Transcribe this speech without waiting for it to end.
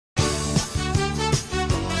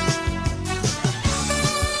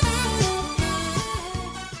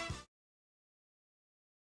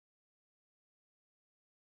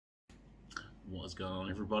What is going on,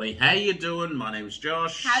 everybody? How you doing? My name is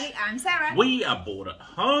Josh. Howdy, I'm Sarah. We are bored at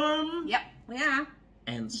home. Yep, we are.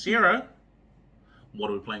 And Sarah, what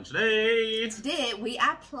are we playing today? Today we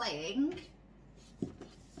are playing...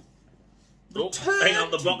 Oh, hang on,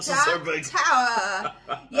 the box is so big. Tower.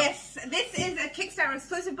 Yes, this is a Kickstarter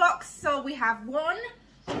exclusive box, so we have one.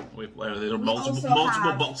 There are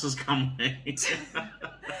multiple boxes coming.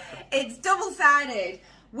 It's double-sided.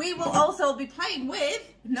 We will also be playing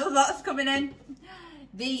with, no lots coming in,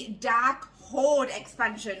 the Dark Horde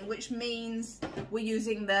expansion, which means we're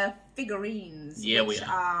using the figurines, which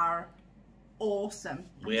are awesome.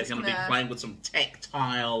 We are going to be playing with some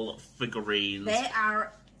tactile figurines. They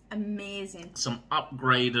are amazing. Some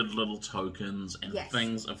upgraded little tokens and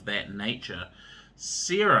things of that nature.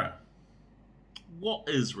 Sarah, what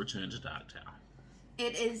is Return to Dark Tower?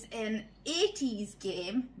 It is an 80s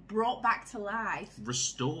game brought back to life.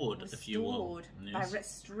 Restored, if you will. By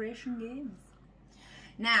Restoration Games.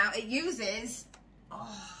 Now, it uses...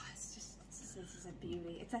 Oh, this is a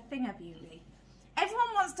beauty. It's a thing of beauty. Everyone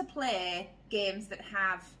wants to play games that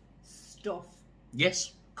have stuff.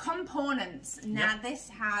 Yes. Components. Now, this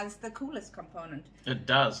has the coolest component. It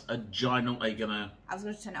does. A giant... I was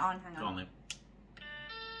going to turn it on. Hang on. Go on then.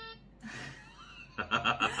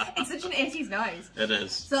 It's such an 80s noise. It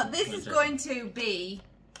is. So this is going to be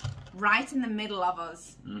right in the middle of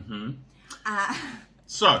us. Mm-hmm.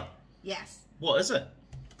 So. Yes. What is it?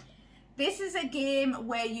 This is a game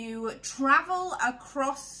where you travel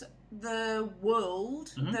across the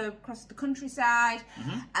world, across the countryside,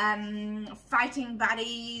 fighting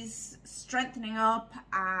baddies, strengthening up,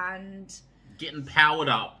 and... getting powered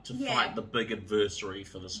up to fight the big adversary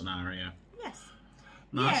for the scenario. Yes.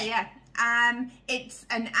 Nice. Yeah. It's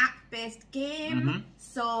an app-based game,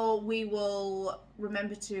 so we will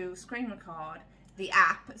remember to screen record the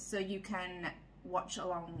app so you can watch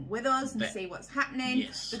along with us and see what's happening.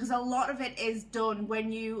 Yes. Because a lot of it is done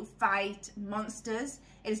when you fight monsters.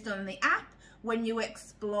 It is done in the app. When you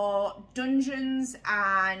explore dungeons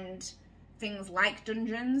and things like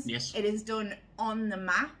dungeons, it is done on the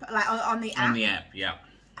map, like on the app. On the app, yeah.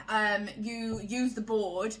 You use the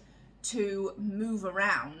board to move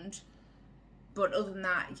around. But other than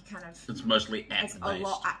that, you kind of... It's mostly app-based. It's a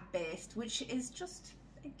lot app-based, which is just,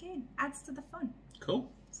 again, adds to the fun. Cool.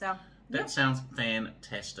 So, that sounds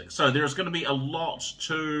fantastic. So there's going to be a lot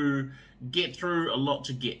to get through, a lot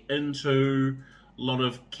to get into, a lot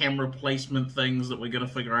of camera placement things that we're going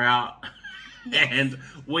to figure out. Yes. And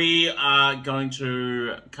we are going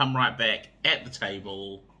to come right back at the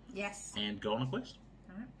table. Yes. And go on a quest.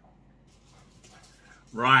 All right.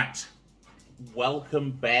 Right.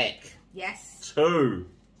 Welcome back. Yes. To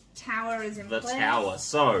tower is in place. The tower.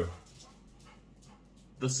 So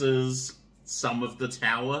this is some of the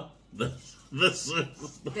tower. This is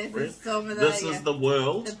the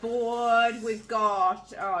world. The board we've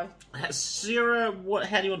got. Oh, Sarah,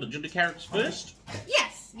 how do you want to do the characters first?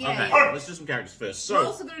 Yes. Yeah. Okay. Yeah. Let's do some characters first. So we're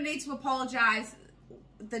also going to need to apologise.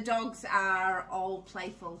 The dogs are all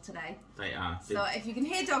playful today. They are. So if you can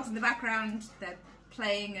hear dogs in the background, they're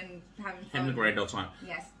playing and having fun. Having a great old time.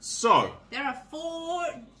 Yes. So there are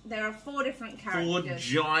four different characters. 4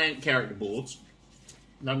 giant character boards.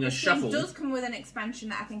 Now I'm going to shuffle. It does come with an expansion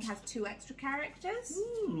that I think has 2 extra characters.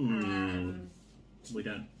 We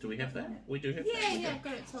don't. Do we have that? We do have that. Yeah, I've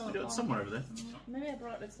got it all. We do it somewhere over there. Maybe I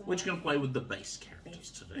brought it somewhere. We're just going to play with the base characters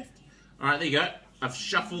today. Alright, there you go. I've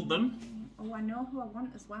shuffled them. Oh, I know who I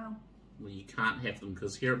want as well. Well, you can't have them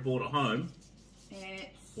because here at Boardathome,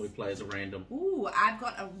 we play as a random. Ooh, I've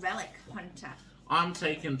got a relic hunter. I'm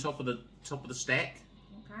taking top of the stack.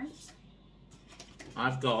 Okay.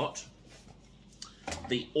 I've got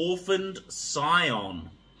the Orphaned Scion.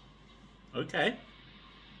 Okay.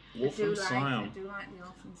 Orphaned Scion. I do like the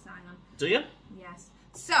Orphaned Scion. Do you? Yes.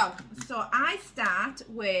 So I start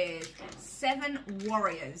with 7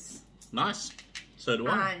 warriors. Nice. So do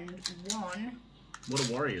I. And 1. What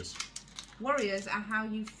are warriors? Warriors are how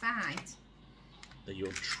you fight. They're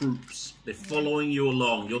your troops. They're following you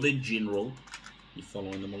along. You're their general. You're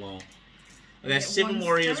following them along. Okay, 7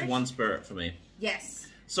 warriors, spirit? 1 spirit for me. Yes.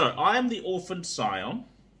 So, I am the Orphaned Scion.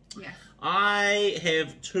 Yes. I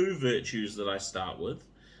have 2 virtues that I start with.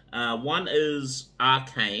 One is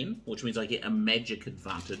Arcane, which means I get a magic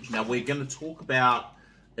advantage. Now, we're going to talk about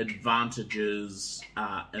advantages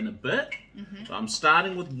in a bit. So I'm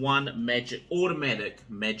starting with 1 automatic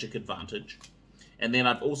magic advantage. And then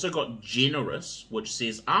I've also got Generous, which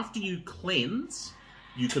says after you cleanse,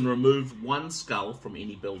 you can remove 1 skull from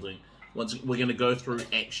any building. We're going to go through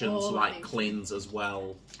actions like cleanse as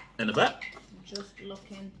well in a bit. Just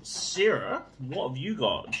looking. Sarah, what have you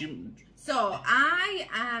got? So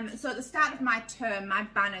so at the start of my turn, my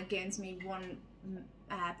banner gains me 1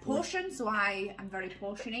 potion, so I am very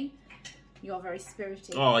potiony. You're very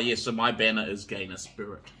spirity. Oh, yeah, so my banner is gain a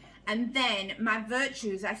spirit. And then my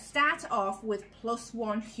virtues, I start off with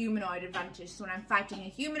 +1 humanoid advantage. So when I'm fighting a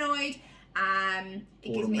humanoid, it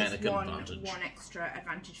gives me one extra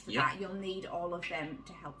advantage for that. You'll need all of them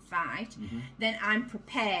to help fight. Then I'm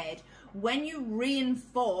prepared. When you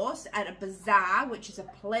reinforce at a bazaar, which is a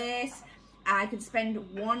place, I can spend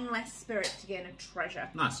 1 less spirit to gain a treasure.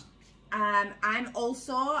 Nice. I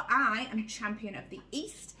am champion of the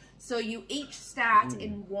East. So you each start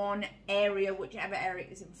in 1 area, whichever area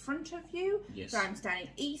is in front of you. Yes. So I'm standing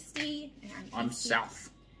easty. I'm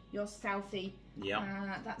south. You're southy.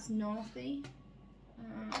 Yeah. That's northy.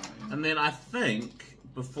 And then I think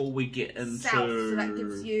before we get into south, so that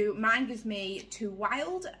gives you, mine gives me 2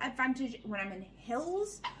 wild advantage when I'm in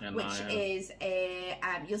hills, and which is a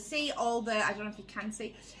you'll see all the, I don't know if you can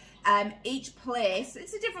see. Each place,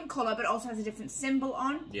 it's a different colour, but also has a different symbol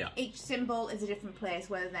on. Yeah. Each symbol is a different place,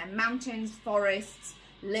 whether they're mountains, forests,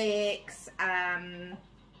 lakes,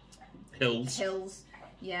 hills.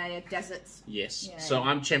 Yeah, deserts. Yes. Yeah, so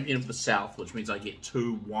I'm champion of the south, which means I get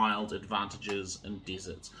 2 wild advantages in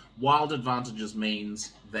deserts. Wild advantages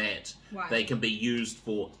means that they can be used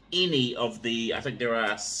for any of the, I think there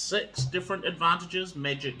are 6 different advantages: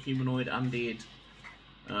 magic, humanoid, undead.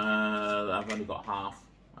 I've only got half.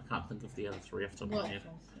 I can't think of the other 3 off the top of my head.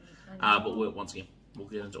 But once again, we'll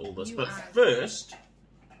get into all this. But first,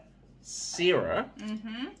 Sarah,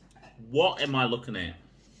 what am I looking at?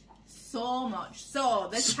 So much. So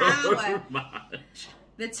the tower. Much.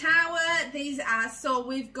 The tower. These are, so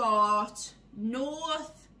we've got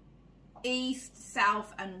north, east,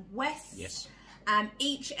 south, and west. Yes.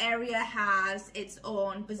 Each area has its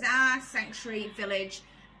own bazaar, sanctuary, village,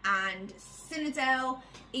 and citadel.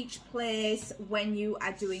 Each place, when you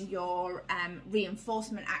are doing your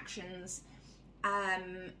reinforcement actions,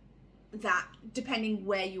 that depending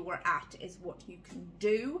where you were at is what you can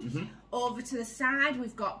do. Over to the side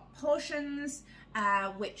we've got potions,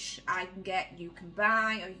 which I can get, you can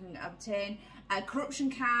buy or you can obtain.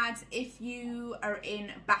 Corruption cards, if you are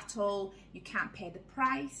in battle, you can't pay the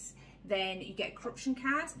price, then you get corruption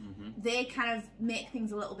cards. They kind of make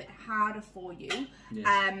things a little bit harder for you.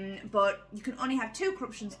 But you can only have 2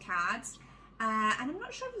 corruption cards. And I'm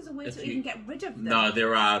not sure if there's a way to even get rid of them. No,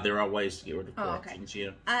 there are ways to get rid of corruptions,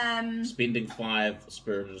 yeah. Spending 5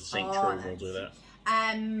 Spirit of the Sanctuary will do that.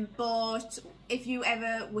 But if you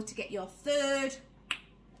ever were to get your 3rd,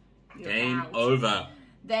 game over.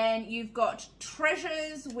 Then you've got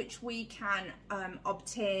treasures, which we can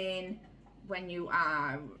obtain when you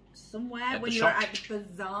are somewhere, when you're at the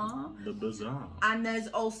bazaar. The bazaar. And there's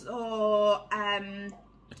also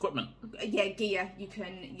equipment. Yeah, gear you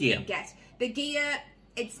can get. The gear,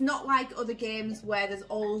 it's not like other games where there's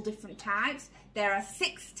all different types. There are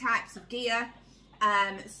 6 types of gear,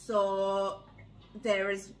 so there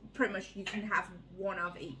is pretty much, you can have 1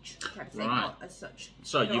 of each type of thing, not as such.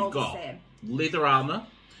 So you've got leather armor,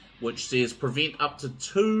 which says prevent up to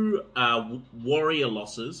 2 warrior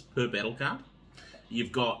losses per battle card.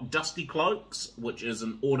 You've got dusty cloaks, which is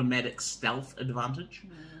an automatic stealth advantage.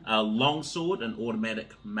 Longsword, an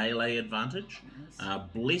automatic melee advantage.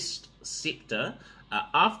 Blessed scepter.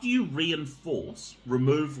 After you reinforce,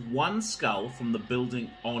 remove 1 skull from the building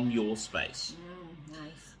on your space.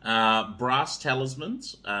 Brass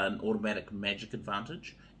talismans, an automatic magic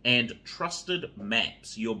advantage. And trusted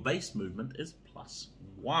maps. Your base movement is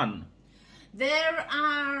 +1.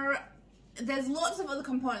 There's lots of other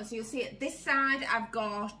components. So you'll see at this side, I've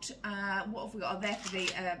got, what have we got? Oh, there for the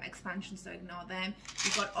expansion, so ignore them.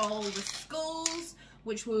 You've got all the skulls,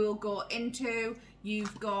 which we will go into.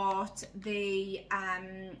 You've got the,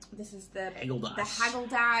 this is the haggle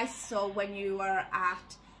dice. So when you are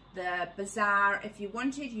at the bazaar, if you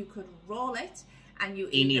wanted, you could roll it, and you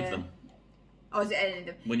any of them. Oh, is it any of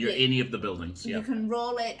them? When you're any of the buildings, you can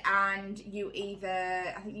roll it, and you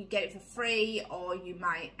either, I think you get it for free, or you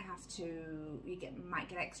might have to, might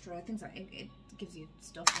get extra things like it gives you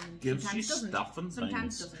stuff and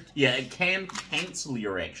sometimes doesn't. Yeah, it can cancel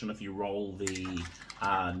your action if you roll the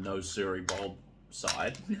no Surrey Bob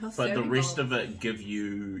side, but the rest of it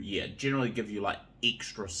generally give you like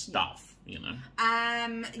extra stuff. You know.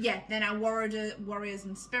 Then our warriors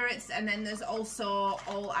and spirits, and then there's also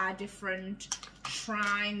all our different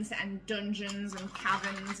shrines and dungeons and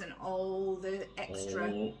caverns and all the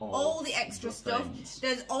extra stuff.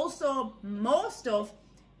 There's also more stuff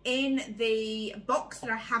in the box that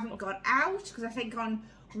I haven't got out, because I think on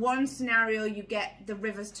one scenario you get the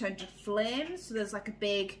rivers turned to flames, so there's like a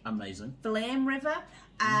big amazing flame river.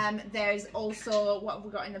 There's also, what have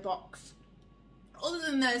we got in the box? Other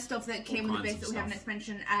than the stuff that came with the base that we haven't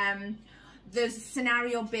mentioned, there's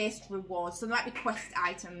scenario-based rewards. So there might be quest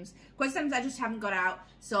items. Quest items I just haven't got out.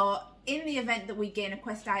 So in the event that we gain a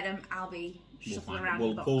quest item, I'll be shuffling around We'll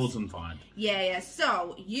the box. pause and find. Yeah.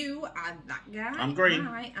 So you are that guy. I'm green.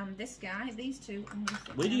 I'm this guy. These two.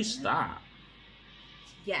 Where do you start?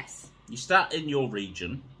 Yes. You start in your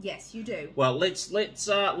region. Yes, you do. Well, let's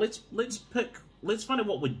pick. Let's find out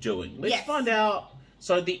what we're doing. Let's find out.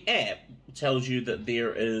 So the app tells you that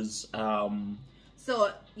there is.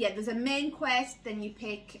 So yeah, there's a main quest. Then you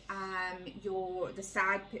pick the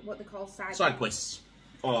side. What they call side quests.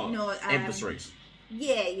 Oh, no, adversaries.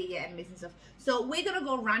 Yeah, amazing stuff. So we're gonna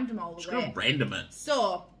go random all the way. Just gonna random it.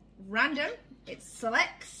 So random. It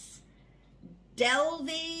selects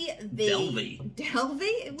Delvey. Delvey.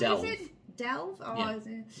 What is it? Delve or is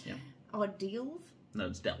it? Yeah. Or Delve? No,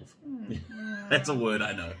 it's Delve. That's a word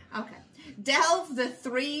I know. Okay. Delve the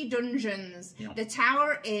 3 dungeons. Yep. The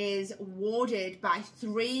tower is warded by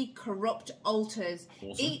 3 corrupt altars,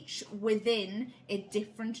 each within a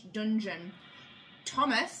different dungeon.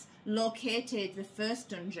 Thomas located the first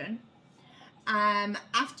dungeon.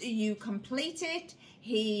 After you complete it,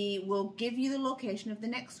 he will give you the location of the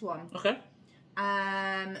next one. Okay.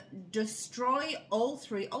 Destroy all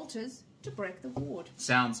 3 altars to break the ward.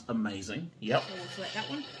 Sounds amazing. Yep. So we'll select that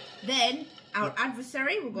one. Then our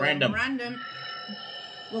adversary, we're going random.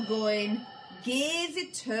 We're going Gaze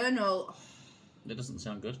Eternal. Oh, that doesn't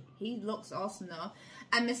sound good. he looks awesome though.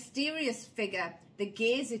 A mysterious figure, the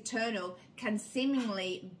Gaze Eternal, can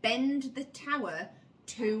seemingly bend the tower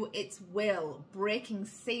to its will, breaking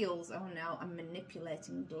seals. Oh no, and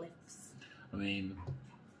manipulating glyphs. I mean,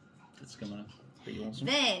 it's gonna be awesome.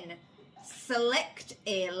 Then select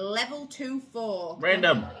a level 2/4.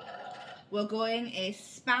 Random. We're going a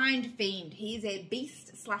Spined Fiend. He's a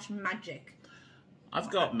beast / magic.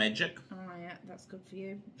 I've got magic. Oh yeah, that's good for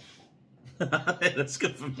you. That's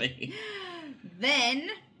good for me. Then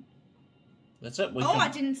that's it. I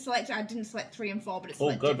didn't select 3 and 4, but it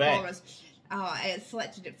selected it for us. Oh, it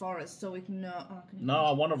selected it for us, so we can know. No,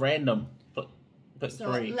 I want a random. Put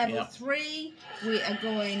so 3. Level 3, we are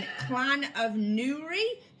going Clan of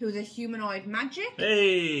Nuri, who's a humanoid magic.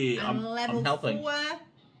 Hey, and I'm helping. 4,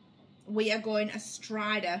 we are going a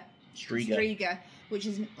Strider. Striga, which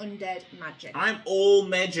is an undead magic. I'm all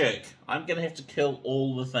magic. I'm going to have to kill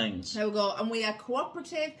all the things. There we go. And we are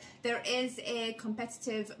cooperative. There is a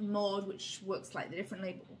competitive mode which works slightly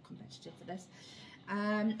differently, but we're competitive for this.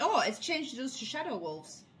 It's changed us to Shadow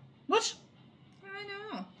Wolves. What? I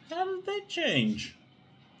know. How did that change?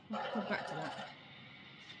 We'll come back to that.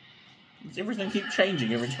 Does everything keep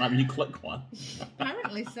changing every time you click one?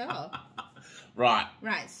 Apparently so. Right.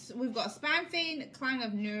 Right, so we've got a Spine Fiend, Clan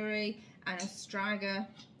of Nuri, and a Striga.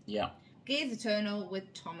 Yeah. Gaze Eternal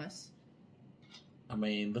with Thomas. I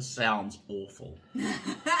mean, this sounds awful.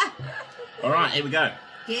 Alright, here we go.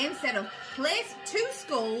 Game setup. Place 2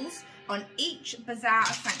 skulls on each Bazaar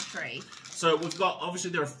Sanctuary. So we've got,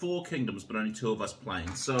 obviously there are 4 kingdoms, but only 2 of us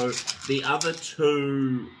playing. So the other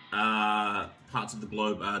 2 parts of the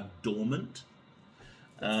globe are dormant.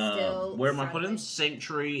 Where am I putting them?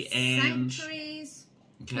 Sanctuary and... Sanctuaries.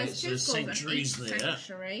 Okay, so there's sanctuaries there.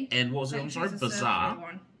 Sanctuary. And what was it? I'm sorry,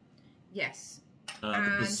 Bazaar. Yes.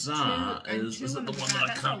 The Bazaar is it the one that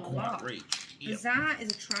I can't quite reach? Yep. Bazaar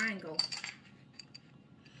is a triangle.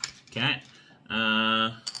 Okay.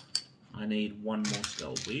 I need 1 more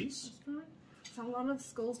skull, please. It's a lot of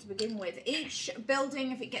skulls to begin with. Each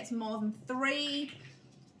building, if it gets more than 3...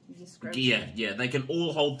 Yeah, they can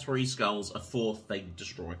all hold 3 skulls. A 4th they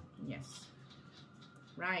destroy. Yes.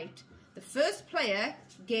 Right. The first player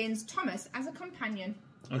gains Thomas as a companion.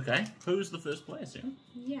 Okay. Who's the first player, Sarah?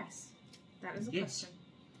 Yes. That is a question.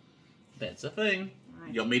 That's a thing.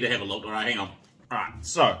 Right. You want me to have a look? Alright, hang on. Alright,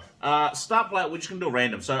 so start play, we're just gonna do a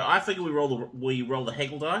random. So I figure we roll the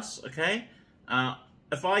haggle dice, okay?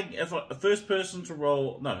 If a first person to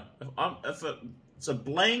roll if it's a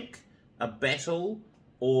blank, a battle,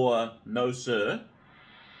 or no sir,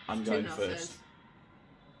 I'm going first.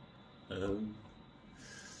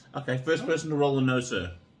 Okay, first person to roll a no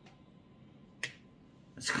sir.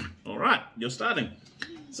 Alright, you're starting.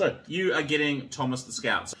 So, you are getting Thomas the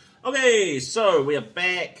Scout. Okay, so we are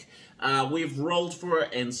back. We've rolled for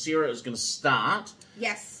it, and Sarah is going to start.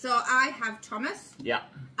 Yes, so I have Thomas. Yeah.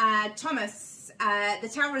 Thomas, the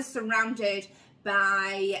tower is surrounded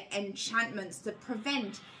by enchantments that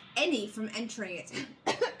prevent any from entering it.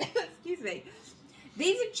 Excuse me.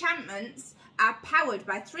 These enchantments are powered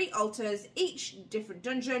by 3 altars, each different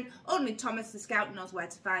dungeon. Only Thomas the Scout knows where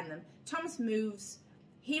to find them. Thomas moves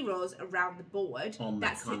heroes around the board. On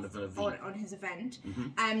that kind of event. On his event.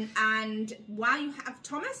 And while you have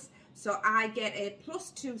Thomas, so I get a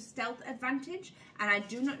 +2 stealth advantage, and I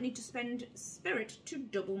do not need to spend spirit to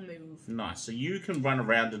double move. Nice. So you can run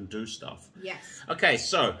around and do stuff. Yes. Okay,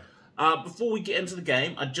 so before we get into the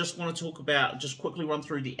game, I just want to talk about, just quickly run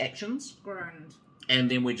through the actions. Grand. And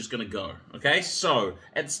then we're just going to go. Okay, so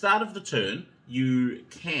at the start of the turn, you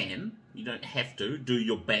don't have to, do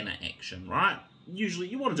your banner action, right? Usually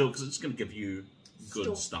you want to do it because it's going to give you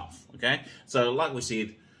good stuff. Okay, so like we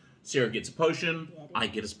said, Sarah gets a potion, I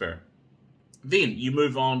get a spirit. Then you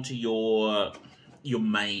move on to your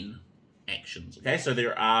main actions. Okay, so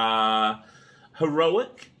there are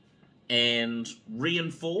heroic and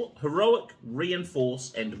reinforce,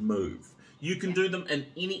 and move. You can do them in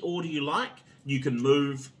any order you like. You can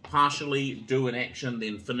move, partially do an action,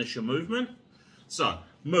 then finish your movement. So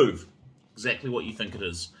move, exactly what you think it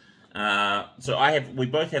is. So we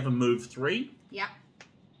both have a move 3. Yeah.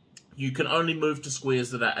 You can only move to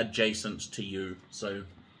squares that are adjacent to you. So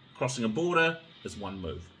crossing a border is 1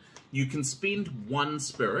 move. You can spend 1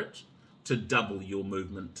 spirit to double your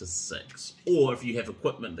movement to 6. Or if you have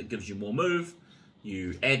equipment that gives you more move,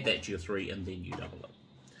 you add that to your 3 and then you double it.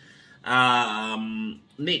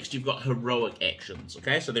 Next, you've got heroic actions.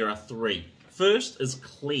 Okay, so there are 3. First is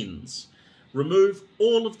cleanse. Remove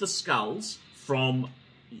all of the skulls from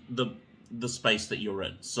the space that you're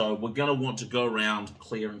in. So we're going to want to go around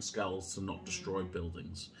clearing skulls to not destroy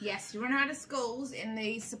buildings. Yes, you run out of skulls in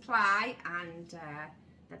the supply, and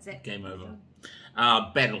that's it. Game over.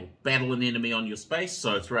 Battle an enemy on your space.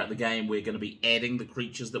 So throughout the game, we're going to be adding the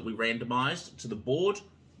creatures that we randomized to the board.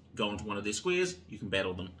 Go into one of their squares, you can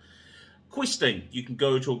battle them. Questing. You can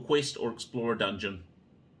go to a quest or explore a dungeon.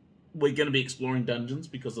 We're going to be exploring dungeons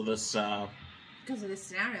because of this... because of this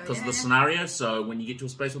scenario, Because of the scenario, so when you get to a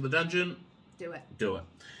space with a dungeon... Do it. Do it.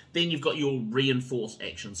 Then you've got your reinforce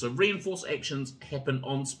actions. So reinforce actions happen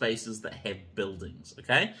on spaces that have buildings,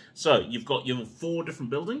 okay? So you've got your 4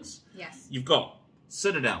 different buildings. Yes. You've got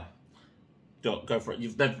Citadel. Go for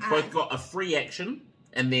it. They've both got a free action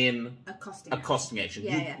and then a costing action.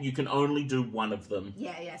 You can only do 1 of them.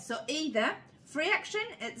 Yeah. So either free action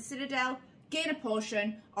at the Citadel, gain a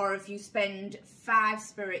potion, or if you spend 5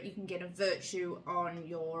 spirit, you can get a virtue on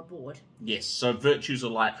your board. Yes, so virtues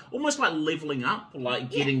are almost like leveling up,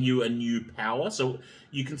 getting you a new power. So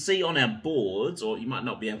you can see on our boards, or you might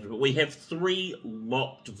not be able to, but we have 3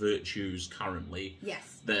 locked virtues currently.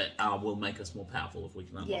 Yes. That will make us more powerful if we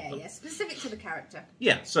can unlock them. Yeah, specific to the character.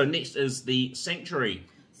 Yeah, so next is the Sanctuary.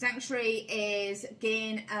 Sanctuary is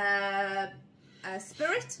gain a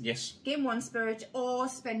spirit. Yes. Gain 1 spirit, or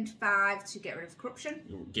spend 5 to get rid of corruption.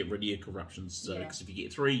 You'll get rid of your corruptions, because if you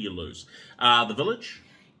get 3, you lose. The Village.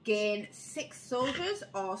 Gain 6 soldiers,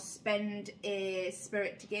 or spend a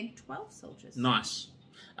spirit to gain 12 soldiers. Nice.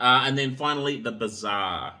 And then finally, the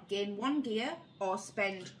Bazaar. Gain 1 gear, or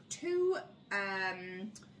spend 2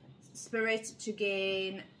 spirit to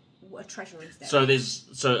gain a treasure instead.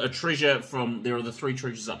 So a treasure from, there are the 3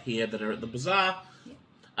 treasures up here that are at the Bazaar.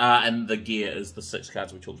 And the gear is the 6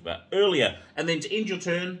 cards we talked about earlier. And then to end your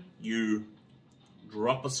turn, you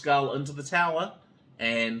drop a skull into the tower,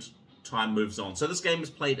 and time moves on. So this game is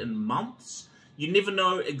played in months. You never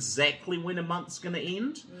know exactly when a month's going to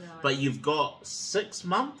end, but you've got 6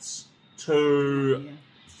 months to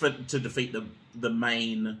defeat the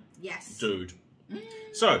main dude.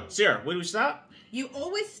 So, Sarah, where do we start? You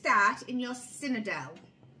always start in your Citadel.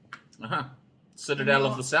 Citadel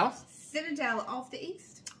of the South? Citadel of the East.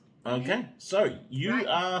 Okay, so you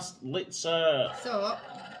asked, So,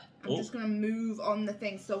 I'm just going to move on the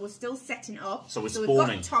thing. So we're still setting up. So we're spawning.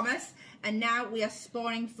 spawning. We've got Thomas, and now we are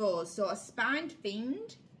spawning foes. So a spined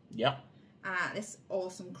fiend. Yep. This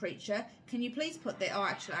awesome creature. Can you please put the... Oh,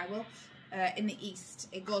 actually, I will. In the east.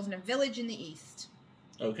 It goes in a village in the east.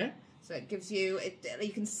 Okay. So it gives you...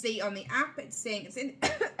 you can see on the app, it's saying it's in,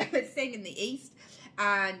 it's saying in the east.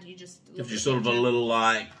 And you just... Gives you sort of a little,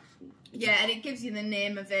 Yeah, and it gives you the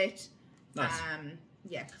name of it. Nice.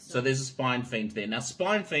 Yeah. So there's a Spine Fiend there. Now,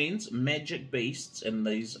 Spine Fiends, magic beasts, and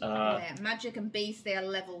these are... Yeah, magic and beasts, they are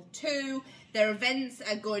level 2. Their events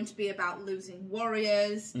are going to be about losing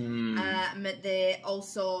warriors. They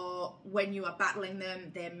also, when you are battling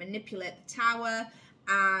them, they manipulate the tower,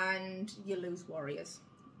 and you lose warriors.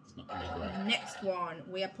 It's not going to be great. Next one,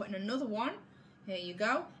 we are putting another one. Here you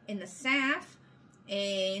go. In the south,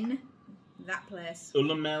 in... that place.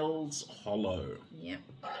 Ulamel's Hollow. Yep.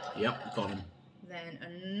 Yep, got him. Then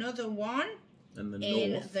another one In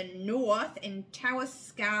the north, in Tower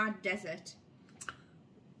Scar Desert.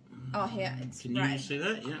 Oh, here, it's Can you see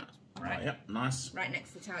that? Yeah. Right. Oh, yep, nice. Right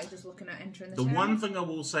next to the tower, just looking at entering the tower. The one thing I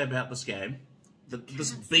will say about this game,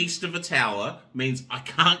 this beast of a tower means I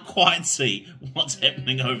can't quite see what's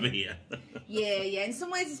happening over here. Yeah. In some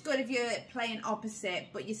ways it's good if you're playing opposite,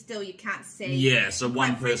 but you can't see. Yeah, so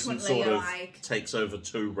one person sort of takes over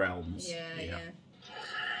 2 realms. Yeah.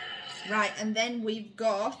 Right, and then we've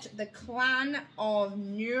got the clan of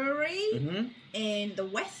Nuri in the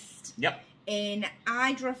west. Yep. In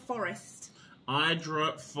Hydra Forest.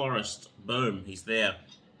 Hydra Forest. Boom, he's there.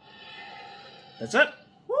 That's it.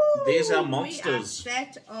 Woo, there's our monsters. We are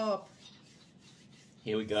set up.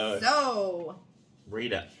 Here we go. So.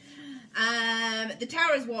 Read it. The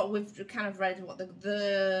tower is what we've kind of read. What the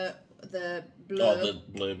blurb. Oh, the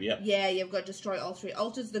blurb, yep. Yeah, you've got to destroy all 3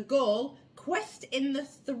 altars. The goal, quest in the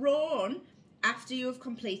throne after you have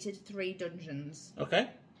completed 3 dungeons. Okay.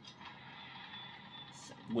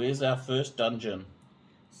 Where's our first dungeon?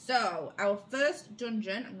 So, our first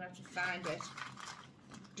dungeon, I'm going to have to find it.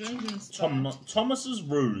 Dungeon spot. Thomas's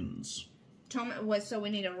Runes. So we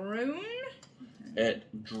need a rune.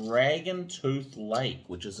 At Dragon Tooth Lake,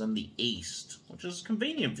 which is in the east, which is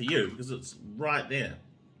convenient for you because it's right there.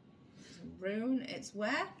 Rune, it's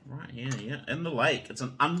where? Right here, yeah, in the lake. It's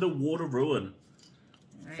an underwater ruin.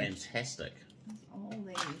 Right. Fantastic. All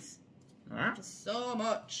these. All right. There's so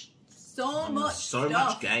much. So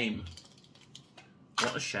much game.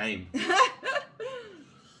 What a shame.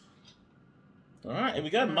 All right, here we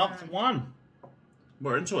go. Month 1.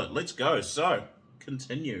 We're into it. Let's go. So,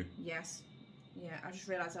 continue. Yes. Yeah, I just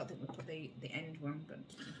realised I don't think we put the end one, but...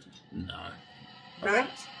 No. Right.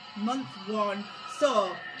 Month 1.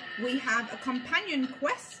 So, we have a companion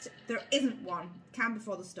quest. There isn't one. Calm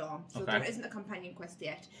Before the Storm. So there isn't a companion quest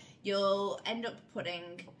yet. You'll end up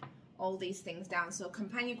putting all these things down. So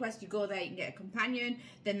companion quest, you go there, you can get a companion.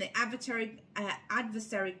 Then the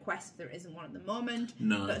adversary quest, there isn't one at the moment.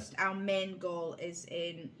 No. But our main goal is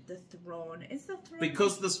in the throne. Is the throne?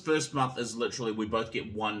 Because this first month is literally, we both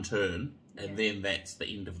get 1 turn, and then that's the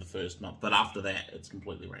end of the first month. But after that, it's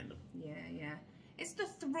completely random. Yeah. Is the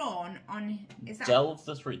throne on... Is that... Delve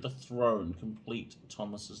the throne, complete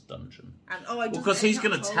Thomas's dungeon. Because he's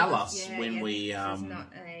going to tell us when we...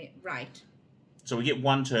 Right. So we get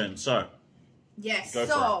 1 turn, so... Yes,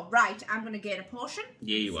 right, I'm going to gain a potion.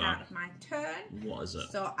 Yeah, you are. Start of my turn. What is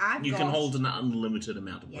it? So You can hold an unlimited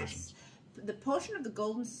amount of potions. The potion of the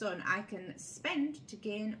Golden Sun I can spend to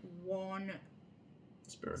gain 1...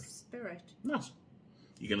 Spirit. Nice.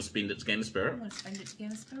 You're going to spend it to gain a spirit? I'm going to spend it to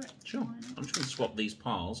gain a spirit. Sure. I'm just going to swap these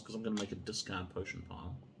piles because I'm going to make a discard potion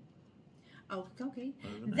pile. Oh, okay.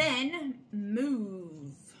 Then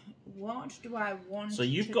move. What do I want So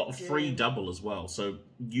you've got a free double as well, so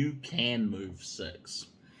you can move 6.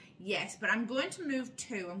 Yes, but I'm going to move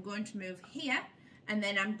 2. I'm going to move here, and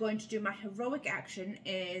then I'm going to do my heroic action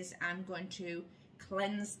is I'm going to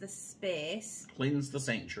cleanse the space. Cleanse the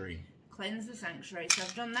sanctuary. Cleanse the sanctuary. So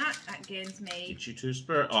I've done that. That gains me... Get you 2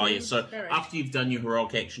 spirit. Oh, yeah. So after you've done your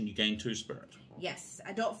heroic action, you gain 2 spirit. Yes.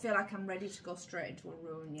 I don't feel like I'm ready to go straight into a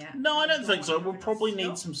ruin yet. No, I don't think so. We'll probably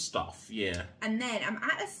need some stuff. Yeah. And then I'm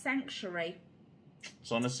at a sanctuary.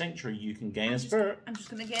 So on a sanctuary, you can gain a spirit. I'm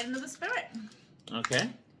just going to gain another spirit. Okay.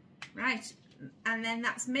 Right. And then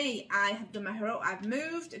that's me. I have done my heroic. I've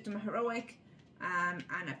moved. I've done my heroic. And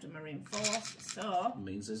I've done my reinforced. So... It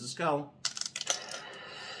means there's a skull.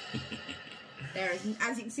 There is,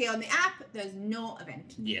 as you can see on the app, there's no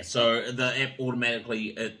event. Yeah, so the app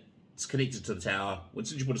automatically, it's connected to the tower.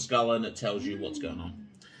 Once you put a skull in, it tells you what's going on.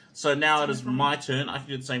 So now it is my turn. I can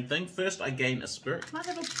do the same thing. First, I gain a spirit. Can I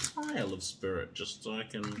have a pile of spirit just so I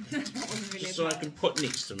can, I can put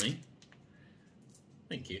next to me?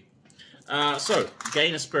 Thank you. So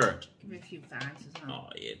gain a spirit. Give me a few bags as well.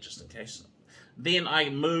 Oh yeah, just in case. Then I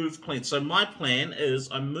move clean. So my plan is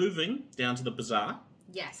I'm moving down to the bazaar.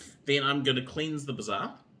 Yes. Then I'm going to cleanse the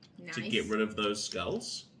bazaar to get rid of those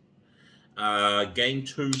skulls. Gain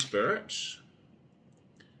 2 spirit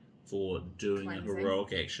for doing a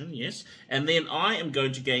heroic action, yes. And then I am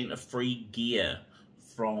going to gain a free gear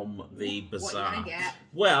from the bazaar. What are you gonna get?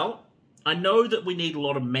 Well, I know that we need a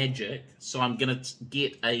lot of magic, so I'm going to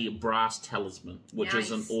get a brass talisman, which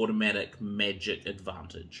is an automatic magic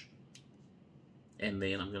advantage. And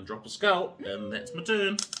then I'm going to drop a skull, and that's my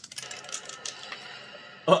turn.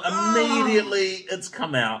 Oh, immediately it's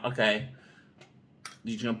come out. Okay.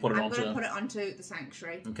 You're going to put it onto... I'm going to put it onto the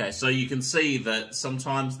sanctuary. Okay, so you can see that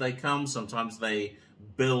sometimes they come, sometimes they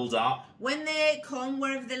build up. When they come,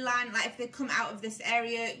 wherever they land, like if they come out of this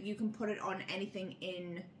area, you can put it on anything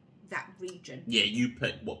in that region. Yeah, you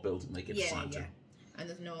pick what building they get assigned to. And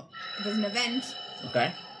there's an event.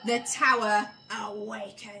 Okay. The tower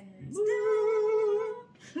awakens.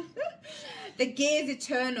 The gaze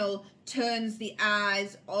eternal turns the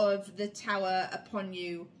eyes of the tower upon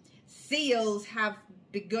you. Seals have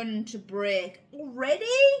begun to break. Already?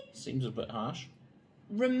 Seems a bit harsh.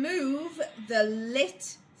 Remove the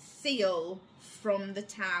lit seal from the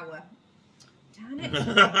tower. Darn it.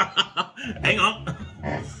 Hang on.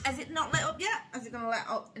 Has it not lit up yet? Is it going to let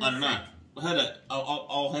up? I don't know. Hit it.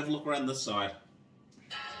 I'll have a look around this side.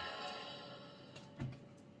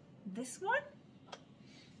 This one?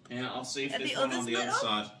 Yeah, I'll see if Are there's the one on others the lit other up?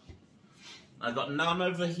 side. I've got none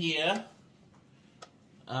over here.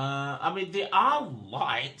 I mean, there are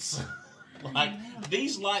lights. Like,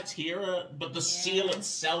 these lights here are... But the seal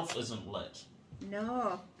itself isn't lit.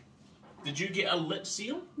 No. Did you get a lit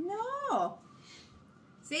seal? No.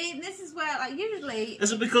 See, this is where, like, usually...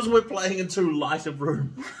 Is it because we're playing in too light a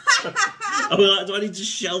room? I mean, like, do I need to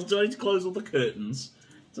shelve? Do I need to close all the curtains?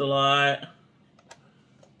 To, like...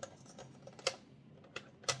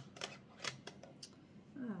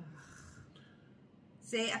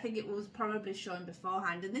 See, I think it was probably showing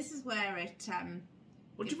beforehand, and this is where it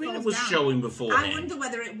What do you mean it was showing beforehand? I wonder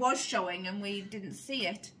whether it was showing and we didn't see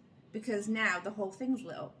it, because now the whole thing's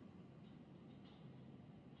lit up.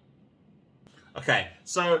 Okay,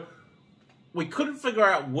 so we couldn't figure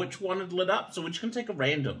out which one had lit up, so we're just going to take a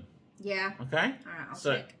random. Yeah. Okay? Alright, I'll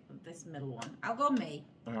take this middle one. I'll go me.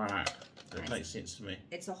 Alright, that makes sense to me.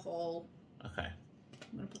 It's a hole. Okay.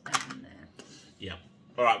 I'm going to put that in there. Yeah.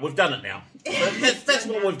 Alright, we've done it now. That's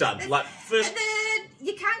what we've done. Like, first... And then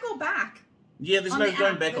you can't go back. Yeah, there's no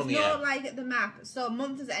going back on the app. There's no, like, the map. So,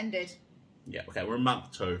 month has ended. Yeah, okay, we're in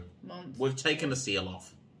month 2. We've taken the seal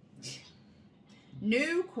off.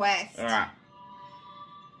 New quest. Alright.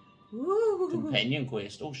 Ooh. Companion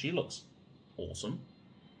quest. Oh, she looks awesome.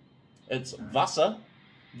 It's Vasa.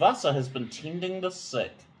 Vasa has been tending the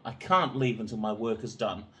sick. I can't leave until my work is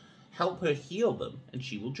done. Help her heal them, and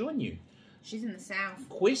she will join you. She's in the south.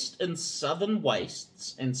 Quest in southern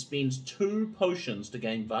wastes and spends 2 potions to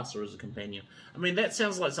gain Vasa as a companion. I mean, that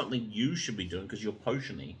sounds like something you should be doing because you're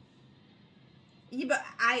potion-y. Yeah, but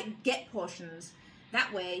I get potions.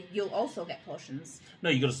 That way, you'll also get potions. No,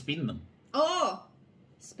 you got to spend them. Oh!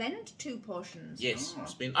 Spend 2 potions. Yes, oh.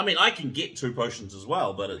 spend. I mean, I can get 2 potions as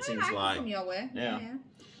well, but it seems like... From your way. Yeah.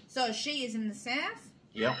 So, she is in the south?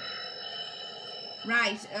 Yep.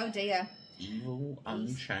 Right, oh dear. Evil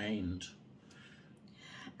Unchained.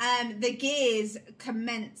 The gaze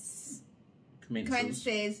commences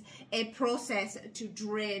a process to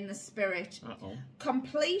drain the spirit. Uh-oh.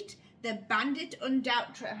 Complete the Bandit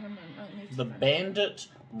Bandit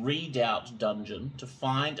Redoubt dungeon to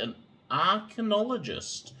find an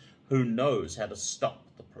archaeologist who knows how to stop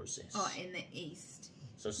the process. Oh, in the east.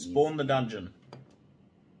 So spawn the dungeon.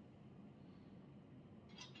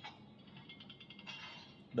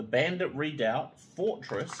 The Bandit Redoubt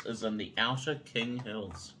fortress is in the Outer King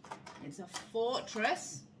Hills. It's a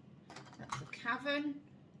fortress. That's a cavern.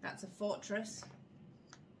 That's a fortress.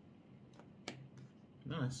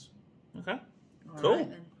 Nice. Okay. All cool. right,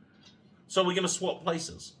 then. So we're going to swap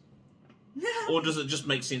places? Or does it just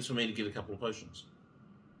make sense for me to get a couple of potions?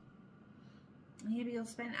 Maybe you'll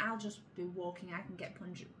spend... I'll just be walking. I can get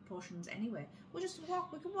potions anyway. We'll just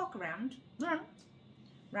walk. We can walk around. Alright.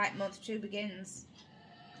 Right, month 2 begins.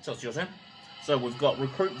 So it's your turn. So we've got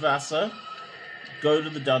Recruit Vasa, go to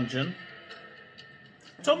the dungeon.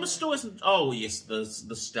 Thomas still isn't... Oh, yes, the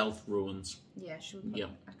Stealth Ruins. Yeah, should we put... Yep.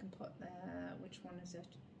 I can put there... Which one is it?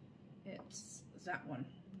 It's that one.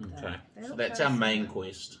 Okay, They so look that's very our main similar.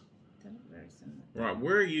 quest. They look very similar. Right,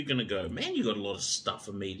 where are you going to go? Man, you got a lot of stuff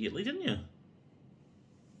immediately, didn't you?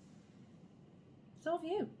 So have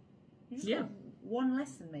you. You just got 1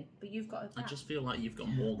 less than me, but you've got I just feel like you've got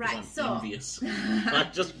more Right, because so- I'm envious. I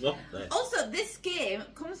just want that. Also, this game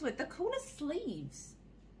comes with the coolest sleeves.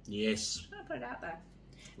 Yes. I'm going to put it out there.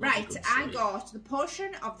 Love a Right, good I sleeve. got the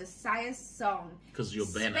Potion of the Sire's Song. Because you're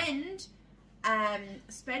banner.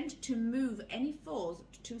 Spend to move any foes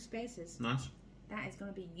to 2 spaces. Nice. That is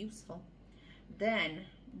going to be useful. Then,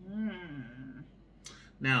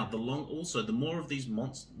 Now, the more of these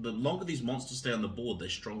the longer these monsters stay on the board, the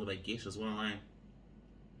stronger they get as well, eh?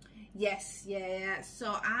 yes, yeah.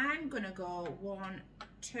 So I'm going to go 1,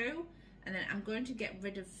 2, and then I'm going to get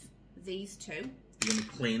rid of these 2. You're going to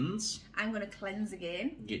cleanse. I'm going to cleanse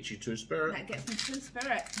again. Get you 2 spirit. That gets me 2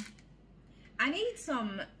 spirit. I need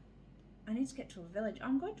to get to a village.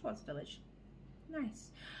 I'm going towards a village.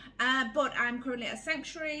 Nice. But I'm currently at a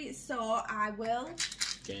sanctuary, so I will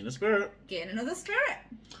Gain a spirit. gain another spirit.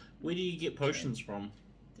 Where do you get potions from?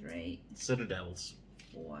 3, Citadels.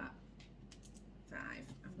 4, 5.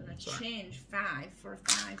 I'm going to change 5 for a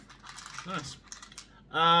 5. Nice.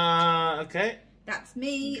 Okay. That's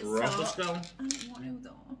me. Drop so a skull. I don't want to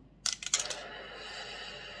though.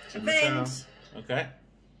 Event. Okay.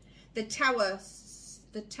 The tower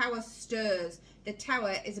stirs. The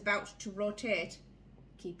tower is about to rotate.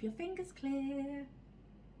 Keep your fingers clear.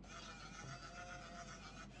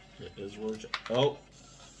 It is rotate. Oh,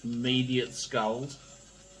 immediate scold.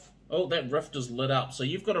 Oh, that rift is lit up. So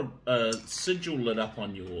you've got a sigil lit up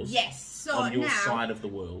on yours. Yes. So on your now, side of the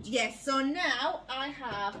world. Yes. So now I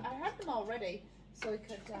have them already. So we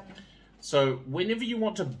could. So whenever you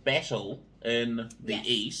want to battle in the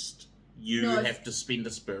east, you have to spend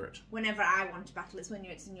a spirit. Whenever I want to battle, it's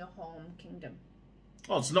in your home kingdom.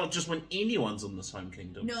 Oh, it's not just when anyone's in this home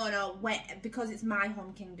kingdom. No, because it's my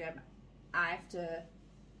home kingdom, I have to.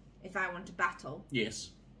 If I want to battle.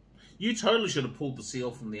 Yes. You totally should have pulled the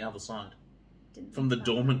seal from the other side. From the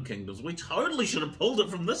dormant kingdoms. We totally should have pulled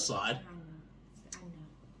it from this side. I know.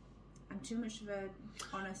 I'm too much of a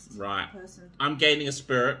honest person. I'm gaining a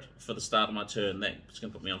spirit for the start of my turn. That's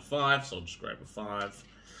going to put me on 5, so I'll just grab a 5.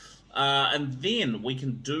 And then we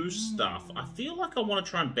can do stuff. I feel like I want to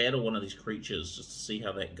try and battle one of these creatures just to see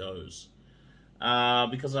how that goes.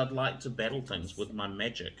 Because I'd like to battle things with my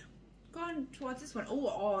magic. Go on towards this one.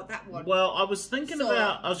 Oh, that one. Well, I was thinking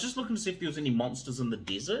I was just looking to see if there was any monsters in the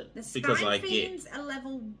desert. The Spine Fiends are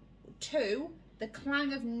level 2. The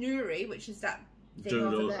Clang of Nuri, which is that thing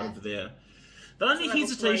over there. The only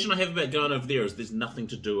hesitation I have about going over there is there's nothing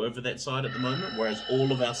to do over that side at the moment, whereas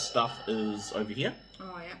all of our stuff is over here.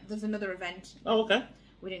 Oh, yeah. There's another event. Oh, okay.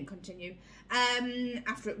 We didn't continue.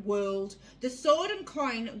 After it whirled. The sword and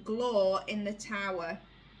coin glow in the tower.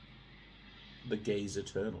 The gaze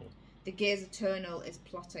eternal. The gaze eternal is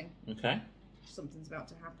plotting. Okay. Something's about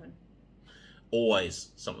to happen. Always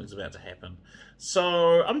something's about to happen.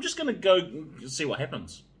 So I'm just going to go see what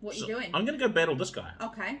happens. What are you doing? I'm going to go battle this guy.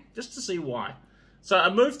 Okay. Just to see why. So I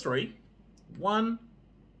move 3. 1.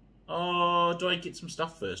 Oh, do I get some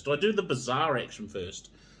stuff first? Do I do the bazaar action first?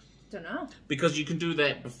 Don't know. Because you can do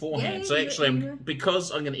that beforehand. Yeah, so actually, because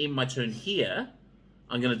I'm going to end my turn here,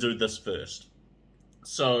 I'm going to do this first.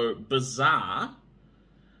 So bazaar.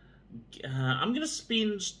 I'm going to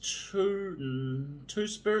spend 2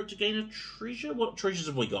 spirit to gain a treasure. What treasures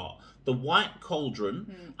have we got? The White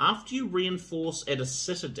Cauldron. After you reinforce at a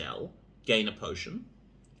citadel, gain a potion.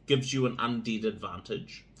 Gives you an undead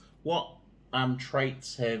advantage. What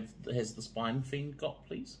traits has the Spine Fiend got,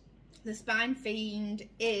 please? The Spine Fiend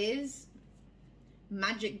is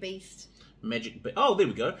Magic Beast. Oh, there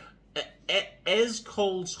we go. As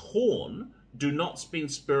Cold's Horn, do not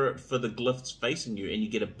spend spirit for the glyphs facing you, and you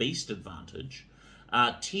get a beast advantage.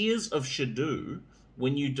 Tears of Shadoo,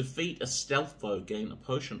 when you defeat a stealth foe, gain a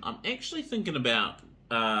potion. I'm actually thinking about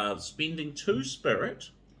spending 2 spirit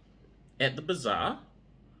at the bazaar,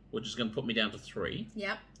 which is going to put me down to 3.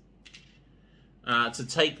 Yep. To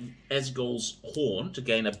take Asgul's Horn to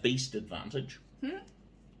gain a beast advantage.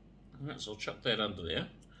 Alright, so I'll chuck that under there.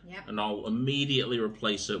 Yep. And I'll immediately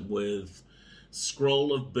replace it with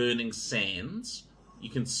Scroll of Burning Sands. You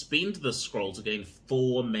can spend this scroll to gain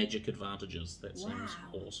 4 magic advantages. That seems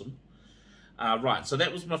awesome. Right, so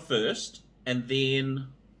that was my first. And then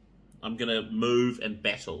I'm going to move and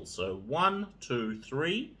battle. So 1, 2,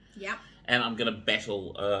 3. Yep. And I'm going to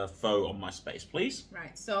battle a foe on my space, please.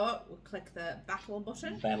 Right, so we'll click the battle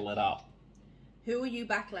button. Battle it up. Who are you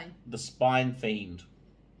battling? The Spine Fiend.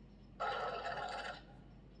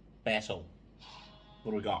 Battle.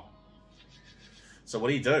 What do we got? So what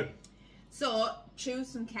do you do? So, choose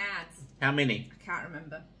some cards. How many? I can't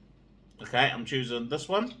remember. Okay, I'm choosing this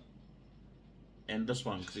one and this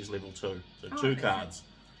one because he's level 2. So 2 cards.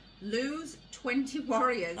 Lose 20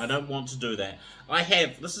 warriors. I don't want to do that.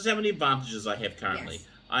 This is how many advantages I have currently.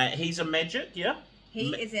 Yes. He's a magic, yeah?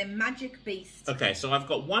 He is a magic beast. Okay, so I've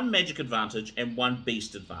got 1 magic advantage and 1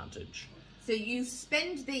 beast advantage. So you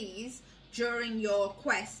spend these during your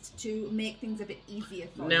quest to make things a bit easier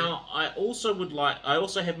for you. Now, I also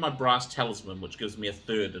have my brass talisman, which gives me a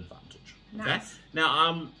 3rd advantage. Okay? Nice.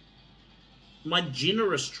 Now, my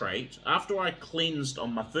generous trait, after I cleansed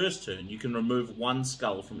on my first turn, you can remove 1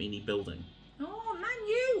 skull from any building. Oh, man,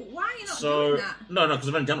 why are you not doing that? No, because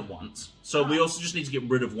I've only done it once. So we also just need to get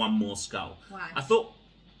rid of 1 more skull. Why? I thought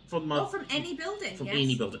from any building, From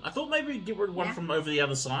any building. I thought maybe we'd get rid of 1 from over the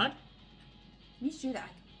other side. You used to do that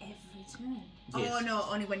every turn. Yes. Oh, no,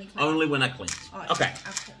 only when you cleanse. Only when I cleanse. Oh, okay.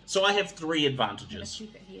 So I have 3 advantages. I'm going to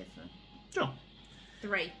keep it here for... Sure.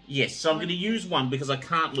 3. Yes, so I'm going to use 1 because I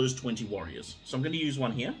can't lose 20 warriors. So I'm going to use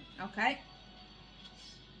 1 here. Okay.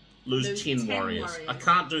 lose 10 warriors. I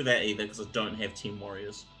can't do that either because I don't have 10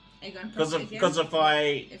 warriors. Are you going to push it again? Because if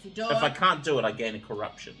I can't do it, I gain a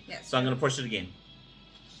corruption. Yes. So I'm going to push it again.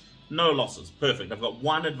 No losses. Perfect. I've got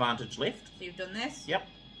 1 advantage left. So you've done this? Yep.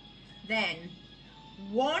 Then,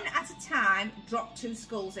 1 at a time, drop 2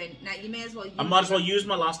 skulls in. Now, you may as well use... I might as well use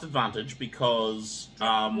my last advantage because...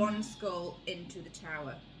 Drop 1 skull into the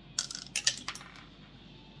tower.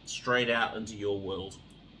 Straight out into your world.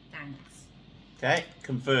 Thanks. Okay,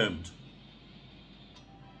 confirmed.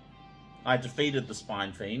 I defeated the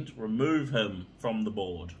Spine Fiend. Remove him from the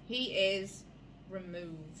board. He is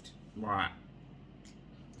removed. Right.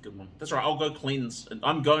 Good one. That's right, I'll go cleanse.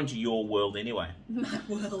 I'm going to your world anyway. My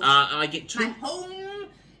world. I get 2... My home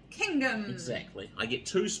kingdom. Exactly. I get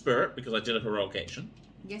 2 spirit because I did a heroic action.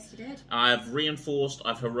 Yes, you did. I've reinforced,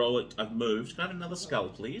 I've heroic, I've moved. Can I have another skull,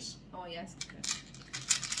 please? Oh, yes. Okay.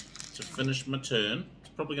 To finish my turn. It's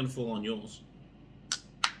probably going to fall on yours.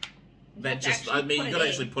 That just, I mean, you got to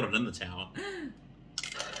actually put it in the tower.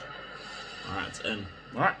 Alright, it's in.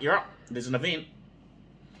 Alright, you're up. There's an event.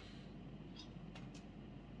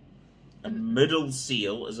 A middle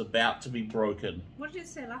seal is about to be broken. What did it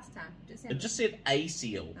say last time? It just said a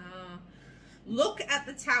seal. Oh. Look at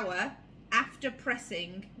the tower after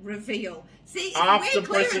pressing reveal. See, after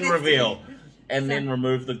pressing reveal. And then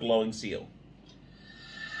remove the glowing seal.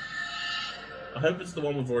 I hope it's the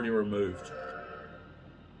one we've already removed.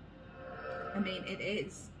 I mean, it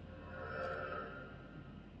is.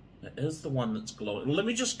 It is the one that's glowing. Let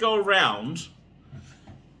me just go around.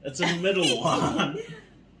 It's a middle one.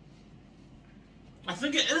 I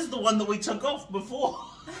think it is the one that we took off before.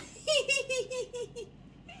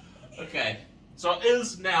 Okay. So it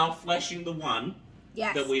is now flashing the one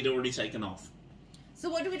that we'd already taken off. So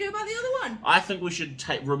what do we do about the other one? I think we should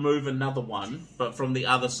remove another one, but from the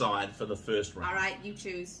other side for the first round. Alright, you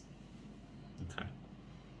choose. Okay.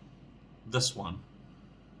 This one.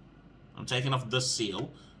 I'm taking off this seal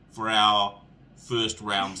for our first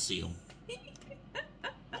round seal.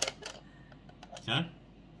 Okay.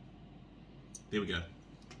 There we go.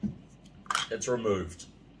 It's removed.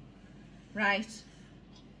 Right.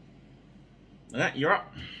 Okay, you're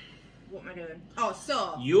up. What am I doing? Oh,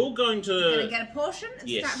 so you're going to... I'm going to get a potion at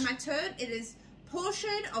the yes. start of my turn. It is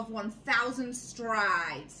potion of 1,000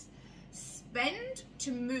 strides. Spend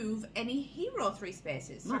to move any hero 3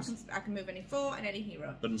 spaces. Nice. So I can move any 4 and any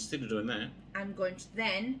hero. But instead of doing that... I'm going to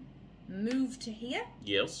then move to here.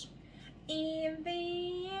 Yes. And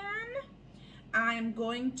then I'm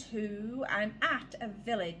at a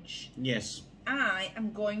village. Yes. I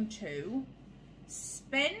am going to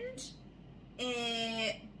spend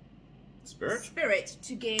a... Spirit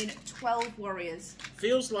to gain 12 warriors.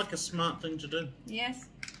 Feels like a smart thing to do. Yes.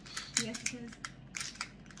 Yes, it is.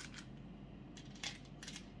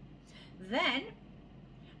 Then,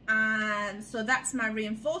 so that's my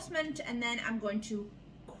reinforcement, and then I'm going to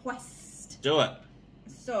quest. Do it.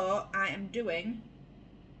 So I am doing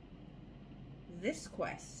this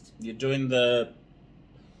quest. You're doing that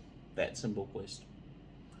symbol quest.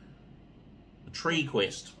 The tree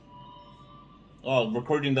quest. Oh,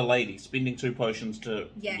 recruiting the lady, spending 2 potions to...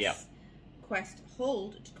 Yes. Yep. Quest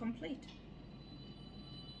hold to complete.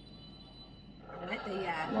 Right,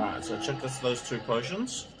 Right, so check those 2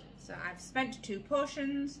 potions. So I've spent 2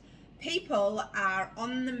 potions. People are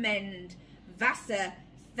on the mend. Vasa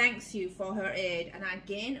thanks you for her aid, and I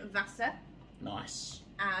gain Vasa. Nice.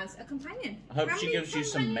 As a companion. I hope she gives you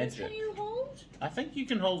some magic. Can you hold? I think you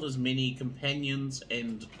can hold as many companions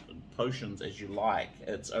and potions as you like.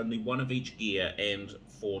 It's only 1 of each gear and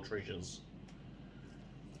 4 treasures.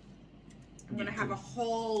 I'm going to have a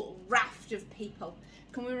whole raft of people.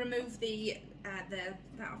 Can we remove that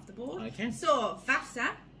off the board? I can. So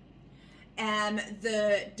Vasa,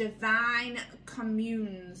 the divine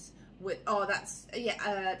communes with. Oh, that's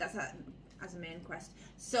as a main quest.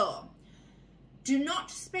 So, do not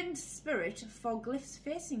spend spirit for glyphs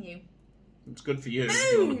facing you. It's good for you.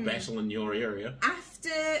 If you want to battle in your area.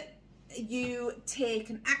 After you take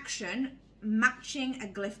an action matching a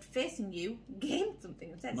glyph facing you, gain something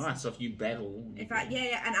instead. Nice. So if you battle, and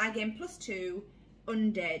I gain +2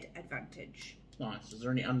 undead advantage. Nice. Is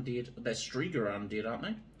there any undead? They're Striga undead, aren't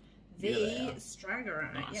they? The Striga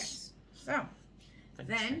are, nice. Yes. So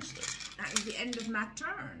then that is the end of my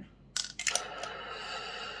turn.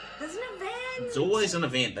 There's an event. It's always an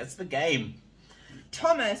event. That's the game.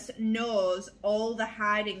 Thomas knows all the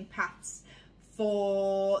hiding paths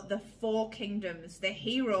for the 4 kingdoms. The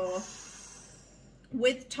hero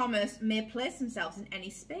with Thomas may place themselves in any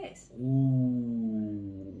space.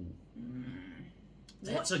 Ooh.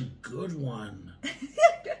 That's a good one.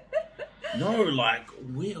 No, like,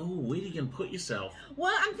 where are you going to put yourself?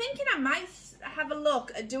 Well, I'm thinking I might have a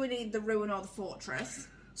look at doing either the ruin or the fortress.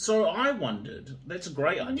 So I wondered, that's a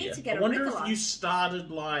great idea. Need to get I wonder river if you started,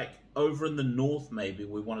 like, over in the north, maybe,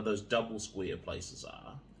 where one of those double square places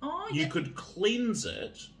are. Oh, you could cleanse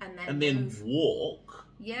it and then walk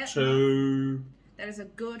Yeah. to... That is a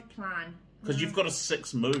good plan. Because you've got a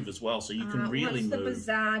 6 move as well, so you can really move. What's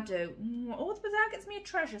the bazaar do? Oh, the bazaar gets me a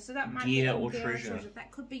treasure, so that might be or treasure.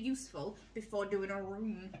 That could be useful before doing a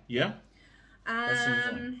room. Yeah.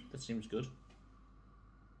 That seems good.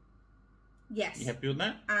 Yes. You happy with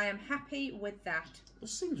that? I am happy with that.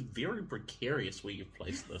 This seems very precarious where you've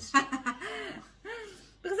placed this.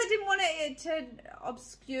 Because I didn't want it to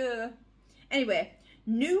obscure. Anyway,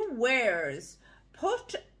 new wares.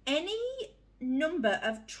 Put any number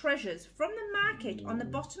of treasures from the market on the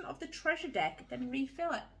bottom of the treasure deck, then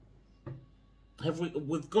refill it.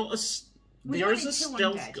 We've got a... There is a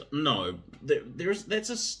stealth... No, that's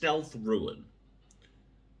a stealth ruin.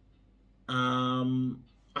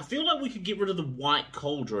 I feel like we could get rid of the white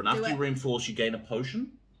cauldron. After you reinforce, you gain a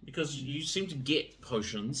potion. Because you seem to get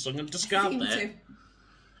potions, so I'm going to discard that.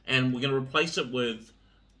 And we're going to replace it with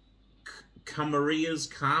Camaria's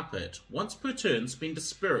Carpet. Once per turn, spend a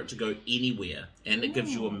spirit to go anywhere. And it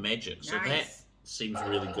gives you a magic. So that seems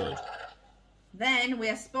really good. Then we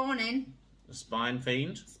are spawning... The Spine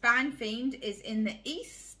Fiend. Spine Fiend is in the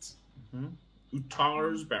east.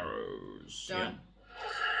 Utar's Barrows. Done.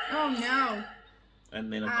 Yeah. Oh no.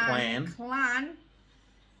 And then a clan. Clan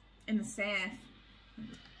in the south.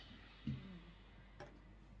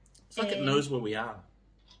 It's like it knows where we are.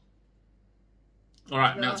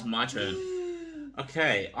 Alright, now it's my turn.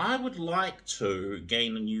 Okay, I would like to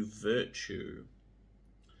gain a new virtue.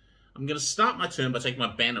 I'm going to start my turn by taking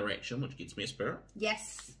my banner action, which gets me a spirit.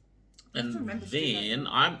 Yes. And then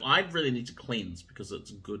I really need to cleanse because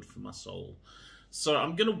it's good for my soul. So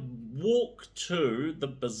I'm going to walk to the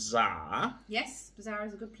bazaar. Yes, bazaar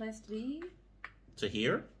is a good place to be. To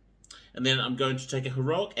here. And then I'm going to take a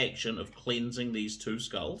heroic action of cleansing these 2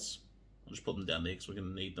 skulls. I'll just put them down there because we're going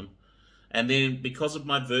to need them. And then because of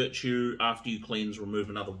my virtue, after you cleanse, remove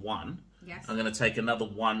another 1. Yes. I'm going to take another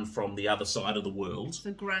 1 from the other side of the world. It's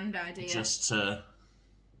a grand idea. Just to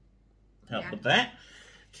help with that.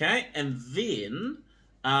 Okay, and then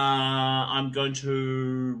I'm going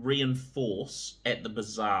to reinforce at the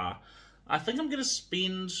bazaar. I think I'm going to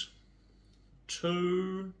spend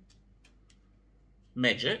 2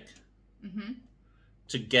 magic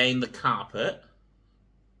to gain the carpet.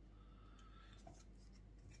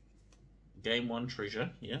 Gain 1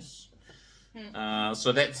 treasure, yes.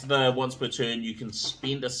 So that's the once per turn you can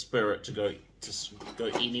spend a spirit to go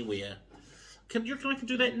anywhere. Can you reckon I can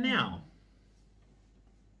do that now?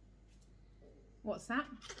 What's that?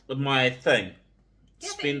 With my thing. Yeah,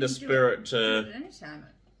 spend a spirit to... Anytime.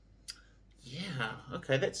 Yeah,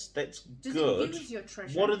 okay, that's Just good. Use your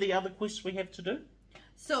treasure. What are the other quests we have to do?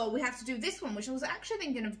 So we have to do this one, which I was actually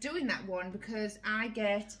thinking of doing that one because I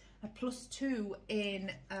get a +2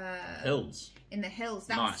 in hills. In the hills.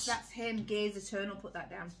 That's him, Gaze Eternal, put that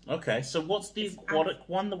down. Okay, so what's the aquatic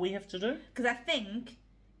one that we have to do? Because I think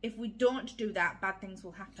if we don't do that, bad things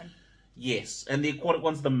will happen. Yes, and the aquatic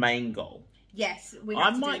one's the main goal. Yes, I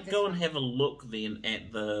might go and have a look then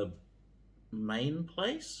at the main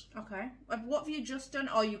place. Okay. What have you just done?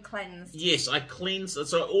 Oh, you cleansed. Yes, I cleansed.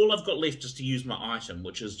 So all I've got left is to use my item,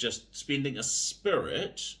 which is just spending a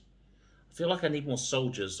spirit. I feel like I need more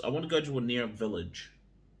soldiers. I want to go to a near village.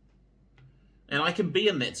 And I can be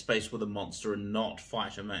in that space with a monster and not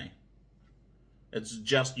fight him, eh? It's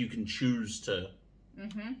just you can choose to...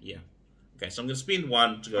 Yeah. Okay, so I'm going to spend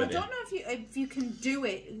 1 to go there. I don't know if you can do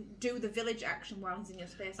the village action while he's in your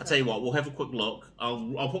space. I'll tell you what, we'll have a quick look.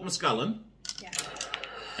 I'll put my skull in. Yeah.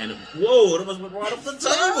 And whoa, it almost went right off the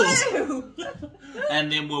table.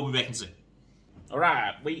 And then we'll be back in a second.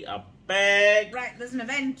 Alright, we are back. Right, there's an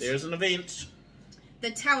event. There's an event. The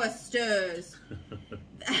tower stirs.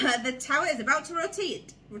 The tower is about to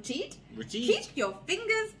rotate. Rotate? Keep your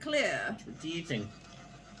fingers clear. It's rotating.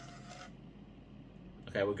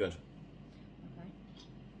 Okay, we're good.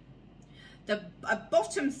 A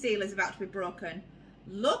bottom seal is about to be broken.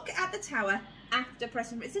 Look at the tower after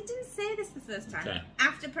pressing... It didn't say this the first time. Okay.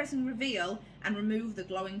 After pressing reveal and remove the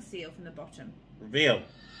glowing seal from the bottom. Reveal.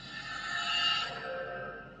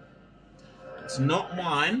 It's not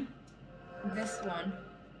mine. This one.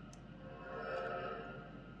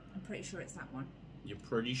 I'm pretty sure it's that one. You're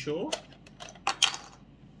pretty sure?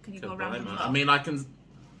 Can you go around and look? I mean, I can...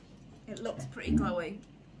 It looks pretty glowy.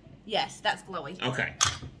 Yes, that's glowy. Okay.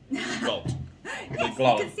 Gold. Yes, you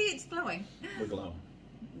can see it's glowing. We're glowing.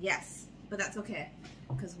 Yes. But that's okay,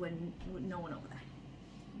 because we're no one over there.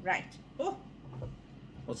 Right. Oh.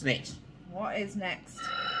 What's next? What is next?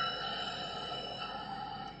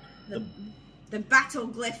 The battle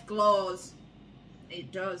glyph glows.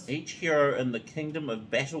 It does. Each hero in the Kingdom of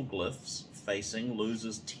Battle Glyphs facing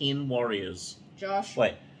loses 10 warriors. Josh.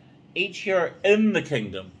 Wait. Each hero in the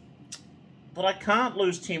kingdom. But I can't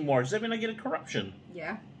lose 10 warriors. Does that mean I get a corruption?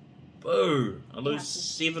 Yeah. Boo! I lose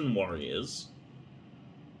 7 warriors.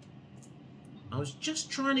 I was just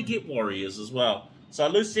trying to get warriors as well. So I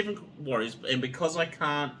lose 7 warriors, and because I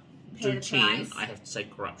can't do 10, price. I have to say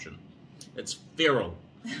corruption. It's feral.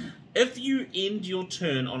 If you end your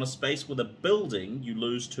turn on a space with a building, you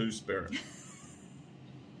lose 2 spirit.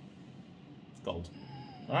 Gold.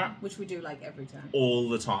 Alright? Which we do like every time. All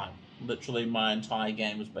the time. Literally my entire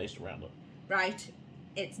game is based around it. Right.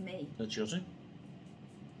 It's me. That's your turn.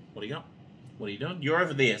 What do you got? What are you doing? You're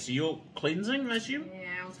over there, so you're cleansing, I assume?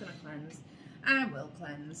 Yeah, I was going to cleanse. I will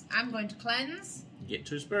cleanse. I'm going to cleanse. Get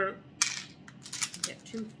 2 spirit. Get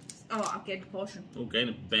 2. Oh, I'll get a potion. Oh, gain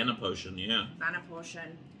a banner potion, yeah. Banner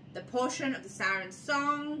potion. The potion of the Siren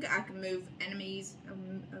Song. I can move enemies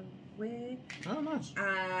away. Oh, nice.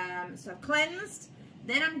 So I've cleansed.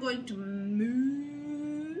 Then I'm going to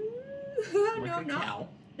move. Like a cow.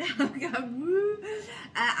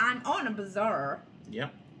 I'm on a bazaar.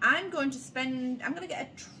 Yep. I'm going to spend. I'm going to get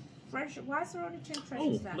a treasure. Why is there only 2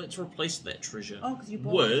 treasures there? Let's replace that treasure. Oh, because you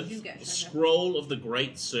bought it. You get a With treasure. Scroll of the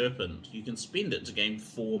Great Serpent. You can spend it to gain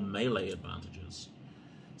 4 melee advantages.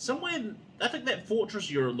 Somewhere, I think that fortress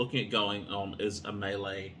you're looking at going on is a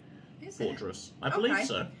melee fortress. I believe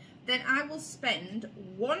so. Then I will spend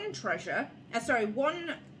 1 treasure.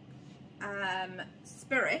 One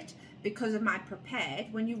spirit. Because of my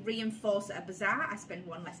prepared, when you reinforce a bazaar, I spend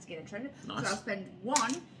 1 less to gain a treasure. Nice. So I'll spend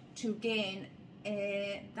 1 to gain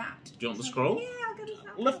that. Do you want the scroll? Yeah, I'll get it.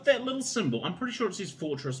 Lift that little symbol. I'm pretty sure it says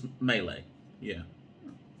fortress melee. Yeah.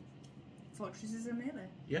 Fortresses are melee.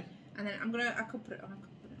 Yeah. And then I could put it on.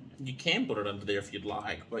 You can put it under there if you'd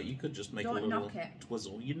like, but you could just make a little knock it.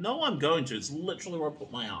 twizzle. You know I'm going to. It's literally where I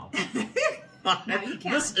put my arm. No, you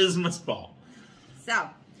can't. This is my spot. So,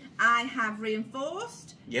 I have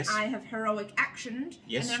reinforced. Yes. I have heroic actioned.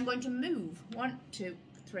 Yes. And then I'm going to move. 1, 2,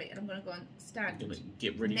 3. And I'm going to go and stand. I'm going to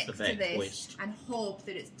get ready next for that to this quest. and hope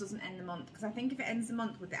that it doesn't end the month. Because I think if it ends the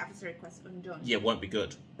month with the adversary quest undone, Yeah, it won't be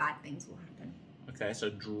good. bad things will happen. Okay,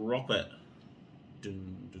 so drop it.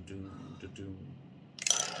 Doom, doom, doom.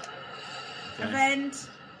 Okay. Event.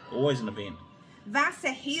 Always an event.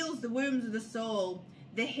 Vasa heals the wounds of the soul.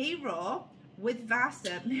 The hero with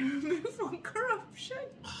Vasa may remove 1 corruption.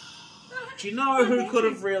 Do you know who could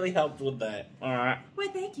have really helped with that? Alright. Well,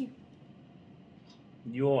 thank you.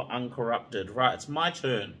 You're uncorrupted. Right, it's my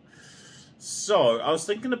turn. So, I was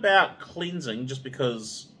thinking about cleansing just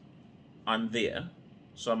because I'm there.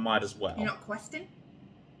 So I might as well. You're not questing?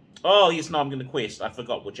 Oh, yes, no, I'm going to quest. I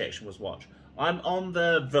forgot which action was what. I'm on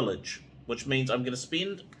the village, which means I'm going to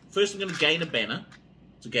spend... First, I'm going to gain a banner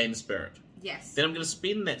to gain the spirit. Yes. Then I'm going to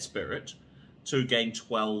spend that spirit to gain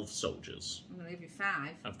 12 soldiers. I'm going to give you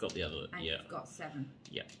 5. I've got the other, And yeah. you've got 7.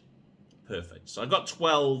 Yeah. Perfect. So I got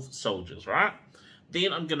 12 soldiers, right?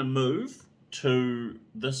 Then I'm going to move to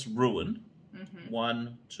this ruin.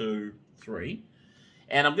 1, 2, 3.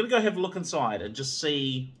 And I'm going to go have a look inside and just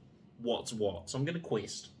see what's what. So I'm going to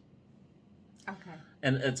quest. Okay.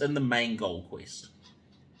 And it's in the main goal quest.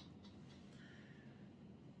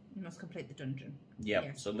 You must complete the dungeon. Yep.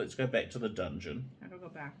 Yeah. So let's go back to the dungeon. How do I go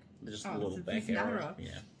back? Just Oh, a little it's back this arrow. narrow.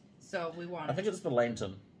 Yeah. So we want... I think it's the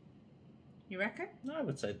lantern. You reckon? No, I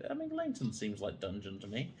would say that. I mean, lantern seems like dungeon to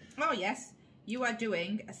me. Oh, yes. You are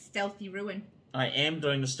doing a stealthy ruin. I am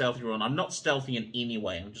doing a stealthy run. I'm not stealthy in any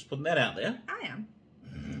way. I'm just putting that out there. I am.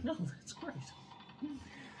 No, that's great.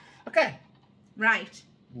 Okay. Right.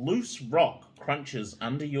 Loose rock crunches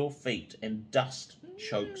under your feet and dust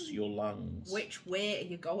chokes your lungs. Which way are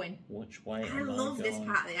you going? Which way I am I love this going?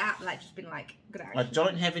 part of the app. Like, just been like, good I action.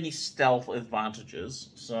 don't have any stealth advantages,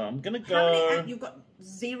 so I'm going to How go... many... You've got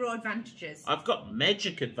 0 advantages. I've got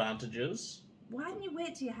magic advantages. Why didn't you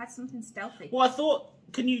wait till you had something stealthy? Well, I thought,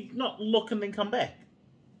 can you not look and then come back?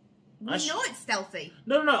 We know it's stealthy.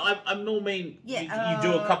 No, I'm not mean Yeah, you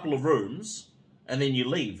do a couple of rooms and then you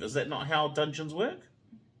leave. Is that not how dungeons work?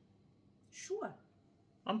 Sure.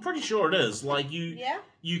 I'm pretty sure it is. Like,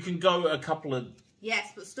 you can go a couple of...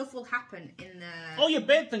 Yes, but stuff will happen in the... Oh, yeah,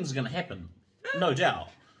 bad things are going to happen. No doubt.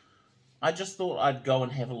 I just thought I'd go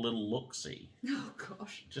and have a little look-see. Oh,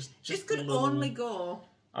 gosh. Just This a could little... only go...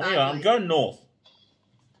 Oh, yeah, I'm going north.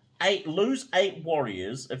 Lose 8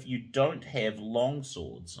 warriors if you don't have long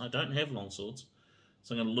swords. I don't have long swords,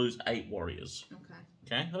 so I'm going to lose 8 warriors. Okay.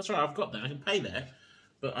 Okay, that's right, I've got that. I can pay that.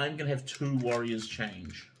 But I'm going to have 2 warriors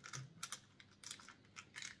change.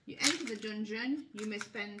 You enter the dungeon. You may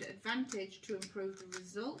spend advantage to improve the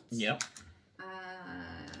results. Yep.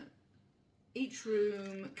 Each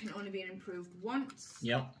room can only be improved once.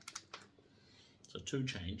 Yep. So 2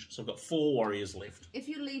 change. So I've got 4 warriors left. If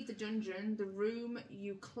you leave the dungeon, the room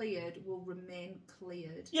you cleared will remain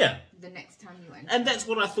cleared. Yeah. The next time you enter. And that's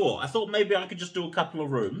what I thought. I thought maybe I could just do a couple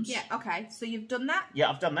of rooms. Yeah, okay. So you've done that? Yeah,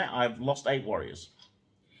 I've done that. I've lost 8 warriors.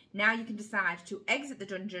 Now you can decide to exit the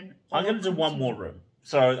dungeon. I'm going to do 1 more room.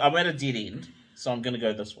 So I'm at a dead end. So I'm going to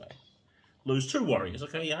go this way. Lose 2 warriors.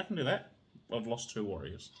 Okay, yeah, I can do that. I've lost 2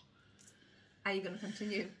 warriors. Are you going to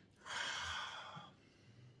continue?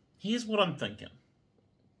 Here's what I'm thinking.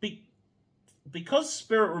 Because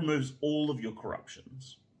Spirit removes all of your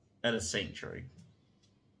corruptions at a sanctuary,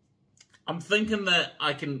 I'm thinking that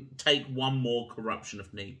I can take 1 more corruption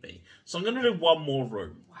if need be. So I'm going to do 1 more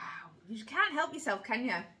room. Wow. You can't help yourself, can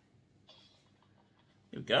you?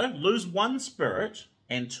 Here we go. Lose 1 spirit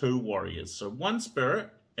and 2 warriors. So 1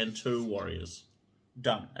 spirit and 2 warriors.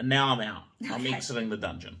 Done. And now I'm out. I'm exiting the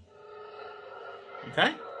dungeon.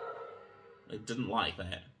 Okay? It didn't like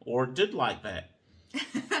that. Or it did like that.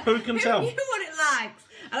 Who can tell? Who knew what it likes?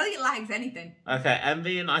 I don't think it likes anything. Okay, and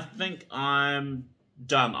then I think I'm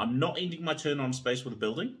done. I'm not ending my turn on space with a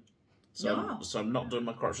building. So, No. so I'm not doing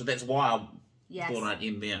my corruption. That's why I thought I'd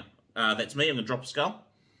end there. That's me. I'm going to drop a skull.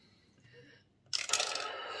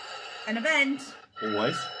 An event.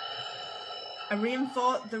 Always. The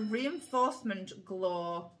reinforcement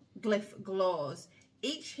glyph glows.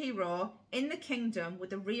 Each hero in the kingdom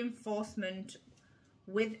with a reinforcement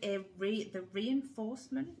the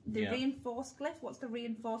reinforced glyph. What's the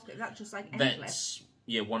reinforced glyph? Is that just like any glyph?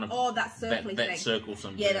 Yeah, one of that circle thing. That circle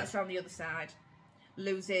symbol. Yeah, that's on the other side.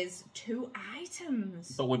 Loses 2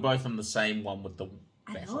 items. But we're both on the same one with the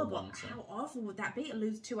I battle know, but one. So. how awful would that be to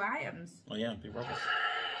lose 2 items? Oh yeah, it'd be rubbish.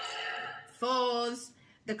 4s.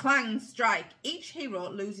 The clan strike. Each hero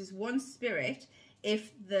loses 1 spirit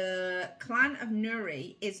if the clan of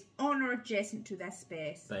Nuri is on or adjacent to their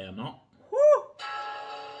space. They are not. Woo!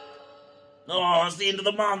 Oh, it's the end of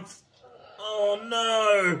the month. Oh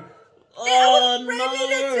no. I was ready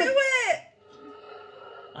to do it.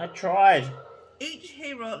 I tried. Each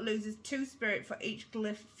hero loses 2 spirit for each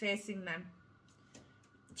glyph facing them.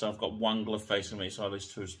 So I've got 1 glyph facing me, so I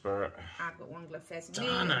lose 2 spirit. I've got 1 glyph facing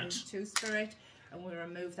Darn me. it. I lose 2 spirit, and we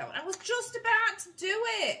remove that one. I was just about to do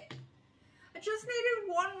it. I just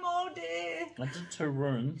needed 1 more day. I did 2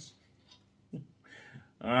 runes.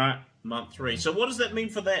 Alright, month 3. So what does that mean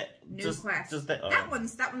for that? New quest. Does that, that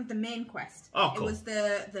one's the main quest. Oh, cool. It was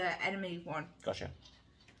the enemy one. Gotcha.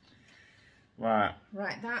 Right.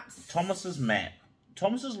 Right, that's... Thomas's map.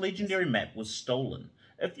 Thomas's legendary map was stolen.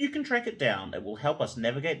 If you can track it down, it will help us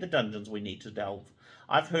navigate the dungeons we need to delve.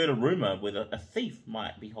 I've heard a rumour whether a thief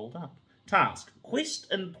might be holed up. Task.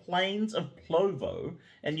 Quest in Plains of Plovo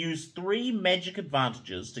and use 3 magic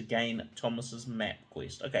advantages to gain Thomas's map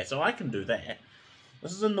quest. Okay, so I can do that.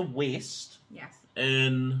 This is in the west. Yes.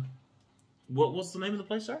 In... What's the name of the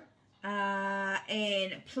place, sir?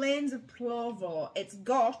 In Plains of Plovo. It's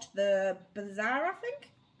got the bazaar, I think.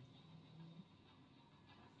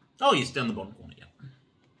 Oh, yes, down the bottom corner, yeah.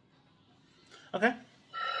 Okay.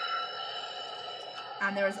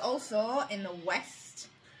 And there is also, in the west...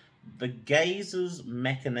 The Gazer's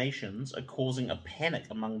machinations are causing a panic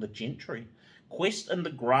among the gentry. Quest in the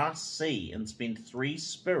Grass Sea and spend 3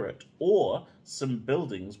 spirit, or some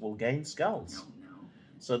buildings will gain skulls. No, no.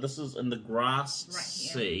 So this is in the Grass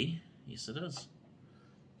Sea. Yes, it is.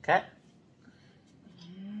 Okay.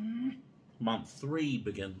 Month 3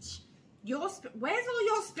 begins. Where's all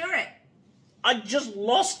your spirit? I just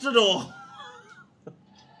lost it all.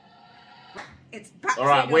 It's battery. All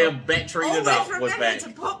right, we're batterying it up. Always We're back. remember to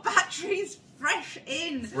put batteries fresh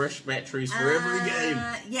in. Fresh batteries for every game.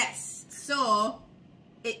 Yes. So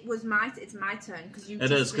it's my turn because you. It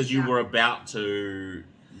is because you were about to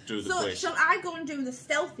do the quest. So shall I go and do the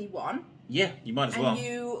stealthy one? Yeah, you might as well.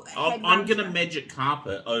 You I'm going to magic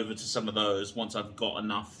carpet over to some of those once I've got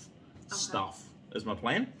enough stuff. Is my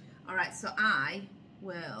plan. All right, so I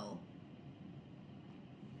will.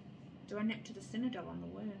 Do I nip to the Citadel on the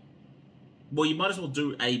way? Well, you might as well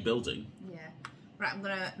do a building. Yeah. Right, I'm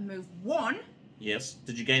going to move 1. Yes.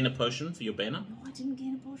 Did you gain a potion for your banner? No, I didn't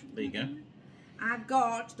gain a potion. There you go. I've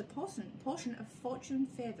got the potion of fortune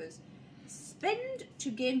favours. Spend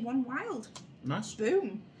to gain 1 wild. Nice.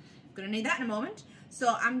 Boom. Going to need that in a moment.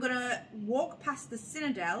 So I'm going to walk past the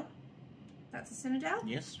Citadel. That's a Citadel?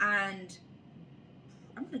 Yes. And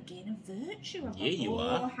I'm going to gain a virtue. Yeah, you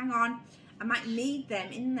are. Hang on. I might need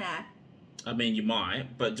them in there. I mean, you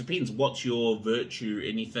might, but it depends. What's your virtue?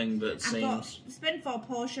 Anything that seems... I've got spend 4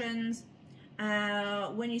 potions.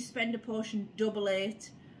 When you spend a potion, double it.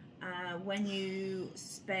 When you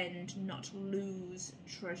spend, not lose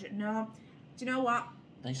treasure. No. Do you know what?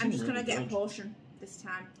 I'm just going to get a potion this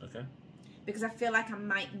time. Okay. Because I feel like I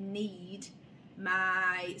might need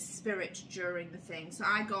my spirit during the thing. So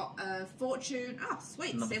I got a fortune. Oh,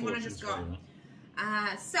 sweet. Another same one I just got.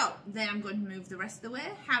 So then I'm going to move the rest of the way.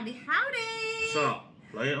 Howdy, howdy. So,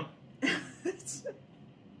 later.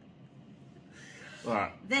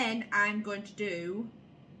 Alright. Then I'm going to do...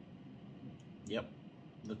 Yep.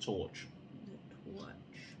 The torch. The torch.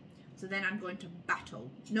 So then I'm going to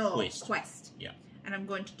battle. No, quest. Yeah. And I'm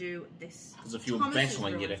going to do this. Because if you were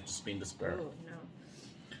battling, you'd have to spend a spirit. Oh, no.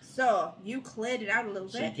 So, you cleared it out a little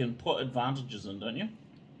bit. So you can put advantages in, don't you?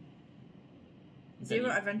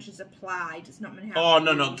 0 advantages applied. It's not many. Oh,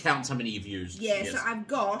 no. It counts how many you've used. Yeah, yes. So I've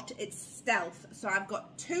got, it's stealth. So I've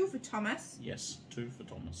got 2 for Thomas. Yes, 2 for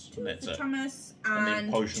Thomas. 2 and that's for it. Thomas.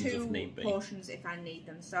 And potions 2 if need be. potions if I need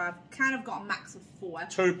them. So I've kind of got a max of 4.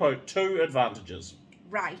 2 advantages.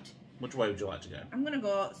 Right. Which way would you like to go? I'm going to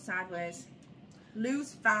go sideways.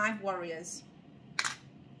 Lose 5 warriors.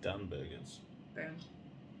 Done burgers. Boom.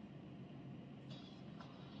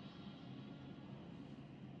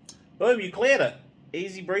 Boom, you cleared it.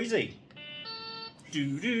 Easy breezy.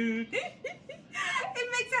 Doo-doo.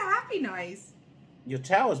 It makes a happy noise. Your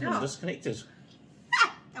tower's been disconnected.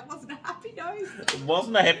 That wasn't a happy noise. It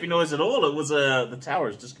wasn't a happy noise at all. It was the tower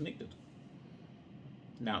is disconnected.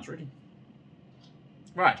 Now it's ready.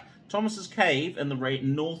 Right. Thomas's cave in the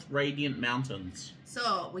North Radiant Mountains.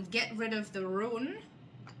 So, we get rid of the rune.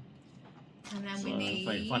 And then we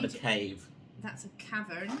need... Find a cave. That's a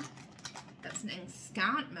cavern. That's an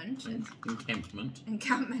encampment. Encampment.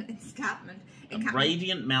 Encampment.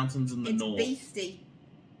 Radiant Mountains in the north. It's beastie.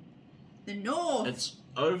 The north. It's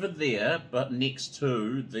over there, but next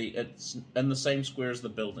to the... It's in the same square as the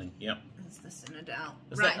building. Yep. That's the Citadel.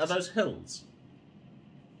 Are those hills?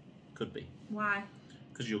 Could be. Why?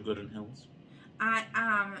 Because you're good in hills. I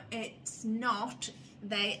am. It's not.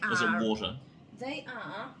 They are. Is it water? They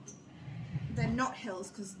are. They're not hills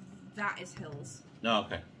because that is hills. No,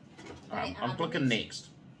 okay. I'm clicking next.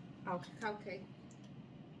 Okay.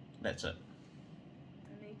 That's it.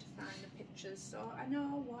 I need to find the pictures so I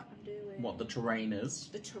know what I'm doing. What the terrain is?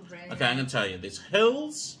 The terrain. Okay, I'm going to tell you. There's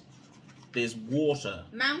hills. There's water.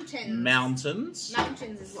 Mountains. Mountains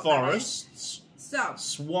is what forests. So.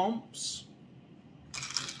 Swamps.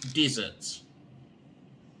 Deserts.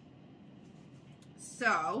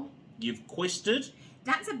 So. You've quested.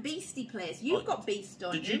 That's a beastie place. You've got beast,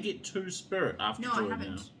 don't you? Did you get 2 spirit after doing that? No, I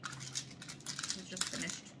haven't. I've just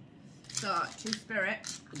finished. So, 2 spirit.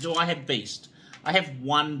 Do I have beast? I have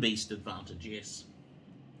 1 beast advantage, yes.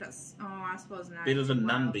 That's, I suppose now. Better than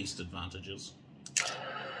none beast advantages.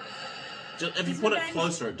 If you put it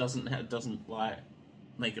closer, it doesn't like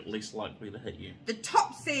make it less likely to hit you. The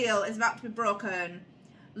top seal is about to be broken.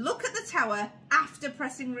 Look at the tower after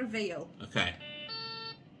pressing reveal. Okay.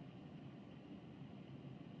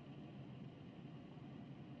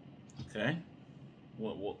 Okay.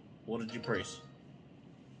 What did you press?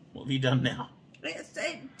 What have you done now? It's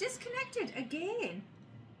disconnected again.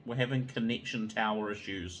 We're having connection tower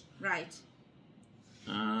issues. Right.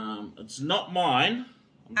 It's not mine.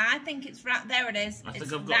 I think it's right there. It is. I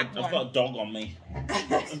think I've got a dog on me.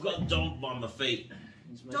 I've got a dog by my feet.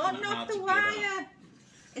 Don't knock the wire.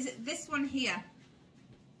 Is it this one here?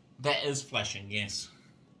 That is flashing, yes.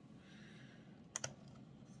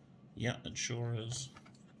 Yeah, it sure is.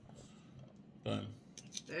 Boom.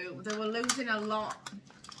 They were losing a lot.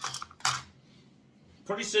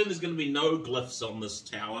 Pretty soon there's going to be no glyphs on this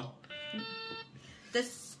tower. The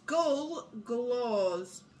skull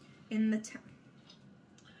glows in the tower.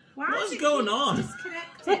 What's going on?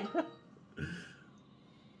 Disconnected.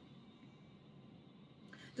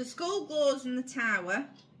 The skull glows in the tower.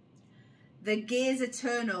 The gaze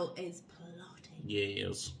eternal is plotting.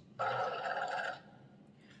 Yes.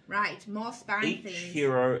 Right, more spine Each fiends.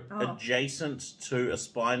 hero adjacent to a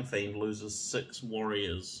spine fiend loses 6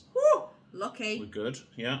 warriors. Woo! Lucky. We're good,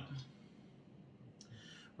 yeah.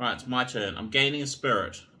 Right, it's my turn. I'm gaining a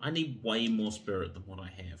spirit. I need way more spirit than what I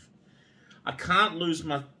have. I can't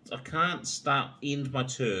end my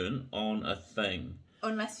turn on a thing.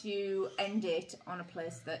 Unless you end it on a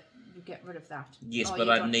place that you get rid of that. Yes, but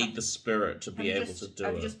I need the spirit to be able to do it.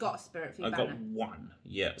 I've just got a spirit for your I've got 1,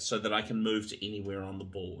 yeah, so that I can move to anywhere on the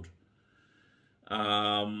board.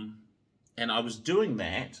 And I was doing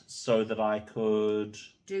that so that I could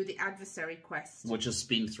do the adversary quest, which is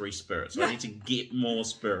spend 3 spirits. So I need to get more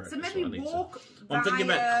spirits. So maybe walk. I'm thinking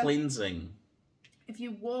about cleansing. If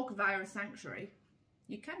you walk via a sanctuary,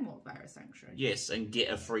 you can walk via a sanctuary. Yes, and get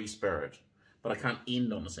a free spirit, but I can't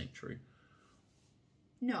end on a sanctuary.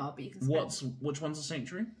 No, but you can. Spend... Which one's a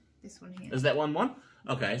sanctuary? This one here. Is that one?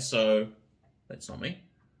 Okay, so that's not me.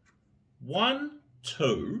 1,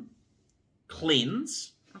 2,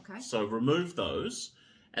 cleanse. Okay. So remove those,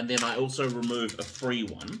 and then I also remove a free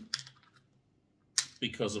one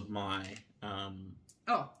because of my.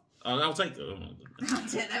 I'll take them.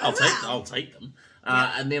 I'll take them.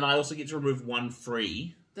 Yeah. And then I also get to remove 1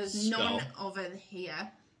 free. There's none over here.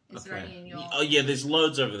 Is there any in your? Oh yeah, there's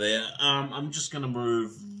loads over there. I'm just gonna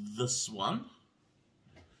move this one.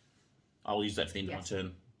 I'll use that for the end of my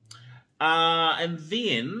turn. And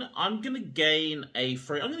then I'm gonna gain a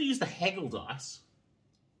free. I'm gonna use the haggle dice.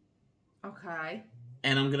 Okay.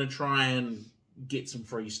 And I'm going to try and get some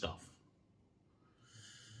free stuff.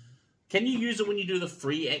 Can you use it when you do the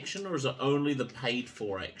free action, or is it only the paid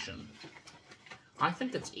for action? I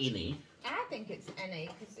think it's any. I think it's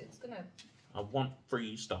any, because it's going to... I want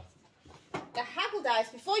free stuff. The haggle dice,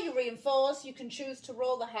 before you reinforce, you can choose to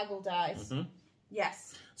roll the haggle dice. Mm-hmm.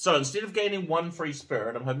 Yes. So instead of gaining 1 free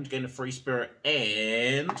spirit, I'm hoping to gain a free spirit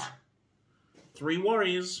and 3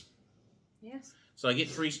 warriors. Yes. So I get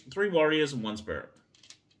 3 warriors and 1 spirit.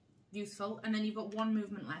 Useful. And then you've got 1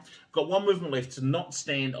 movement left. Got 1 movement left to not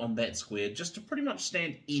stand on that square, just to pretty much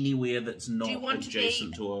stand anywhere that's not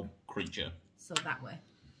adjacent to a creature. So that way.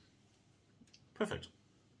 Perfect.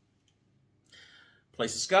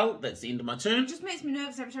 Place a skull. That's the end of my turn. It just makes me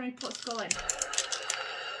nervous every time you put a skull in.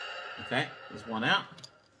 Okay, there's 1 out.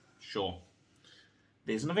 Sure.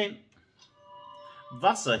 There's an event.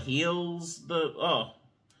 Vasa heals the...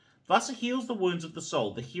 Vasa heals the wounds of the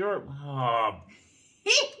soul. The hero...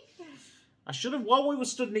 I should have... While we were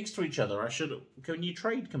stood next to each other, I should have... Can you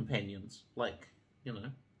trade companions? Like, you know...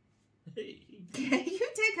 You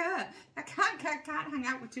take her. I can't hang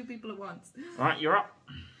out with 2 people at once. Alright, you're up.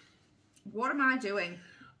 What am I doing?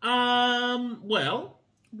 Well...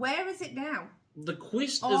 Where is it now? The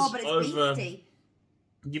quest is but it's over... beastie.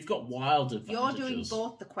 You've got wild advantages. You're doing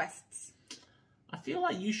both the quests. I feel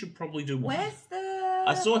like you should probably do one. Where's the...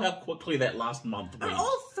 I saw how quickly that last month went. Are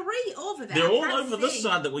all 3 over there? They're all over this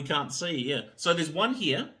side that we can't see, yeah. So there's 1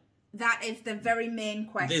 here. That is the very main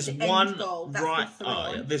quest. There's the 1 end goal. That's right... the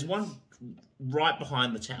yeah. There's 1 right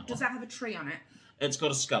behind the tower. Does that have a tree on it? It's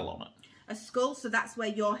got a skull on it. A skull, so that's where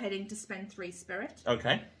you're heading to spend 3 spirit.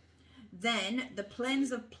 Okay. Then the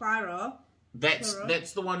Plains of Plyro.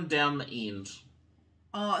 That's the one down the end.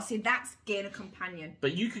 Oh, see, that's gain a companion.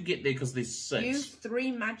 But you could get there because there's 6. Use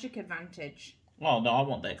 3 magic advantage. Oh, no, I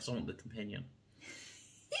want that because I want the companion.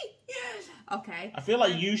 Okay. I feel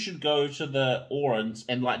like you should go to the Orans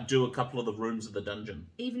and, like, do a couple of the rooms of the dungeon.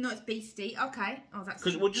 Even though it's beastie. Okay. Oh, that's...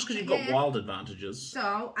 Just because you've got wild advantages.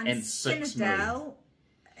 So, and 6 Cynodel...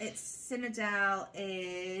 move. Cynodel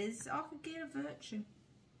is... Oh, I could gain a virtue.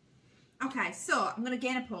 Okay, so I'm going to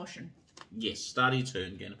gain a potion. Yes, start your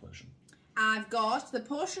turn, gain a potion. I've got the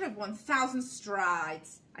potion of 1,000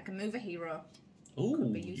 strides. I can move a hero.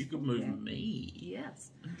 Ooh, you could move me.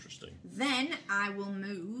 Yes. Interesting. Then I will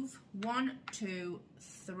move 1, 2,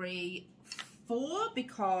 3, 4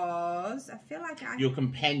 because I feel like I... Your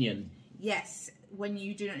companion. Yes, when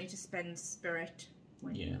you do not need to spend spirit.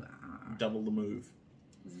 When you are. Double the move.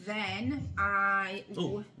 Then I...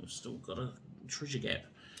 Oh, we've still got a treasure gap.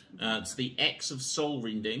 It's the Axe of Soul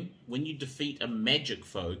Rending. When you defeat a magic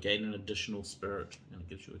foe, gain an additional spirit, and it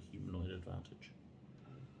gives you a humanoid advantage.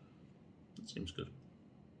 That seems good.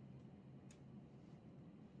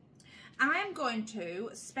 I am going to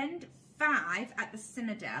spend 5 at the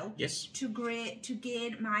Cynodel. Yes. To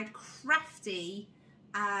gain my crafty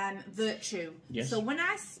virtue. Yes. So when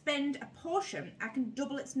I spend a potion, I can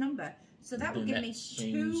double its number. So that will give me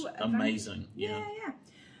 2 amazing. Yeah.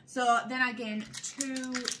 So then I gain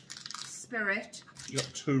 2 spirit. You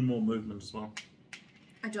got 2 more movement as well.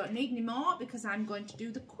 I don't need any more because I'm going to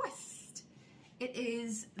do the quest. It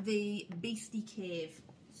is the Beastie Cave.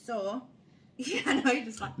 So, yeah, I know you're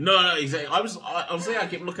just like... No, exactly. I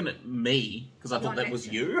kept looking at me because I thought that was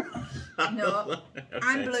you. No, okay.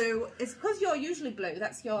 I'm blue. It's because you're usually blue.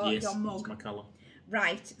 That's your mug. That's my colour.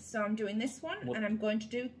 Right, so I'm doing this one and I'm going to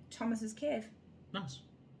do Thomas's Cave. Nice.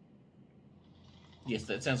 Yes,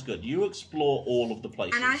 that sounds good. You explore all of the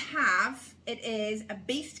places. And I have, it is a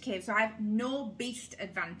beast cave, so I have no beast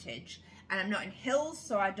advantage. And I'm not in hills,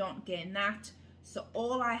 so I don't gain that. So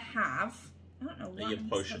all I have I don't know what. Your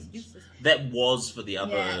potions. That was for the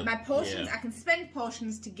other. Yeah, my potions. I can spend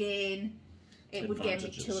potions to gain. It would give me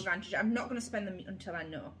 2 advantages. I'm not going to spend them until I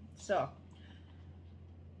know. So.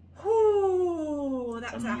 Whoo,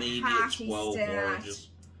 that was immediate a hearty 12 start. warriors.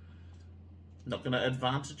 Not going to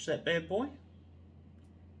advantage that bad boy.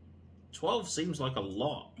 12 seems like a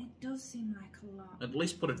lot. It does seem like a lot. At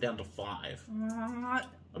least put it down to 5.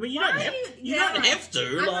 I mean, you don't have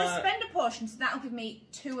to. I'm going to spend a potion, so that'll give me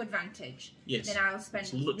 2 advantage. Yes. Then I'll spend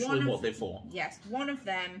It's literally what they're for. Yes, one of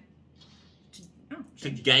them to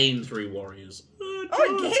gain 3 warriors. Oh,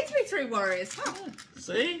 it gains me 3 warriors. Oh.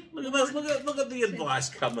 See? Look at this. Look at the advice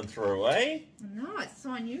coming through, eh? No, it's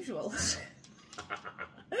so unusual.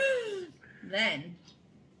 Then,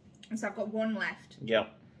 so I've got 1 left.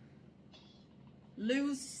 Yep.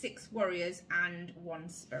 Lose 6 warriors and 1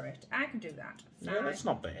 spirit. I can do that. 5, yeah, that's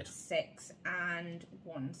not bad. 6 and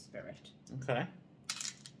 1 spirit. Okay.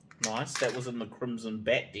 Nice. That was in the Crimson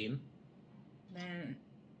Bat Den. Then...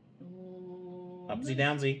 Upsy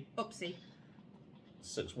downsy. Upsy.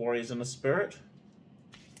 6 warriors and a spirit.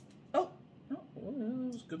 Oh. Oh,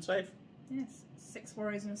 that was a good save. Yes. 6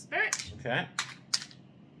 warriors and a spirit. Okay.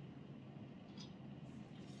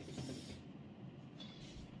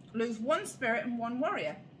 Lose 1 spirit and 1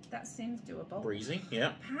 warrior. That seems doable. Breezy,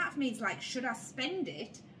 yeah. Part of me is like, should I spend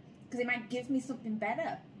it? Because it might give me something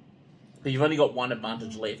better. But you've only got 1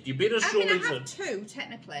 advantage left. You better surely... I mean, I have 2,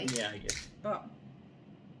 technically. Yeah, I guess. But...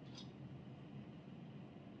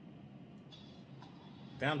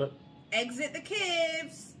 Found it. Exit the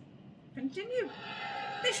caves. Continue.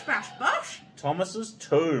 Bish bash bosh. Thomas's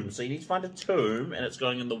tomb. So you need to find a tomb, and it's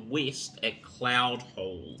going in the west at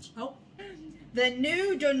Cloudhold. Oh. The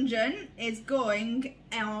new dungeon is going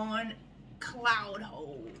on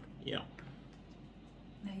Cloudhold. Yeah.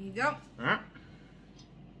 There you go. Alright.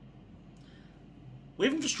 We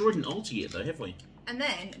haven't destroyed an altar yet, though, have we? And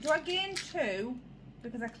then, do I gain 2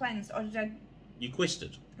 because I cleansed, or did I... You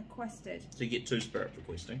quested. I quested. So you get 2 spirit for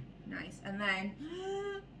questing. Nice. And then...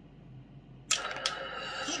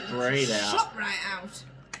 Straight out. Shot right out.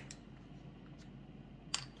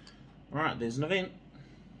 Alright, there's an event.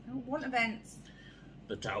 I don't want events.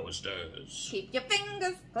 The tower stirs. Keep your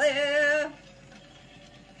fingers clear.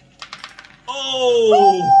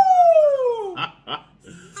 Oh!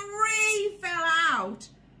 3 fell out.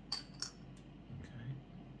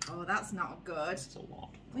 Okay. Oh, that's not good. That's a lot.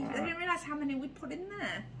 I didn't realise how many we'd put in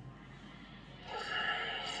there.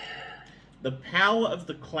 The power of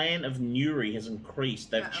the clan of Nuri has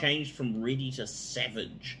increased. They've changed from ready to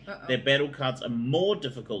savage. Their battle cards are more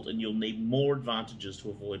difficult and you'll need more advantages to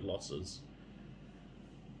avoid losses.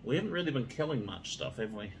 We haven't really been killing much stuff,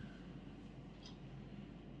 have we?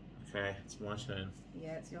 Okay, it's my turn.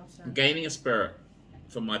 Yeah, it's your turn. I'm gaining a spirit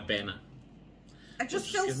for my banner. I just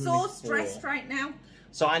feel so stressed right now.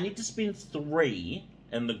 So I need to spend 3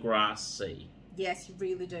 in the Grass Sea. Yes, you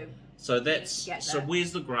really do. So that's... So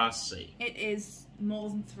where's the Grass Sea? It is more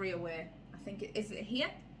than 3 away. I think it... Is it here?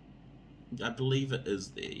 I believe it is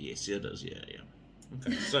there. Yes, it is. Yeah, yeah.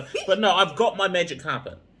 Okay, so... But no, I've got my magic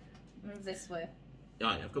carpet. Move this way.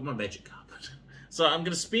 Oh, yeah, I've got my magic carpet. So I'm going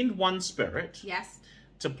to spend 1 spirit. Yes.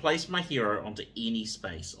 To place my hero onto any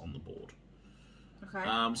space on the board.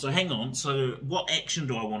 Okay. So hang on. So what action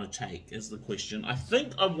do I want to take is the question. I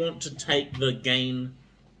think I want to take the gain...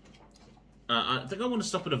 I think I want to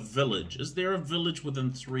stop at a village. Is there a village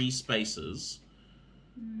within 3 spaces?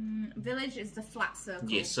 Village is the flat circle.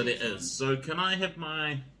 Yes, so there is. So can I have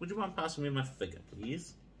my... Would you mind passing me my figure,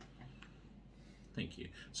 please? Thank you.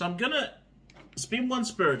 So I'm going to spend 1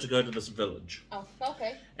 spirit to go to this village. Oh,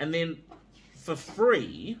 okay. And then for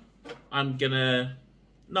free, I'm going to...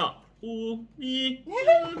 No. Ooh, yeah.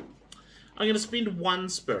 I'm going to spend 1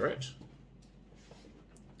 spirit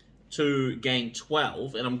to gain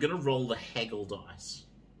 12, and I'm going to roll the haggle dice.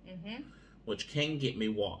 Which can get me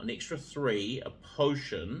what? An extra 3, a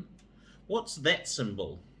potion. What's that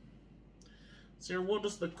symbol? Sarah, what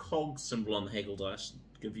does the cog symbol on the haggle dice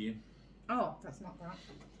give you? Oh, that's not that.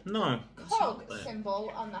 No. Cog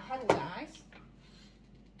symbol on the haggle dice.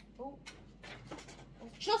 Oh.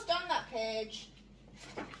 It's just on that page.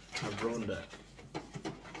 I've ruined it.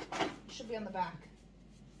 It should be on the back.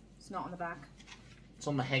 It's not on the back. It's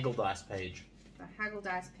on the haggle dice page. The haggle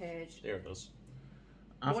dice page. There it is.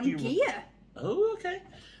 1 gear. Oh, okay.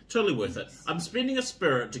 Totally worth it. I'm spending a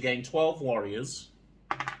spirit to gain 12 warriors.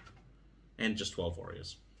 And just 12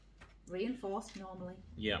 warriors. Reinforced normally.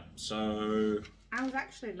 Yeah, so... I was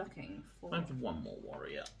actually looking for... I have 1 more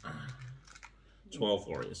warrior. 12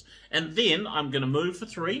 warriors. And then I'm going to move for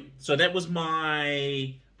 3. So that was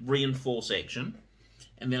my reinforce action.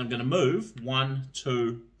 And then I'm going to move 1,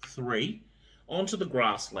 2, 3. onto the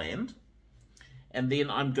grassland. And then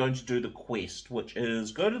I'm going to do the quest, which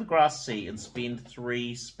is go to the grass sea and spend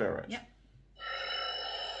 3 spirit. Yep.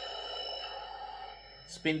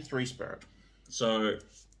 Spend 3 spirit. So,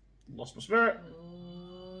 lost my spirit.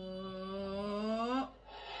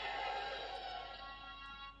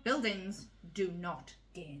 Buildings do not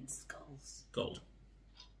gain skulls. Gold.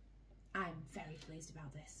 I'm very pleased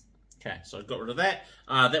about this. Okay, so I got rid of that.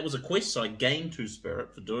 That was a quest, so I gained 2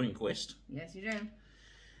 spirit for doing quest. Yes, you do.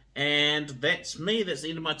 And that's me. That's the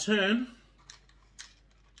end of my turn.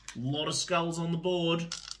 A lot of skulls on the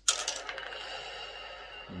board.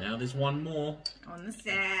 Now there's one more. On the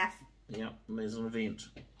staff. Yep, and there's an event.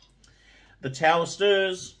 The tower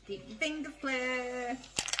stirs. Keep your fingers clear.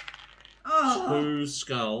 Oh. 2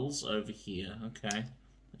 skulls over here. Okay,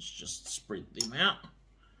 let's just spread them out.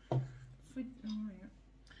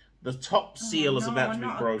 The top seal is about to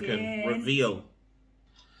be broken. Again. Reveal.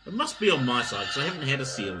 It must be on my side, because I haven't had a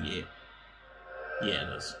seal yet.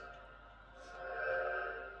 Yeah, it is.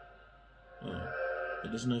 Oh, but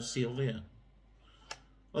there's no seal there.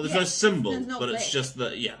 Well, there's no symbol, there's no but it's flesh. just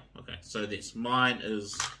the... Yeah, okay. So this. Mine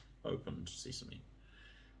is opened sesame.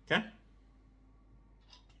 Okay.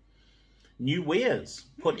 New wares.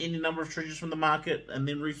 Put any number of treasures from the market and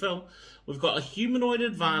then refill. We've got a humanoid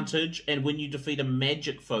advantage, and when you defeat a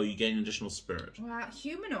magic foe, you gain additional spirit. Well,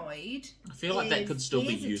 humanoid. I feel like that could still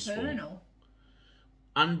be useful. Eternal.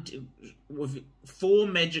 With 4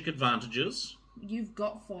 magic advantages. You've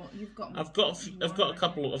got 4. You've got. I've got a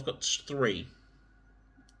couple. I've got 3.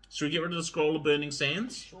 Should we get rid of the scroll of burning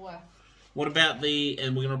sands? Sure. What about the?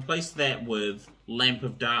 And we're going to replace that with lamp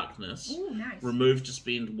of darkness. Ooh, nice. Remove to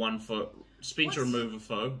spend 1 foe. Spend to remove a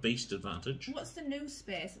foe. Beast advantage. What's the new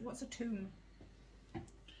space? What's a tomb?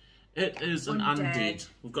 It is an undead.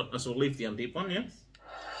 We've got. So we'll leave the undead one. Yeah.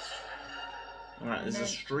 All right. There's a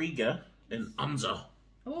Striga in Unza.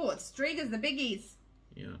 Oh, it's Striga's the biggies.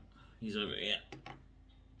 Yeah. He's over here.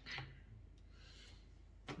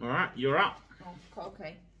 All right. You're up. Oh,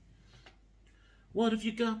 okay. What have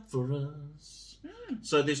you got for us?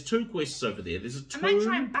 So there's 2 quests over there. There's a tomb. I might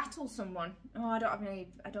try and battle someone. Oh, I don't have any.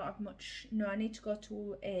 I don't have much. No, I need to go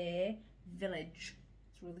to a village.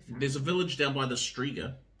 It's really far. There's a village down by the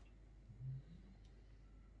Striga.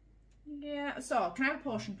 Yeah. So, can I have a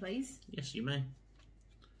potion, please? Yes, you may.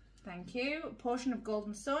 Thank you. Potion of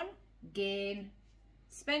Golden Sun. Gain.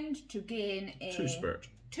 Spend to gain a 2 spirit.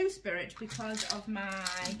 2 spirit because of my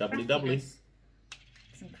Doubly. craftiness.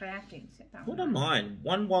 Some crafting. What am mine?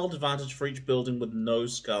 1 wild advantage for each building with no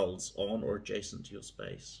skulls on or adjacent to your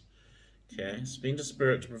space. Okay. Spend a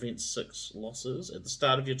spirit to prevent 6 losses. At the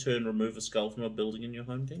start of your turn, remove a skull from a building in your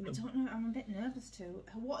home I kingdom. don't know. I'm a bit nervous too.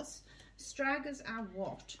 What's Straggers are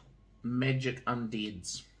what? Magic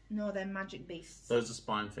undeads. No, they're magic beasts. Those are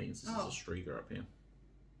spine fiends. This Oh. is a Striga up here.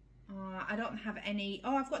 I don't have any.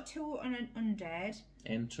 Oh, I've got 2 on an undead.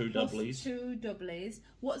 And 2 Plus doublies. 2 doublies.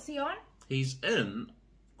 What's he on? He's in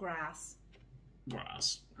Grass.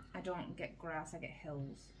 grass. I don't get grass. I get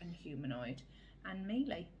hills and humanoid and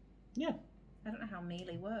melee. Yeah. I don't know how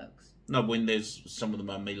melee works. No, when there's some of them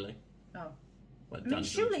are melee. Oh, Like I mean,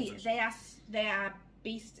 dungeons surely and things. they are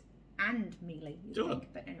beast and melee. You Do think. it.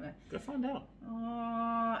 But anyway. Go find out.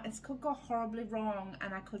 Oh, it could go horribly wrong,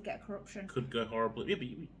 and I could get corruption. Could go horribly. Yeah, but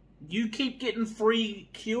you keep getting free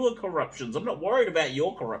cure corruptions. I'm not worried about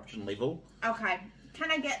your corruption level. Okay, can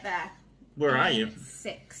I get there? Where are you?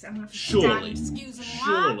 6. I'm gonna have to Surely. stand, excuse me.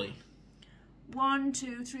 Surely. 1,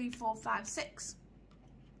 2, 3, 4, 5, 6.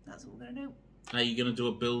 That's what we're gonna do. Are you going to do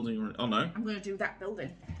a building? Or, oh, no. I'm gonna do that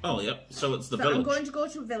building. Oh, yep. So it's the So village. I'm going to go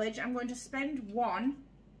to a village. I'm going to spend 1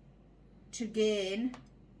 to gain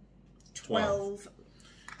 12.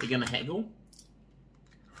 You're going to haggle?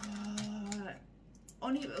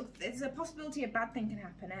 Only there's a possibility a bad thing can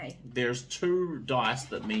happen, eh? There's 2 dice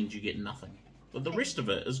that means you get nothing. But the rest of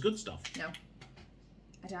it is good stuff. No.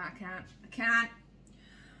 I can't.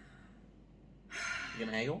 You going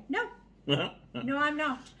to haggle? No. No, I'm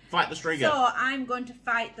not. Fight the Striga. So I'm going to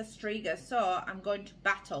fight the Striga. So I'm going to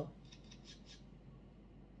battle.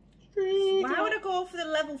 Why would I go for the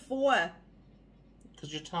level 4?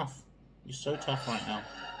 Because you're tough. You're so tough right now.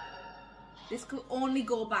 This could only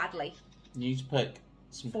go badly. You need to pick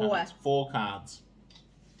some 4. cards. 4 cards.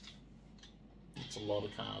 It's a lot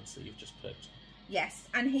of cards that you've just picked. Yes,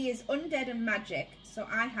 and he is undead and magic. So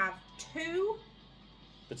I have 2,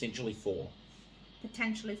 Potentially 4.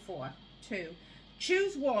 potentially 4. 2.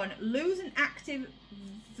 Choose 1. Lose an active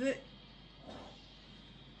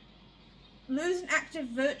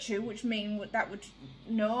virtue, which mean that would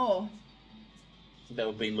no. That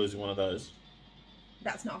would mean losing one of those.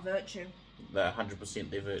 That's not a virtue. They're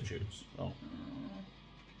 100% their virtues. Oh.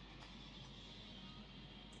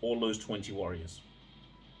 or lose 20 warriors.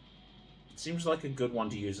 Seems like a good one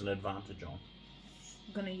to use an advantage on.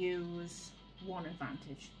 I'm going to use 1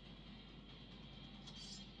 advantage.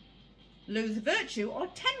 Lose a virtue or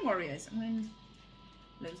 10 warriors. I'm going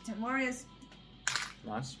to lose 10 warriors.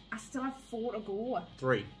 Nice. I still have 4 to go.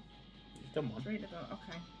 3. You've done 1. 3 to go,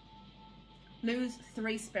 okay. Lose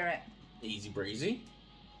 3 spirit. Easy breezy.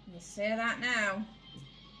 You say that now.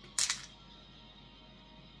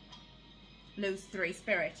 Lose 3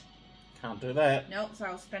 spirit. Can't do that. Nope, so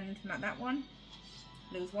I'll spend that one.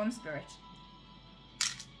 Lose 1 spirit.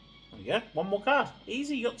 There you go. 1 more card.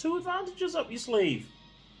 Easy. You got 2 advantages up your sleeve.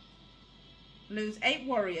 Lose 8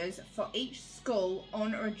 warriors for each skull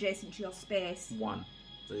on or adjacent to your space. 1.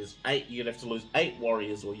 So there's 8. You'd have to lose 8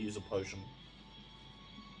 warriors or use a potion.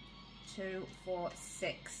 2, 4,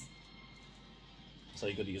 6. So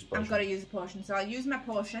you've got to use potion. I've got to use a potion. So I'll use my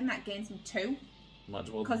potion. That gains me 2. Might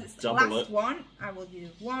as well because it's the double last it. one. I will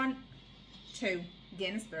use 1, 2.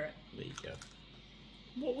 Gain a spirit. There you go.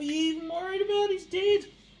 What were you even worried about? He's dead.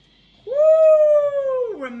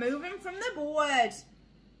 Woo! Remove him from the board.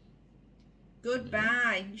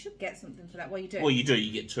 Goodbye. You should get something for that. Well, you do. Well, you do.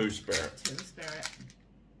 You get 2 spirit. 2 spirit.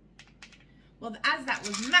 Well, as that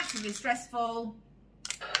was massively stressful,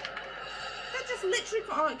 that just literally...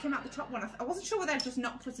 Oh, it came out the top one. I wasn't sure whether I'd just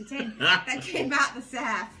not put it in. That came out the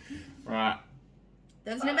safe. Right.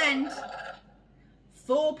 There's an event.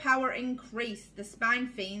 4 power increase. The Spine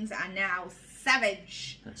Fiends are now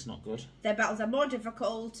savage. That's not good. Their battles are more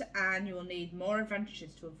difficult and you will need more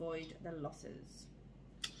advantages to avoid the losses.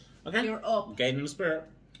 Okay. You're up. Gaining the spirit.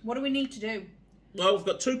 What do we need to do? Well, we've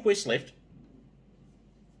got 2 quests left.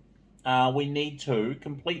 We need to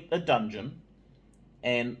complete a dungeon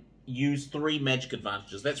and use 3 magic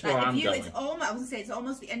advantages. That's where I'm going. It's almost, I was going to say, it's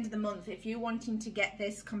almost the end of the month. If you're wanting to get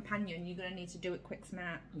this companion, you're going to need to do it quick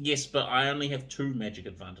smart. Yes, but I only have 2 magic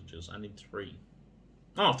advantages. I need 3.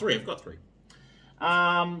 Oh, 3. I've got 3.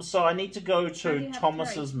 So I need to go to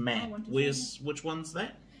Thomas's map. Which one's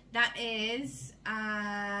that? That is,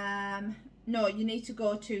 no, you need to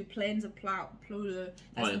go to Plains of Plough.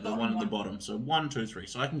 That's the one at the bottom. So 1, 2, 3.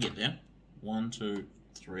 So I can get there. 1, 2,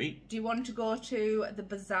 3. Do you want to go to the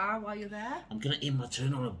bazaar while you're there? I'm going to end my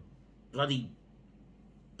turn on a bloody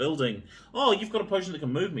building. Oh, you've got a potion that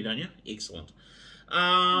can move me, don't you? Excellent.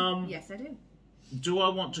 Yes, I do. Do I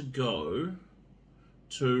want to go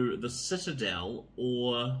to the Citadel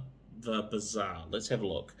or the bazaar? Let's have a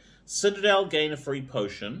look. Citadel, gain a free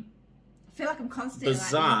potion. I feel like I'm constantly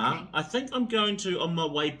Bazaar, like I think I'm going to, on my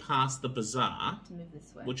way past the bazaar, to move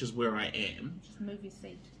this way. which is where I am. Just move your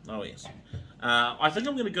seat. Oh, yes. I think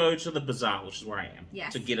I'm going to go to the bazaar, which is where I am,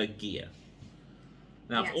 yes. to get a gear.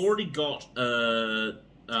 Now, Yes. I've already got a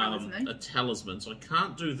Talisman. talisman, so I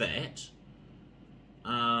can't do that.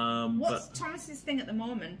 What's Thomas's thing at the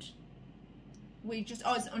moment? We just...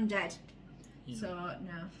 Oh, it's undead. Yeah. So,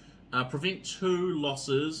 no. Prevent 2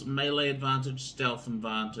 losses, melee advantage, stealth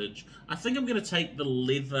advantage. I think I'm going to take the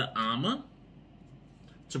leather armor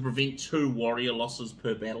to prevent 2 warrior losses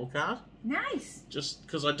per battle card. Nice. Just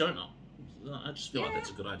because I don't know. I just feel like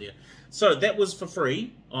that's a good idea. So that was for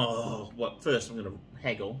free. Oh, well, first I'm going to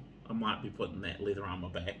haggle. I might be putting that leather armor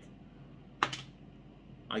back.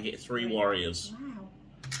 I get 3 warriors. Wow.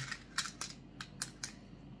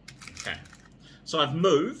 Okay. So I've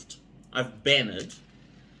moved. I've bannered.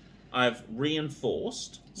 I've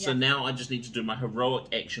reinforced, so now I just need to do my heroic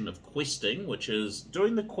action of questing, which is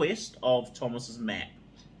doing the quest of Thomas's map.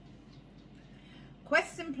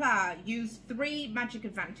 Quest Simplar, use 3 magic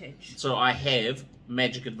advantage. So I have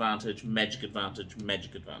magic advantage, magic advantage,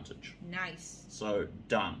 magic advantage. Nice. So,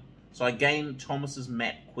 done. So I gain Thomas's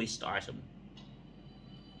map quest item.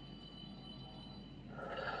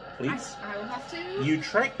 Please. I will have to... You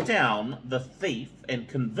track down the thief and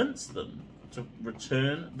convince them to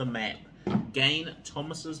return the map. Gain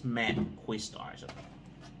Thomas's map quest item.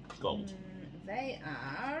 Gold. They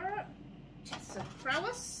are... Tests of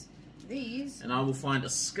prowess. These... And I will find a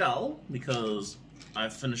skull, because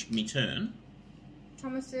I've finished me turn.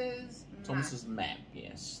 Thomas's map,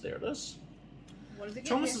 yes. There it is. What does it give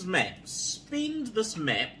Thomas's map. Spend this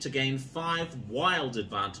map to gain 5 wild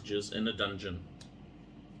advantages in a dungeon.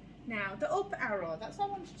 Now, the up arrow, that's what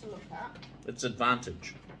I wanted to look at. It's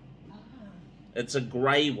advantage. It's a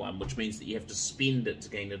grey one, which means that you have to spend it to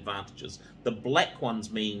gain advantages. The black ones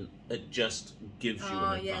mean it just gives you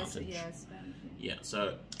an advantage. Yes. Yeah,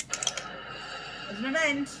 so... There's an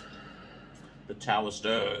event. The tower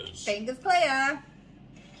stirs. Fingers clear.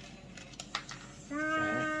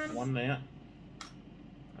 Okay, 1 there.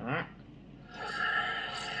 Alright.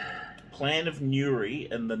 Clan of Nuri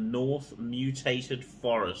in the North Mutated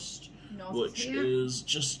Forest. North which is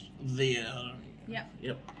just there. Yep.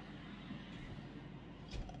 Yep.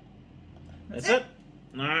 That's it.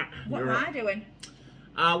 No. What am I doing?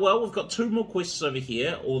 Well, we've got 2 more quests over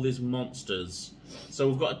here, or there's monsters. So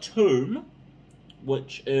we've got a tomb,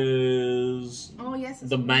 which is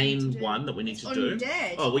the main one that we need to do.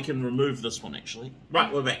 Undead. Oh, we can remove this one, actually.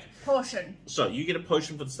 Right, we're back. Potion. So, you get a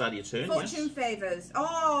potion for the start of your turn, Fortune favours.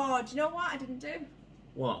 Oh, do you know what I didn't do?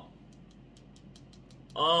 What?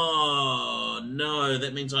 Oh, no,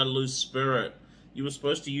 that means I lose spirit. You were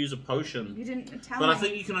supposed to use a potion. You didn't tell me. But I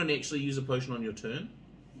think you can only actually use a potion on your turn.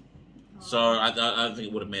 Oh. So, I don't think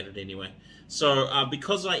it would have mattered anyway. So,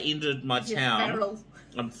 because I ended my town... Feral.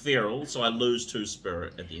 I'm feral, so I lose 2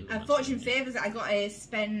 spirit at the end of my Fortune favours, I got a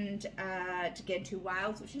spend to gain 2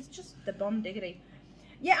 wilds, which is just the bomb diggity.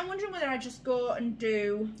 Yeah, I'm wondering whether I just go and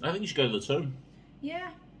do... I think you should go to the tomb.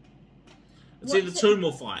 Yeah. It's either tomb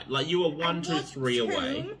or fight. Like, you are 1, 2, 3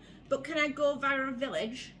 away. But can I go via a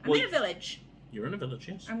village? I'm in a village. You're in a village,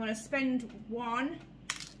 yes. I'm going to spend 1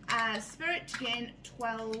 spirit to gain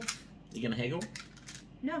 12. You going to haggle?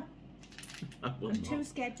 No. I'm too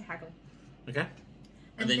scared to haggle. Okay.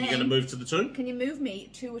 And then you're going to move to the tomb? Can you move me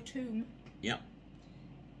to a tomb? Yep.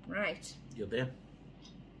 Right. You're there.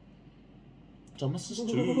 Thomas's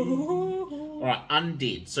tomb. Alright,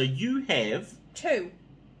 undead. So you have... 2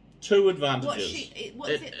 advantages.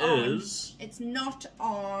 What's it on? It's not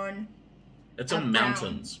on... It's on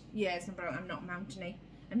mountains. Yeah, it's not brown. I'm not mountainy.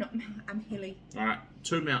 I'm hilly. Alright,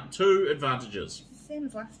 2 advantages. Same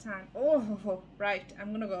as last time. Oh, right. I'm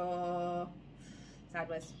going to go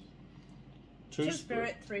sideways. 2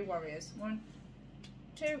 spirit, 3 warriors. 1,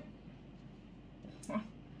 2. 1,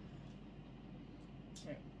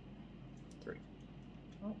 2. 3.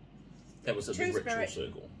 Oh. That was at the ritual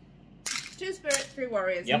circle. 2 spirit, 3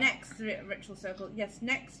 warriors. Yep. Next ritual circle. Yes,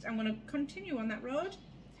 next I'm going to continue on that road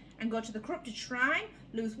and go to the corrupted shrine,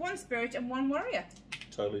 lose 1 spirit and 1 warrior.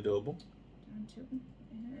 Totally doable.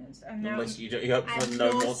 Yes, and now unless you hope for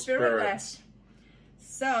no more spirits. Left.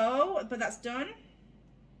 So, but that's done.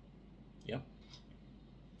 Yep.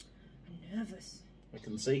 I'm nervous. I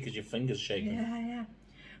can see because your finger's shaking. Yeah.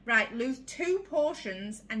 Right, lose 2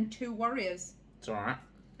 potions and 2 warriors. It's alright.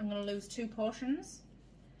 I'm going to lose 2 potions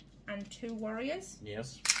and 2 warriors.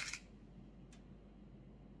 Yes.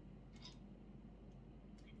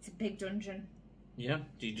 It's a big dungeon. Yeah.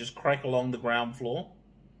 Do you just crack along the ground floor?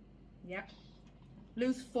 Yep.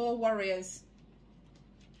 Lose 4 warriors.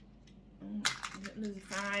 Lose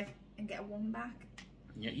 5 and get a 1 back.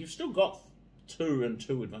 Yeah, you've still got 2 and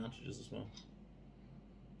 2 advantages as well.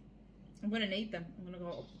 I'm going to need them. I'm going to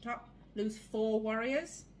go up the top. Lose 4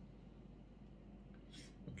 warriors.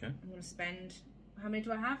 Okay. I'm going to spend... How many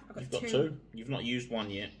do I have? I've got You've got 2. You've not used 1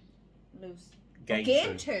 yet. Lose. Gain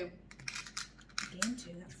 2. Gain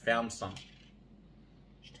 2. That's found some.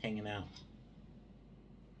 Just hanging out.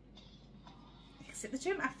 Exit the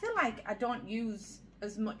tomb. I feel like I don't use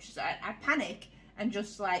as much. I panic and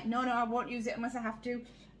just like, no, I won't use it unless I have to.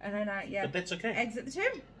 And then But that's okay. Exit the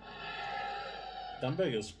tomb. Done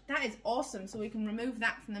burgers. That is awesome. So we can remove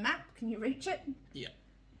that from the map. Can you reach it? Yeah.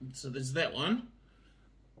 So there's that one.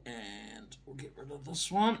 And we'll get rid of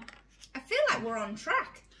this one. I feel like we're on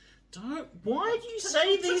track. Why do you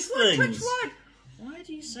say these things? Touch wood. Why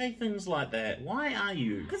do you say things like that? Why are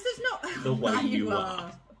you? Because there's not... The way you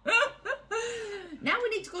are. Now we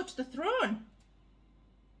need to go to the throne.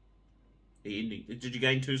 Did you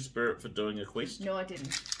gain 2 spirit for doing a quest? No, I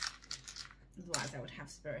didn't. Otherwise I would have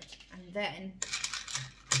spirit. And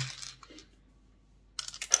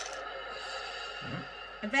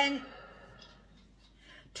then...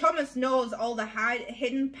 Thomas knows all the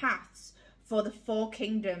hidden paths for the 4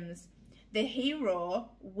 kingdoms. The hero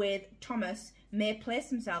with Thomas may place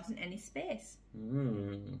themselves in any space.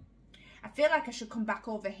 I feel like I should come back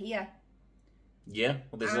over here. Yeah,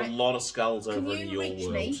 well, there's a lot of skulls over in your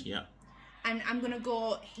world. Me? Yeah. And I'm going to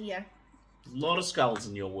go here. A lot of skulls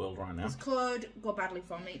in your world right now. This could go badly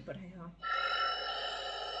for me, but hey ho.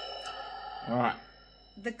 Alright.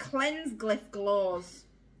 The cleanse glyph glows.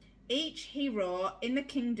 Each hero in the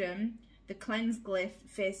kingdom, the cleanse glyph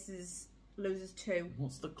loses 2.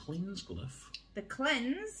 What's the cleanse glyph? The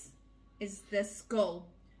cleanse is the skull.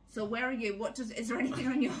 So where are you? Is there anything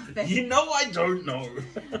on your thing? You know I don't know.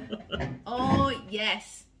 Oh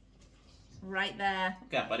yes. Right there.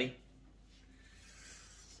 Okay, buddy.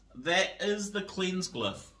 That is the cleanse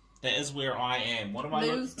glyph. That is where I am. What am I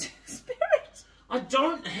lose 2 spirit? I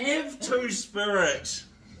don't have 2 spirit.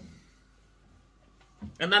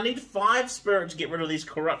 And I need 5 spirit to get rid of these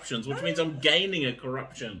corruptions, which means I'm gaining a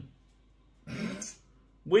corruption.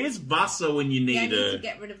 Where's Vasa when you need her? I need to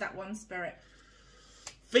get rid of that 1 spirit.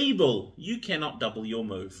 Feeble, you cannot double your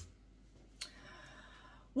move.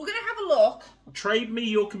 We're going to have a look. Trade me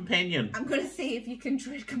your companion. I'm going to see if you can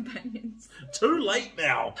trade companions. Too late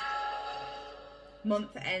now.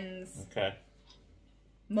 Month ends. Okay.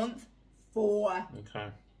 Month 4. Okay.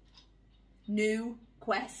 New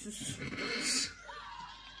quests.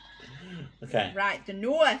 Okay. Right, the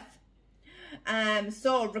north.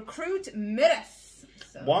 So recruit Midas.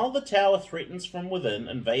 So. While the tower threatens from within,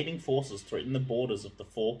 invading forces threaten the borders of the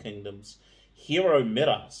 4 kingdoms. Hero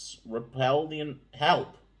Midas repel the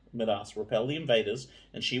invaders,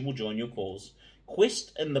 and she will join your cause.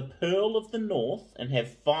 Quest in the Pearl of the North and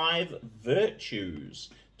have 5 virtues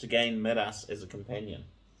to gain Midas as a companion.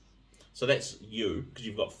 So that's you, because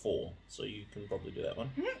you've got 4, so you can probably do that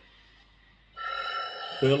one. Mm-hmm.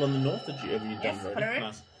 Pearl in the North, have you done yes, already?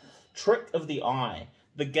 Nice. Trick of the Eye.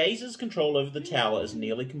 The gaze's control over the tower is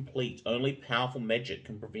nearly complete. Only powerful magic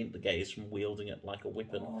can prevent the gaze from wielding it like a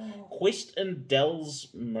weapon. Oh. Quest in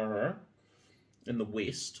Delsmer in the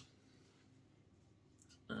west.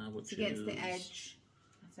 Which it's against is... the edge,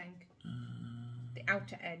 I think. The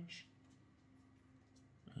outer edge.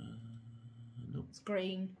 Nope. It's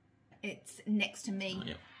green. It's next to me. Oh,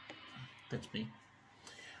 yep. That's me.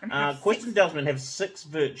 Quest in Delsmer have 6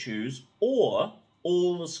 virtues, or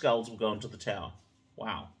all the skulls will go into the tower.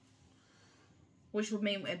 Wow. Which would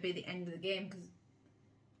mean it'd be the end of the game, because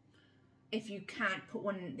if you can't put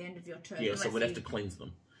one at the end of your turn... Yeah, so we'd have to cleanse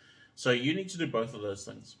them. So you need to do both of those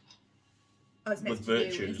things. Oh, it's next with to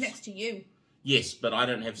virtues. you. It's next to you. Yes, but I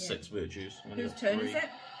don't have 6 virtues. Whose turn is it?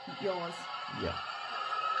 Yours. Yeah.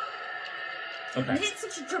 Okay. It made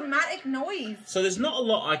such a dramatic noise. So there's not a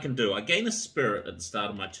lot I can do. I gain a spirit at the start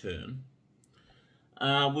of my turn.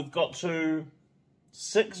 We've got to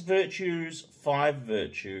 6 virtues, 5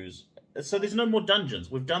 virtues. So there's no more dungeons.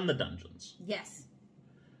 We've done the dungeons. Yes.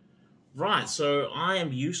 Right, so I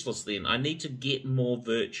am useless then. I need to get more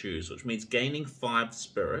virtues, which means gaining 5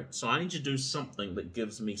 spirit. So I need to do something that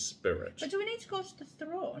gives me spirit. But do we need to go to the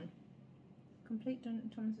throne? Complete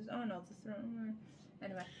Thomas's... Oh, no, the throne.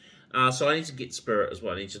 Anyway. So I need to get spirit is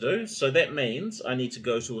what I need to do. So that means I need to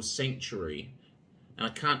go to a sanctuary. And I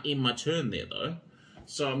can't end my turn there, though.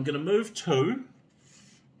 So I'm going to move 2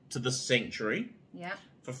 to the sanctuary. Yeah.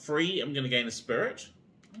 For free, I'm going to gain a spirit.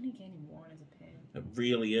 Only gaining 1 is a pain. It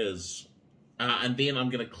really is. And then I'm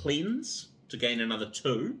going to cleanse to gain another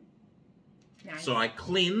 2. Nice. So I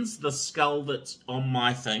cleanse the skull that's on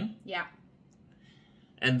my thing. Yeah.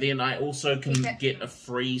 And then I also can get a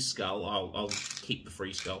free skull. I'll keep the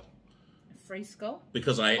free skull. A free skull?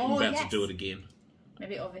 Because I am about to do it again.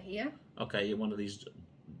 Maybe over here? Okay, yeah, one of these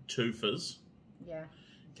 2 fizz. Yeah.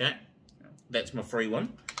 Okay. Oh. That's my free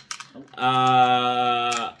one.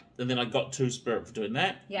 And then I got 2 spirit for doing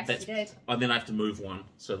that. Yes, you did. And then I have to move 1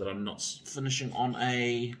 so that I'm not finishing on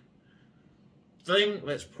a thing.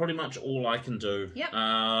 That's pretty much all I can do. Yep.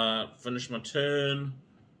 Finish my turn.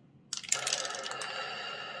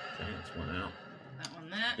 Okay, that's 1 out. That one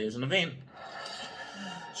there. There's an event.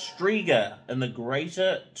 Striga in the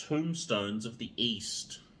Greater Tombstones of the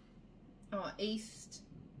East. Oh, East.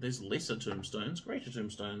 There's lesser tombstones, greater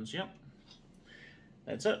tombstones, yep.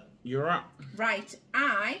 That's it. You're up. Right,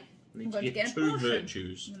 I'm Need going to to get a get 2 potion.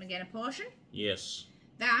 virtues. I'm going to get a potion. Yes.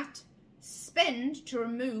 That spend to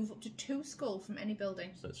remove up to 2 skulls from any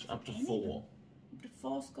building. So that's up to 4. Up to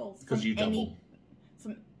 4 skulls. Because you double.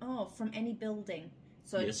 From any building.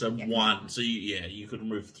 So yeah, so 1. So you could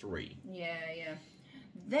remove 3. Yeah.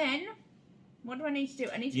 Then, what do I need to do?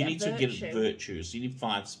 I need to You get need virtue. to get virtues. You need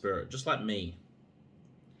 5 spirit, just like me.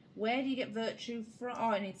 Where do you get virtue from? Oh,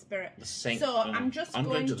 I need spirit. So I'm just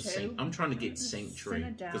going to... I'm trying to get sanctuary.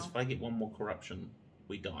 Citadel. Because if I get 1 more corruption,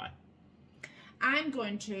 we die. I'm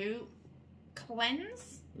going to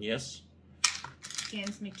cleanse. Yes.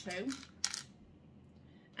 Gains me 2.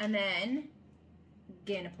 And then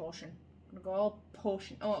gain a potion. I'm going to go all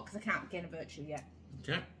potion. Oh, because I can't gain a virtue yet.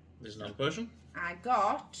 Okay. There's another potion. I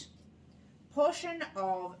got Potion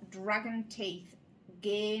of Dragon Teeth.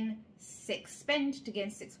 Gain 6. Spend to gain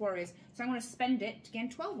 6 warriors. So I'm going to spend it to gain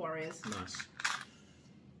 12 warriors. Nice.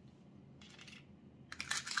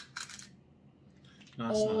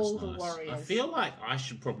 All the warriors. I feel like I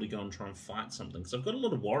should probably go and try and fight something, because I've got a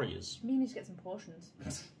lot of warriors. You need to get some potions.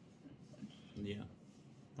 Yeah.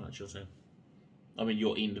 Well, that's your turn. I mean,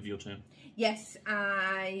 your end of your turn. Yes,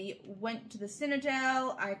 I went to the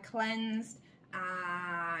Citadel, I cleansed,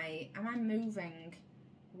 Am I moving?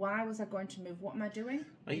 Why was I going to move? What am I doing?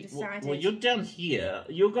 Well, you're down here.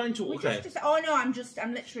 You're going to... Okay. Oh, no, I'm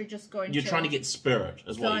literally just going You're trying to get spirit,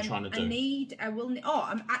 is what you're trying to do.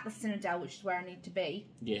 I'm at the Citadel, which is where I need to be.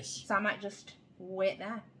 Yes. So I might just wait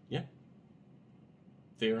there. Yeah.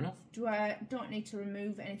 Fair enough. Don't need to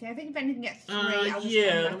remove anything. I think if anything gets 3, I'll just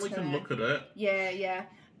yeah, we can look at it. Yeah.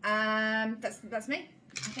 That's me.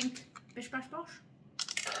 I think bish bash bosh.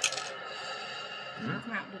 Didn't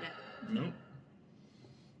come out, did it? No.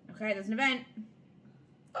 Okay, there's an event.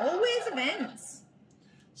 Always events.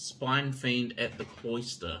 Spine Fiend at the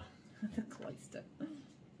Cloister. The cloister.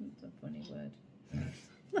 That's a funny word.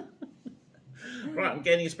 Right, I'm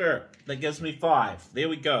gaining a spirit. That gives me 5. There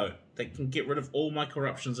we go. That can get rid of all my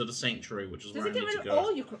corruptions at a sanctuary, which is where I need to go. Does it get rid of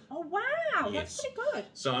all your... Oh, wow. Yes. That's pretty good.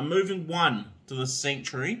 So I'm moving 1 to the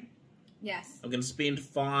sanctuary. Yes. I'm going to spend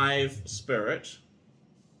 5 spirit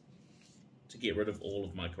to get rid of all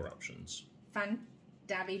of my corruptions.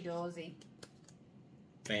 Fan-dabby-dozy.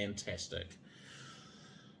 Fantastic.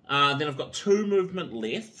 Then I've got 2 movement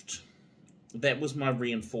left. That was my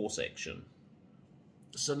reinforce action.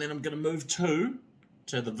 So then I'm going to move 2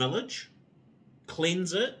 to the village,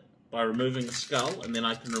 cleanse it by removing a skull, and then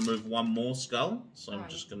I can remove 1 more skull. So I'm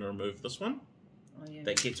just going to remove this one. Oh, yeah.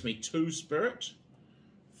 That gets me 2 spirit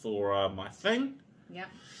for my thing. Yep.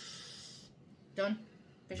 Done.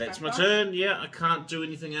 Fish That's my back turn. Yeah, I can't do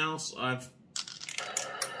anything else. Okay,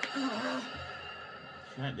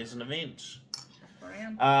 there's an event. Where I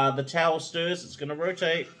am. The tower stirs. It's going to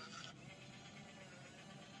rotate.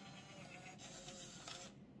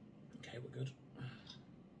 Okay, we're good.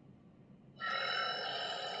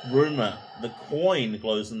 Rumour. The coin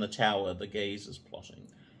glows in the tower. The gaze is plotting.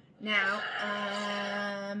 Now,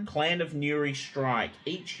 Clan of Nuri strike.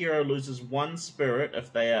 Each hero loses 1 spirit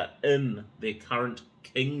if they are in their current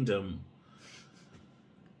kingdom.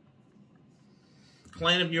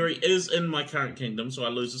 Clan of Nuri is in my current kingdom, so I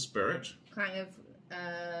lose a spirit. Clan of...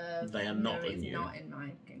 They are not in you. Not in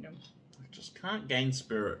my kingdom. I just can't gain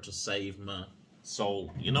spirit to save my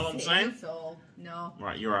soul. You know what I'm saying? Soul. No.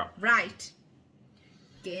 Right, you're up. Right.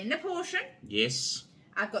 Gain a potion. Yes.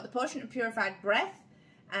 I've got the potion of purified breath.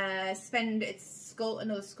 Spend its skull,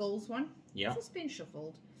 another skulls one. Yeah. It's been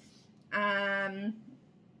shuffled. I'm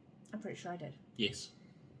pretty sure I did. Yes.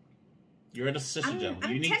 You're at a citadel.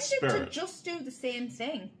 I'm you need tempted spirit. to just do the same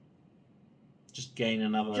thing. Just gain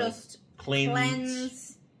another. Just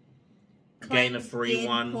cleanse. Gain a free gain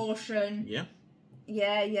one. Potion. Yeah.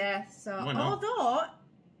 Yeah. So, Why not? although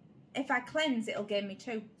if I cleanse, it'll gain me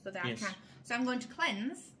 2, so that Yes. I can. So I'm going to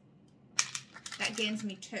cleanse. That gains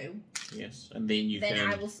me 2. Yes, and then you Then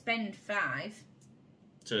can I will spend 5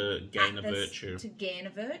 to gain a virtue. To gain a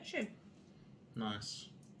virtue. Nice.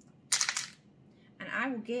 And I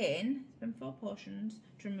will spend 4 potions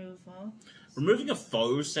to remove 4. Removing a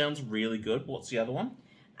foe sounds really good. What's the other one?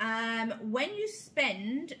 When you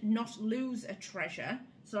spend, not lose a treasure.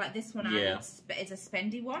 So like this one, Yeah. it's a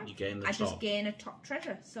spendy one. You gain the I top. just gain a top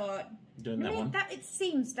treasure. So Doing that one. That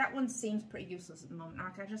one seems pretty useless at the moment.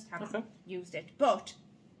 Like I just haven't used it. But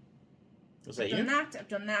Was that I've you?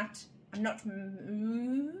 done that. I'm not.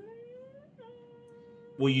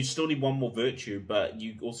 Well, you still need 1 more virtue, but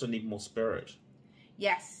you also need more spirit.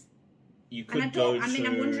 Yes. You could I go don't- I mean, to...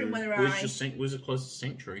 I'm wondering whether Where's the closest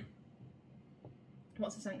sanctuary?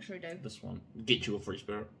 What's the sanctuary do? This one. Get you a free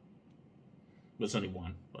spirit. There's only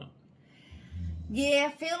 1, but... Yeah,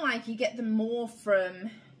 I feel like you get them more from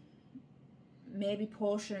maybe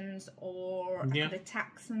potions or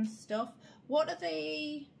attacks and stuff. What are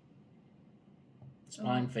they?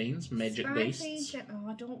 Spine Fiends, magic beasts. Fiends. Oh,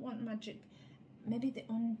 I don't want magic. Maybe the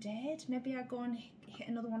undead? Maybe I go and hit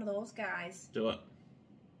another one of those guys. Do it.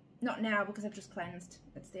 Not now, because I've just cleansed.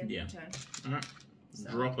 It's the end of the turn. Alright. So.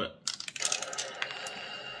 Drop it.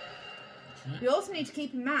 We also need to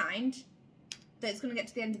keep in mind that it's going to get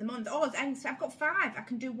to the end of the month. Oh, I've got 5. I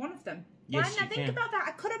can do 1 of them. Yes, Why didn't I think can. about that?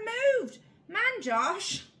 I could have moved. Man,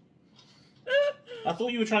 Josh. I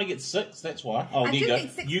thought you were trying to get 6, that's why. Oh, there you go.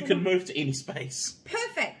 You can move to any space.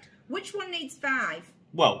 Perfect. Which one needs 5?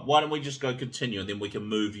 Well, why don't we just go continue and then we can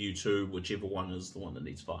move you to whichever one is the one that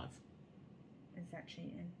needs 5. Is that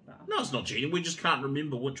cheating? No, it's not cheating. We just can't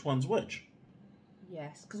remember which one's which.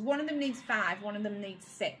 Yes, because one of them needs 5, one of them needs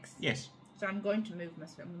 6. Yes. So I'm going to move my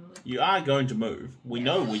spell. You are going to move. We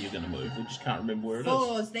know where you're going to move. We just can't remember where it is.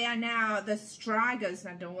 Fours, they are now the Strigers.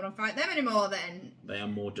 I don't want to fight them anymore then. They are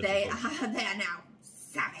more difficult. They are now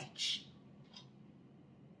savage.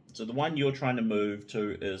 So the one you're trying to move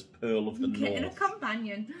to is Pearl of the North. Getting a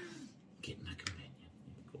companion. Getting a companion.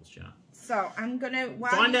 Of course you are. So I'm going to...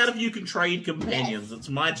 Find out if you can trade companions. Yes. It's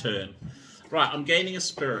my turn. Right, I'm gaining a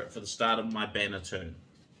spirit for the start of my banner turn.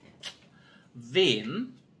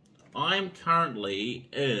 Then... I'm currently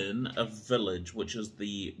in a village, which is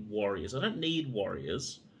the warriors. I don't need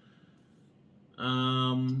warriors. But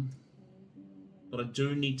I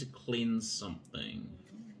do need to cleanse something.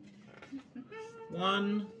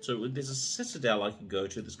 1, 2. There's a citadel I can go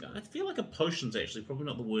to. This guy. I feel like a potion's actually probably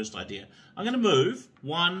not the worst idea. I'm going to move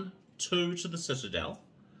 1, 2 to the citadel.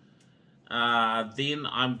 Then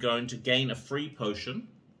I'm going to gain a free potion.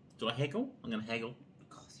 Do I haggle? I'm going to haggle. Of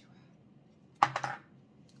course you are.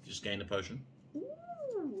 Just gain a potion.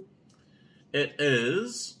 Ooh. It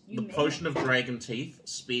is the made potion of dragon teeth.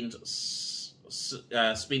 Spend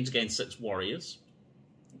to gain 6 warriors.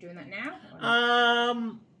 You doing that now?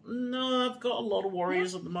 No, I've got a lot of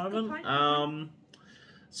warriors at the moment.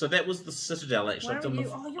 So that was the citadel. Actually, Where are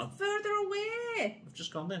you? Oh, you're further away. I've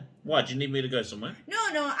just gone there. Why? Do you need me to go somewhere? No,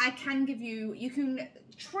 I can give you. You can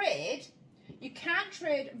trade. You can't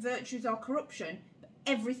trade virtues or corruption. But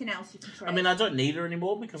everything else you can trade. I mean, I don't need her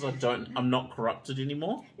anymore because I'm not corrupted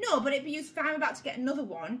anymore. No, but it'd be used. If I'm about to get another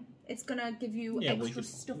one, it's gonna give you extra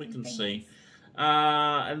stuff. We can see.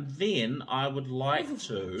 And then I would like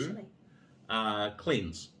to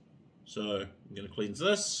cleanse. So I'm going to cleanse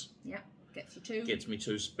this. Yep, gets you 2. Gets me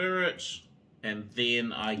 2 spirit. And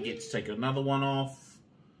then I get to take another one off.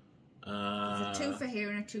 There's a 2 for here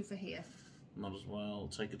and a 2 for here. Might as well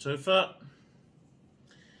take a 2 for.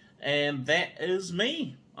 And that is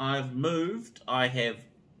me. I've moved. I have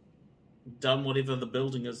done whatever the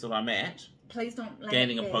building is that I'm at. Please don't let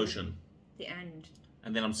gaining it a be potion. the end.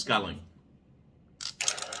 And then I'm sculling.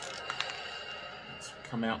 Let's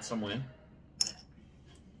come out somewhere.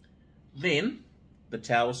 Then the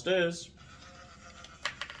tower stirs.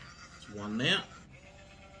 There's 1 there.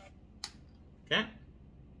 Okay.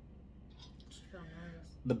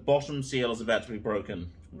 The bottom seal is about to be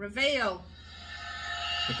broken. Reveal.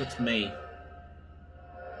 If it's me.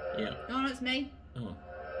 Yeah. No, it's me. Oh.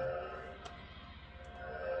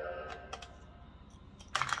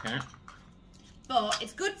 Okay. But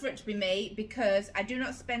it's good for it to be me because I do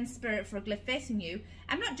not spend spirit for a glyph facing you.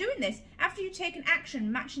 I'm not doing this. After you take an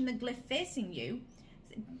action matching the glyph facing you,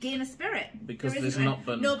 gain a spirit. Because there's not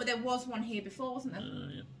been... No, but there was one here before, wasn't there?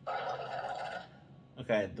 Yeah.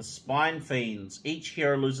 Okay, the Spine Fiends. Each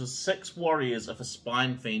hero loses 6 warriors if a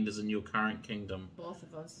Spine Fiend is in your current kingdom. Both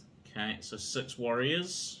of us. Okay, so 6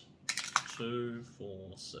 warriors. 2, 4,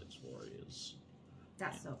 6 warriors.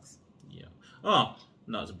 That sucks. Yeah. Oh,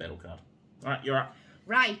 no, it's a battle card. Alright, you're up.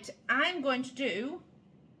 Right, I'm going to do...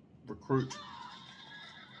 Recruit.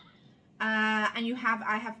 And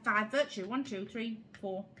I have 5 virtue. 1, 2, 3,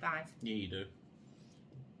 4, 5. Yeah, you do.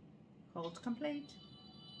 Hold complete.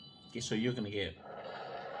 Guess who you're going to get?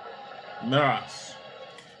 Miras.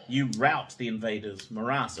 You rout the invaders.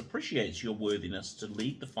 Miras appreciates your worthiness to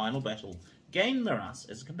lead the final battle. Gain Miras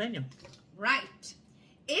as a companion. Right.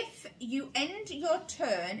 If you end your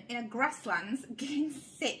turn in a grasslands, gain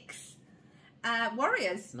 6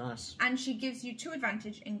 warriors. Nice. And she gives you 2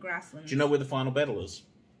 advantage in grasslands. Do you know where the final battle is?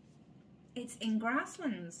 It's in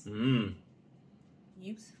grasslands.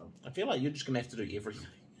 Useful. I feel like you're just going to have to do everything.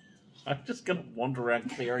 I'm just going to wander around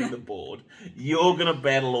clearing the board. You're going to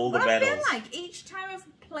battle all the battles. I feel like each time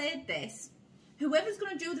I've played this, whoever's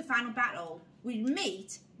going to do the final battle, we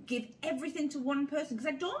meet, give everything to one person.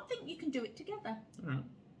 Because I don't think you can do it together. Alright.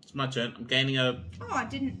 It's my turn. I'm gaining a... Oh, I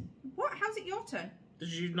didn't... What? How's it your turn?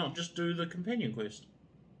 Did you not just do the companion quest?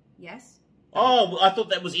 Yes. Oh, I thought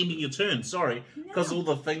that was ending your turn. Sorry. No. Because all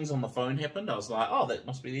the things on the phone happened. I was like, oh, that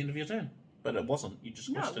must be the end of your turn. But it wasn't. You just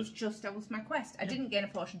No, quested. that was my quest. I didn't gain a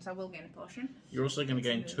potion, so I will gain a potion. You're also going to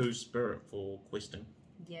gain 2 spirit for questing.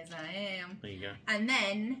 Yes, I am. There you go. And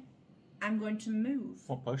then I'm going to move.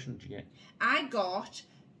 What potion did you get? I got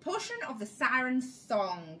Potion of the Siren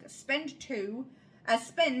Song. Spend to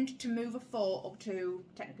move a 4 up to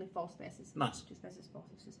technically 4 spaces. Nice. 2 spaces, 4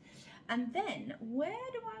 spaces. And then where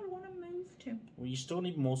do I want to move to? Well, you still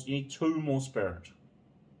need more. You need 2 more spirit.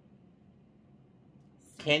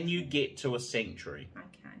 Can you get to a sanctuary? I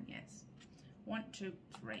can, yes. 1, 2,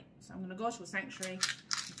 3. So I'm going to go to a sanctuary,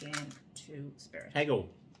 gain 2 spirit. Haggle.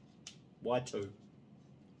 Why 2?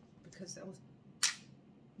 Because that was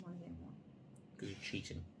 1 again 1. Because you're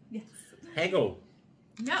cheating. Yes. Haggle.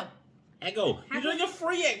 No. Haggle. You're doing a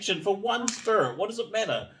free action for 1 spirit. What does it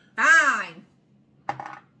matter? Fine.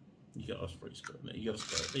 You got a free spirit. You got a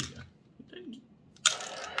spirit. There you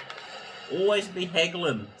go. Always be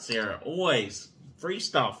haggling, Sarah. Always. Free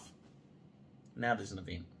stuff. Now there's an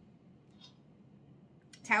event.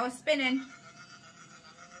 Tower spinning.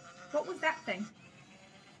 What was that thing?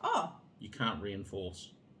 Oh. You can't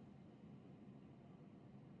reinforce.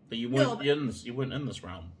 But you weren't you weren't in this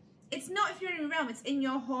realm. It's not if you're in a realm, it's in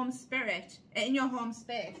your home spirit. In your home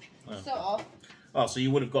space. Oh. So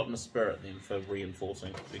you would have gotten a spirit then for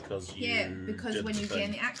reinforcing because you because when you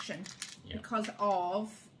gain the action. Yeah. Because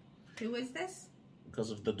of who is this?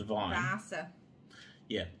 Because of the divine. Rasa.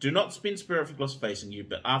 Yeah, do not spend spirit for glyphs facing you,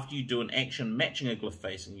 but after you do an action matching a glyph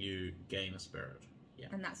facing you, gain a spirit. Yeah.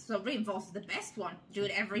 And that's so reinforces the best one. Do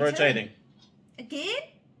it every Rotating. turn. Again?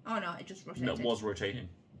 Oh no, it just rotated. No, it was rotating.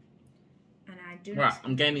 And I do Right,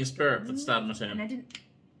 I'm gaining a spirit for the start of my turn. And I didn't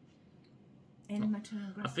end my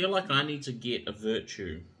turn. I feel like I need to get a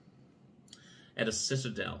virtue at a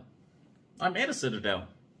citadel. I'm at a citadel.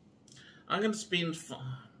 I'm going to spend...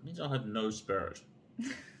 means I'll have no spirit.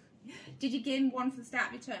 Did you gain 1 for the start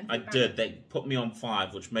of your turn? I did. That put me on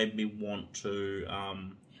 5, which made me want to...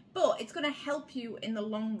 But it's going to help you in the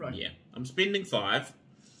long run. Yeah. I'm spending 5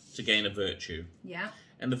 to gain a virtue. Yeah.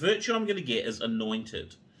 And the virtue I'm going to get is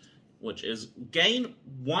Anointed, which is gain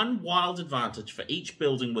 1 wild advantage for each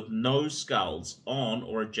building with no skulls on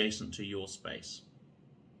or adjacent to your space.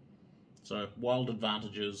 So, wild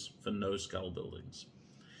advantages for no skull buildings.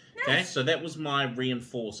 Nice. Okay, so that was my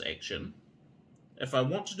reinforce action. If I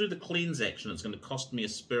want to do the cleanse action, it's going to cost me a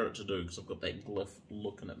spirit to do because I've got that glyph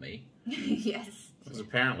looking at me. Yes. Because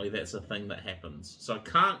apparently that's a thing that happens. So I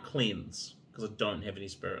can't cleanse because I don't have any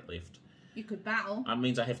spirit left. You could battle. That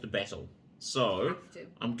means I have to battle. So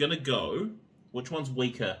I'm going to go... Which one's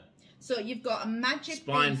weaker? So you've got a magic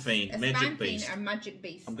Spine beast, Fiend, a Magic spine Beast. fiend, and a magic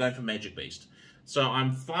beast. I'm going for Magic Beast. So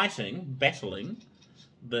I'm battling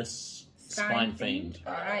this Spine Fiend.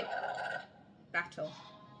 Alright. Battle.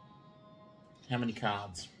 How many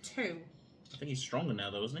cards? 2. I think he's stronger now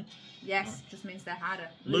though, isn't he? Yes, just means they're harder.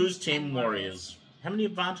 Lose 10 warriors. How many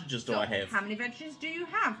advantages do I have? How many advantages do you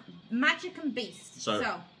have? Magic and beast.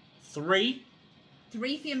 So 3.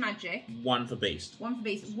 3 for your magic. 1 for beast. 1 for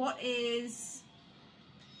beast. What is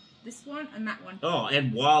this one and that one? Oh,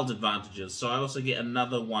 and wild advantages. So I also get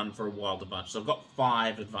another 1 for a wild advantage. So I've got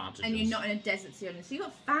 5 advantages. And you're not in a desert zone, so you've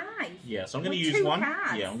got 5. Yeah, so I'm going to use 2 1.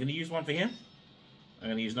 cards. Yeah, I'm going to use 1 for here. I'm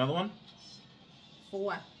going to use another one.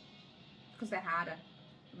 4. Because they're harder.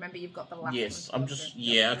 Remember, you've got the last one. Yes, I'm just...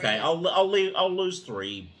 Yeah, okay. I'll lose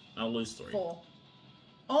 3. I'll lose 3. 4.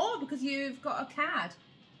 Oh, because you've got a card.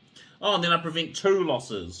 Oh, and then I prevent 2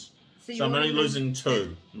 losses. So I'm only losing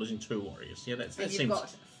 2. I'm losing 2 warriors. Yeah, that seems... You've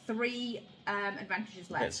got 3 advantages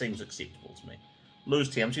left. That seems acceptable to me. Lose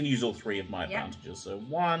 10. I'm just going to use all 3 of my advantages. So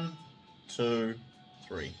 1, 2,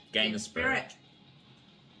 3. Gain a spirit.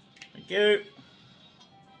 Thank you.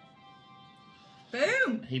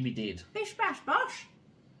 Boom! He be dead. Bish bash bosh.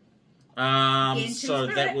 So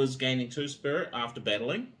that was gaining 2 spirit after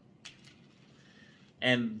battling.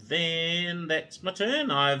 And then that's my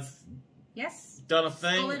turn. I've done a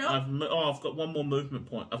thing. I've got 1 more movement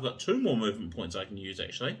point. I've got 2 more movement points I can use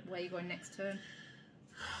actually. Where are you going next turn?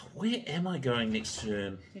 Where am I going next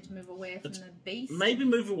turn? You need to move away from the beast. Maybe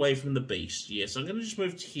move away from the beast. Yes, I'm going to just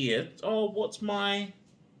move to here. Oh, what's my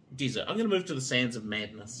desert? I'm going to move to the Sands of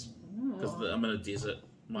Madness. Because I'm in a desert.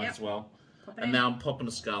 Might as well. And now I'm popping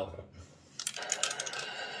a skull.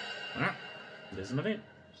 Alright. There's an event.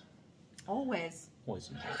 Always. Always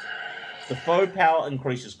an event. The foe power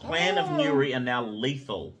increases. Clan of Newry are now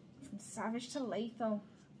lethal. From savage to lethal.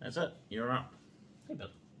 That's it. You're up. Hey, bud.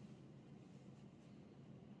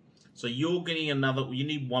 So you're getting another... You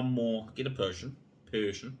need 1 more. Get a potion.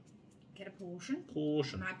 Get a portion.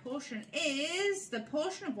 Portion. My portion is the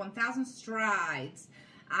portion of 1,000 strides.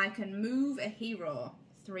 I can move a hero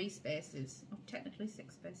 3 spaces. Oh, technically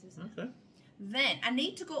 6 spaces. Okay. Then I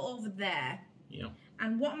need to go over there. Yeah.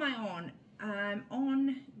 And what am I on? I'm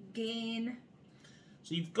on gain.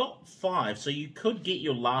 So you've got 5, so you could get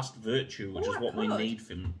your last virtue, which is what we need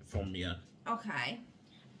from you. Okay.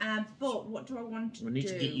 But what do I want to do? We need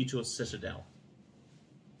to get you to a citadel.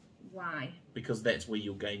 Why? Because that's where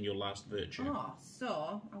you'll gain your last virtue. Oh,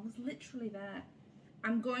 so I was literally there.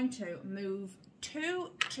 I'm going to move 2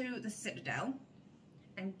 to the citadel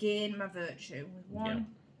and gain my virtue with 1,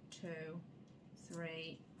 2,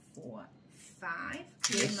 3, 4, 5.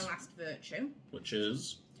 Gain my last virtue. Which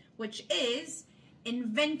is? Which is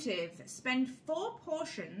inventive. Spend 4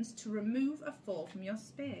 potions to remove a foe from your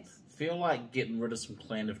space. Feel like getting rid of some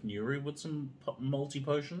Clan of Newry with some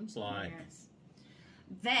multi-potions? Like... Yes.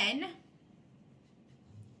 Then,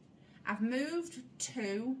 I've moved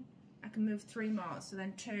 2. I can move 3 more. So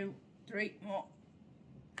then 2, 3 more.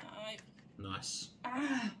 5. Nice.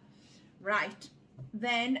 Right.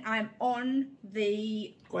 Then I'm on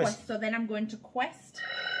the quest. So then I'm going to quest.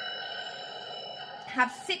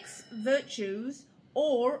 Have 6 virtues,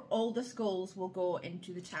 or all the skulls will go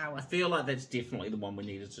into the tower. I feel like that's definitely the one we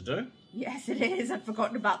needed to do. Yes, it is. I've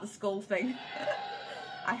forgotten about the skull thing.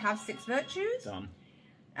 I have 6 virtues. Done.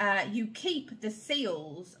 You keep the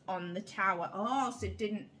seals on the tower. Oh, so it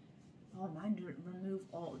didn't... Oh, mine do remove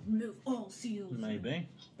all seals. Maybe.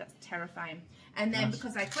 That's terrifying. And then Nice.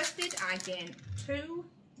 because I twisted, I gain 2.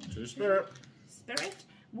 2 spirit. Spirit.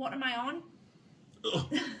 What am I on?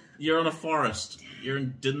 Ugh. You're on a forest. You're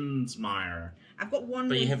in Dinsmire. I've got 1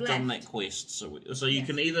 But you move have left. done that quest, so you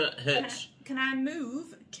can either hit Can I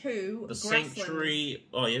move to the grasslands? sanctuary.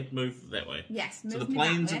 Oh, yeah, move that way. Yes, move So the me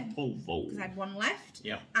plains that of way. Pulvul. Because I had 1 left.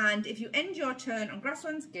 Yeah. And if you end your turn on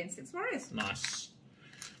grasslands, gain 6 warriors. Nice.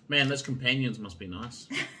 Man, those companions must be nice.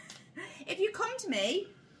 If you come to me,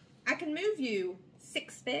 I can move you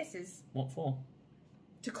 6 spaces What for?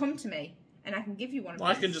 to come to me, and I can give you one of Well,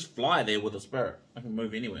 I these. can just fly there with a spirit. I can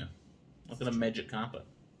move anywhere. I've got a magic carpet.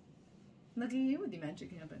 Look at you with your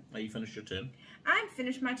magic carpet. Are you finished your turn? I'm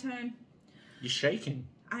finished my turn. You're shaking.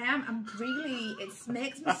 I am. I'm really. It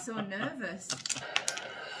makes me so nervous.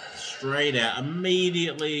 Straight out.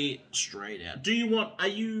 Immediately straight out. Do you want... Are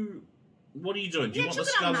you... What are you doing? Do you want the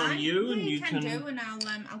chuck it skull on mine. you? Yeah, And you can do, and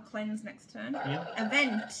I'll cleanse next turn. Yeah.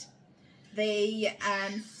 Event. The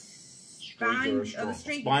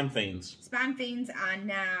Spine fiends. Spine fiends are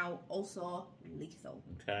now also lethal.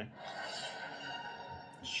 Okay.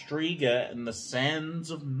 Striga in the sands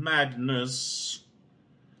of madness.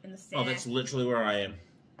 In the Oh, that's literally where I am.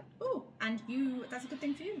 Oh, and you. That's a good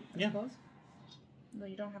thing for you, I Yeah. suppose. No,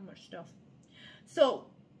 you don't have much stuff. So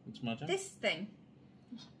It's my turn. this thing.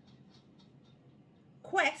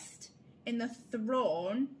 Quest in the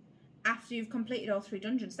throne after you've completed all 3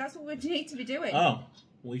 dungeons. That's what we need to be doing. Oh,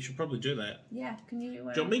 we should probably do that. Yeah, can you... Do you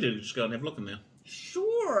want me to just go and have a look in there?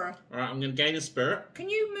 Sure. Alright, I'm going to gain a spirit. Can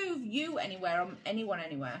you move you anywhere, or anyone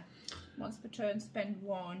anywhere? Once per turn, spend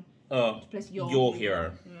 1 Oh, to place your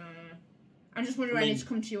hero. I'm just wondering, I need to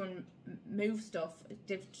come to you and move stuff,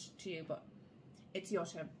 div to you, but it's your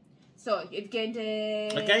turn. So, you've gained a...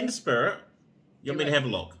 I gained a spirit. You want me to have a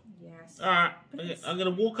look? Yes. Alright, But I'm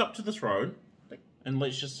going to walk up to the throne But- and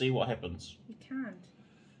let's just see what happens. You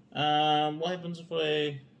can't. What happens if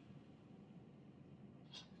I...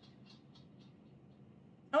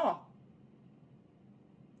 Oh,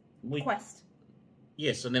 We... quest.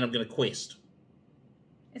 Yes, and then I'm going to quest.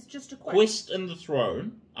 It's just a quest. Quest in the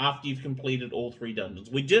throne after you've completed all 3 dungeons.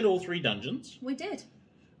 We did all 3 dungeons. We did.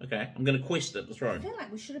 Okay, I'm going to quest at the I throne. feel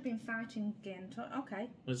like we should have been fighting again. Okay.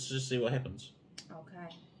 Let's just see what happens.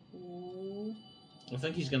 Okay. Ooh. I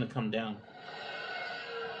think he's going to come down.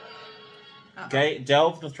 Uh-oh.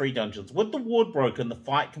 Delve the 3 dungeons. With the ward broken, the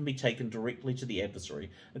fight can be taken directly to the adversary.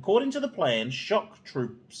 According to the plan, shock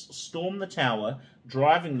troops storm the tower,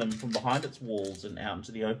 driving them from behind its walls and out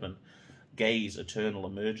into the open. Gaze eternal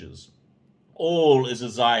emerges. All is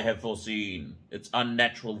as I have foreseen. Its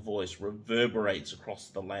unnatural voice reverberates across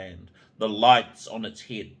the land. The lights on its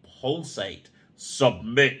head pulsate.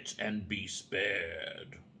 Submit and be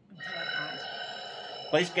spared. I'm terrified.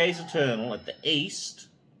 Place Gaze Eternal at the east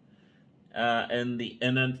in the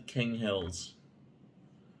inner King Hills.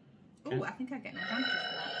 Ooh, I think I get an advantage for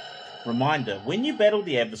that. Reminder, when you battle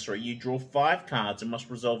the adversary, you draw 5 cards and must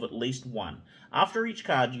resolve at least 1. After each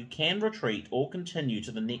card, you can retreat or continue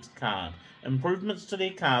to the next card. Improvements to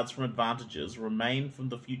their cards from advantages remain from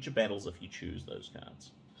the future battles if you choose those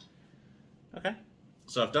cards. Okay,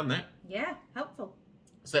 so I've done that. Yeah, helpful.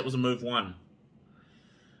 So that was a move 1.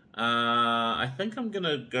 I think I'm going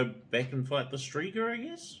to go back and fight the Striga, I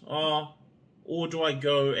guess? Or do I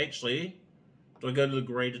go, actually, do I go to the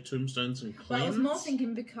Greater Tombstones and Well, cleanse? I was more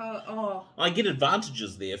thinking because... Oh, I get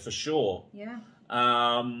advantages there, for sure. yeah.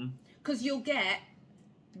 Yeah. Because you'll get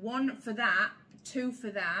 1 for that, 2 for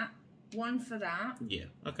that, 1 for that.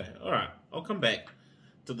 Okay, alright. I'll come back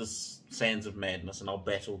to the Sands of Madness and I'll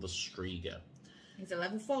battle the Striga. He's a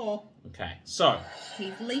level 4. Okay, so...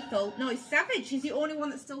 He's lethal. No, he's savage. He's the only one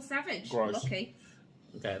that's still savage. Gross. Lucky.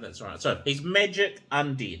 Okay, that's alright. So, he's magic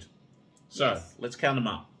undead. So, Yes. let's count them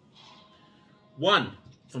up. 1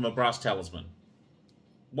 from a brass talisman.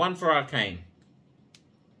 1 for arcane.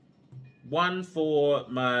 1 for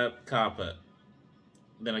my carpet.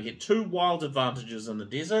 Then I get 2 wild advantages in the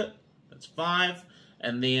desert. That's 5.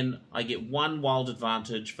 And then I get 1 wild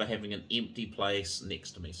advantage for having an empty place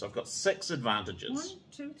next to me. So I've got 6 advantages.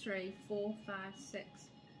 1, 2, 3, 4, 5, 6.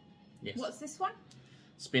 Yes. What's this one?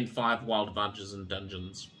 Spend 5 wild advantages in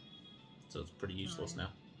dungeons. So it's pretty useless now.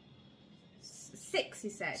 6, he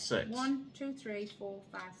said. 6. 1, 2, 3, 4,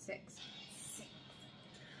 5, 6. 6.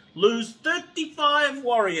 Lose 35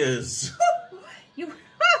 warriors. You...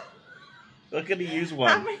 I'm going to use How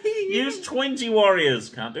 1. many are you Use 20 warriors.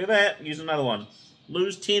 Can't do that. Use another one.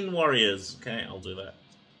 Lose 10 warriors. Okay, I'll do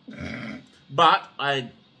that. But I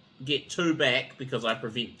get 2 back because I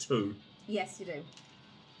prevent 2. Yes, you do.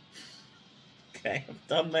 Okay, I've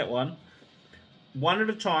done that one. One at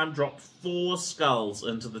a time, drop 4 skulls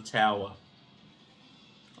into the tower.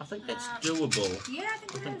 I think that's doable. Yeah,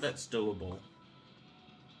 I think that's doable.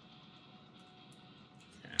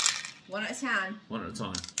 Okay. One at a time. One at a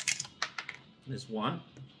time. There's 1.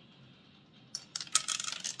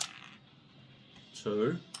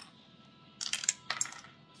 2.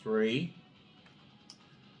 3.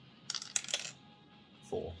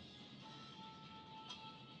 4.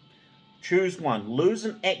 Choose one. Lose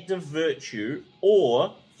an active virtue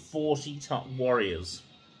or 40 warriors.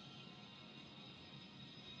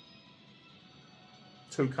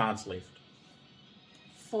 2 cards left.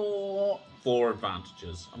 4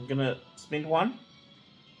 advantages. I'm going to spend 1.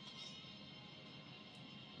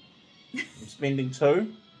 I'm spending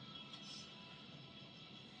 2.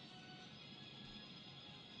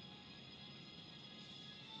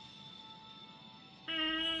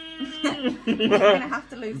 You're going to have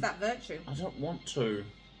to lose that virtue. I don't want to.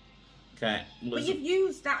 Okay. But you've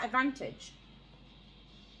used that advantage.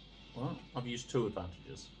 Well, I've used 2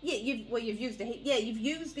 advantages. Yeah, you've used the you've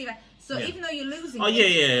used the so Yeah. even though you're losing. Oh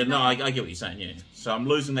yeah. No, I get what you're saying. Yeah. So I'm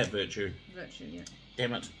losing that virtue. Virtue, yeah.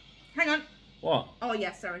 Damn it. Hang on. What? Oh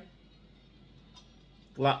yeah, sorry.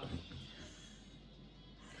 I'm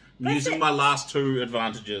using my last 2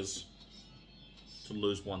 advantages to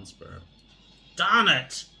lose 1 spirit. Darn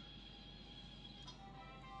it!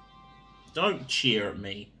 Don't cheer at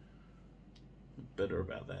me. I'm bitter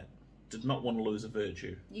about that. Did not want to lose a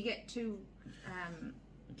virtue. You get 2.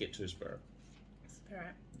 I get 2 spirit.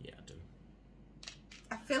 Spirit. Yeah, I do.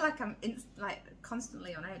 I feel like I'm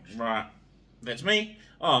constantly on edge. Right. That's me.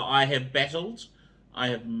 Oh, I have battled. I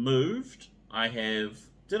have moved. I have...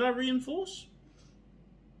 Did I reinforce?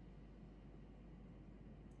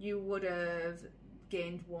 You would have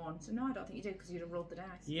gained 1. So no, I don't think you did because you'd have rolled the dice.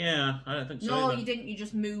 Yeah, I don't think so. No, either. you didn't. You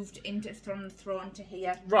just moved from the throne to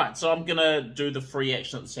here. Right, so I'm going to do the free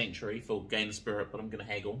action at the sanctuary for gain a spirit, but I'm going to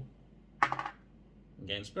haggle. And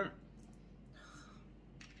gain a spirit.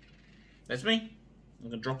 That's me. I'm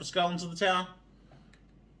going to drop a skull into the tower.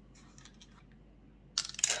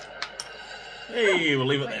 Hey, we'll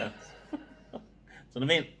leave it there. It's an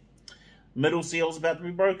event. Middle seal's about to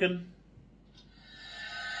be broken.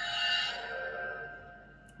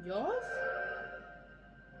 Yours?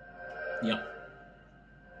 Yep.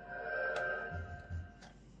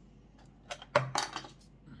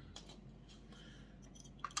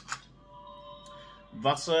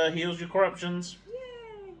 Vasa heals your corruptions.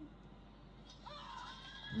 Yay!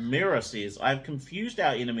 Mira says, I've confused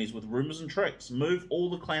our enemies with rumors and tricks. Move all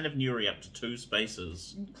the clan of Nuri up to 2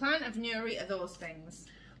 spaces. Clan of Nuri are those things.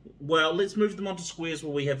 Well, let's move them onto squares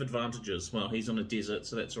where we have advantages. Well, he's on a desert,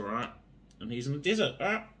 so that's alright. And he's in a desert.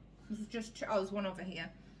 Alright. This is just... Oh, there's one over here.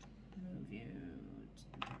 Move you...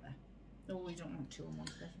 Oh, we don't want 2 on one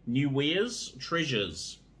space. New wares,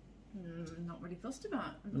 treasures. Not really fussed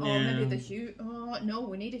about. Yeah. Oh, maybe the Oh, no,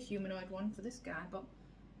 we need a humanoid one for this guy, but...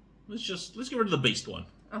 Let's get rid of the beast one.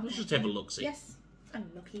 Oh, Let's just have a look-see. Yes. I'm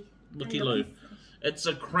lucky. Looky-loo. It's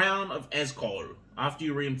a crown of Azkol. After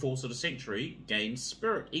you reinforce it a sanctuary, gain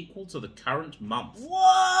spirit equal to the current month.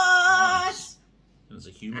 What? Nice. And there's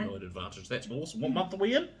a humanoid advantage. That's awesome. What month are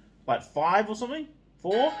we in? Like 5 or something?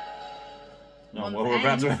 4? No, Month well, we're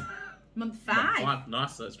about to... Month 5. Month 5.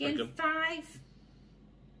 Nice, that's pretty Gain good. 5.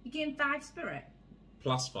 You gain 5 spirit.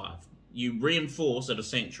 Plus 5. You reinforce at a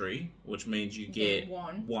sanctuary, which means you get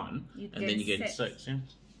 1. And then you get 6, yeah?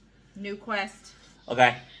 New quest.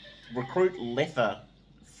 Okay. Recruit Letha.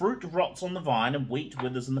 Fruit rots on the vine and wheat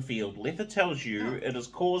withers in the field. Letha tells you it is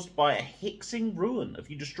caused by a hexing ruin. If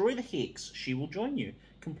you destroy the hex, she will join you.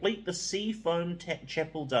 Complete the Sea Foam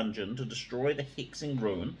Chapel dungeon to destroy the hexing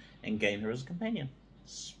ruin and gain her as a companion.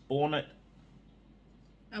 Spawn it.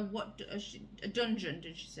 A dungeon,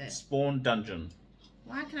 did she say? Spawn dungeon.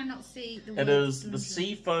 Why can I not see the It word is dungeon? the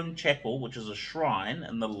Sea Foam Chapel, which is a shrine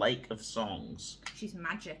in the Lake of Songs. She's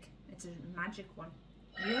magic. It's a magic one.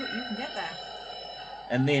 You can get there.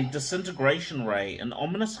 And then Disintegration Ray. An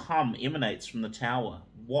ominous hum emanates from the tower.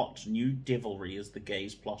 What new devilry is the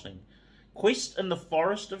gaze plotting? Quest in the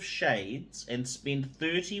Forest of Shades and spend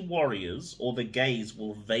 30 warriors, or the gaze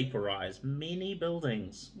will vaporize many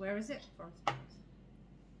buildings. Where is it?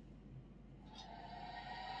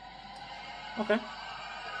 Okay.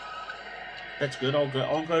 That's good.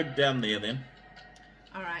 I'll go down there then.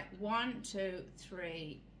 Alright, 1, 2,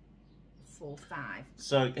 3, 4, 5.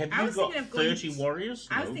 So have you got 30 warriors?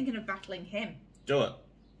 I was No. thinking of battling him. Do it.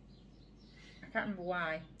 I can't remember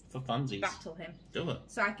why. For funsies. Battle him. Do it.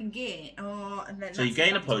 So I can gain. Oh, and then. So you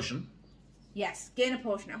gain a potion. Yes, gain a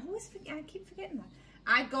potion. I keep forgetting that.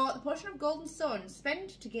 I got the potion of Golden Sun. Spend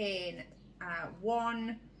to gain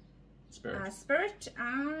 1 Spirit. Spirit.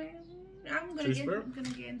 I'm gonna Two gain. spirit? I'm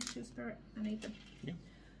gonna gain 2 spirit. I need them. Yeah.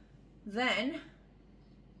 Then, if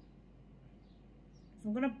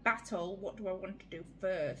I'm gonna battle, what do I want to do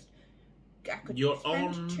first? I could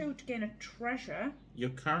spend 2 to gain a treasure. You're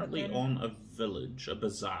currently on a village, a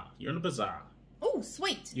bazaar. You're in a bazaar. Oh,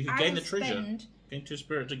 sweet! You can gain the treasure. Gain 2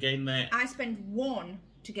 spirit to gain that. I spend 1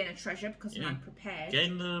 to gain a treasure because I'm prepared.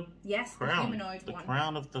 Gain the crown. The humanoid one. The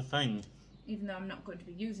crown of the thing. Even though I'm not going to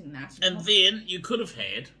be using that. And then you could have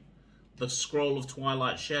had the Scroll of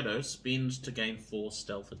Twilight Shadow spend to gain 4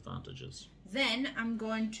 stealth advantages. Then I'm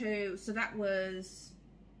going to... So that was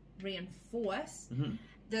reinforce.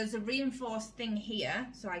 There's a reinforced thing here,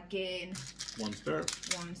 so I gain 1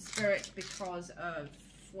 spirit. 1 spirit because of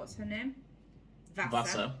what's her name?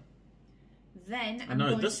 Vasa. Then I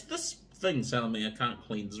know this thing telling me I can't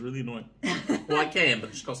clean is really annoying. Well, I can, but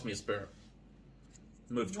it just costs me a spirit.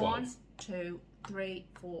 Move 12. 1, 2, 3,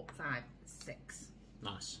 4, 5, 6.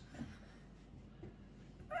 Nice.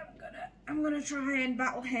 I'm gonna try and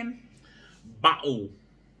battle him. Battle.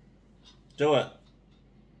 Do it.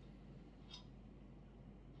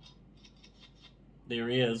 There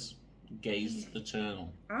he is. Gaze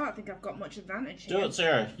eternal. I don't think I've got much advantage Do here. it,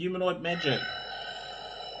 Sarah. Humanoid magic.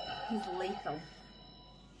 He's lethal.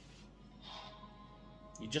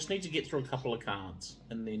 You just need to get through a couple of cards,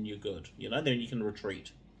 and then you're good. You know, then you can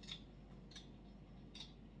retreat.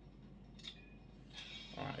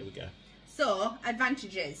 Alright, here we go. So,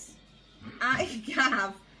 advantages. I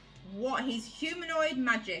have what he's humanoid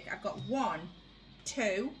magic. I've got 1,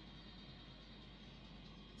 2,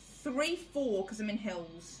 3, 4 because I'm in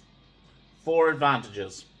hills. 4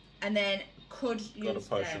 advantages. And then could use Got a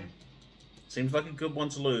potion. Seems like a good one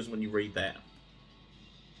to lose when you read that.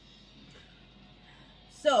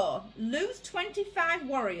 So, lose 25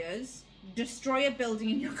 warriors, destroy a building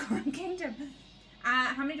in your current kingdom.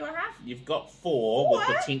 How many do I have? You've got 4 with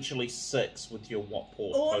potentially 6 with your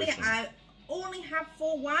potion. I only have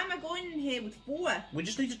 4. Why am I going in here with 4? We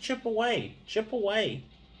just need to chip away. Chip away.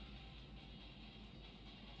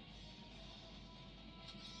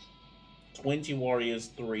 "20 warriors,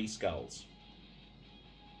 3 skulls."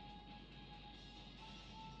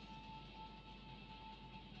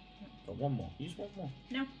 Got 1 more. Use 1 more.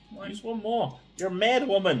 No, 1. Use 1 more. You're a mad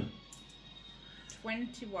woman.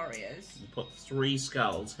 20 warriors. You put 3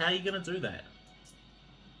 skulls. How are you going to do that?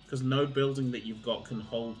 Because no building that you've got can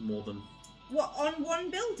hold more than... What, on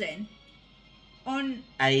 1 building? On...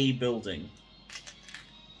 a building.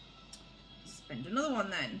 Spend another 1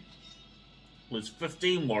 then. Lose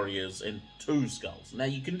 15 warriors and 2 skulls. Now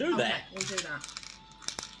you can do that. Okay, we'll do that.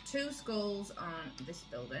 2 skulls on this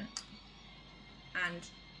building. And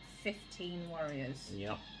 15 warriors.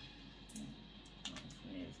 Yep. Oh,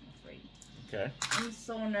 Okay. I'm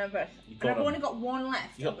so nervous. I've only got 1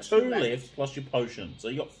 left. You got 2 left plus your potion. So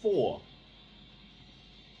you got 4.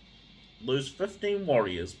 Lose 15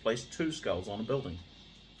 warriors. Place 2 skulls on a building.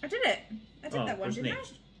 I did it. I did that one, who's didn't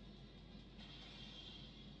next?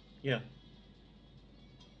 Yeah.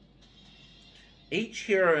 Each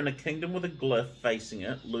hero in a kingdom with a glyph facing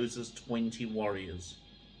it loses 20 warriors.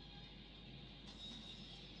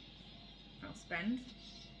 I'll spend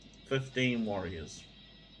 15 warriors.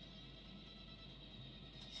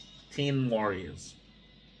 10 warriors.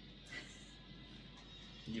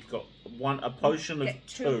 You've got a potion of get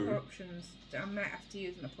 2 corruptions. I might have to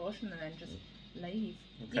use my potion and then just leave.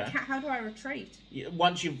 Okay. How do I retreat?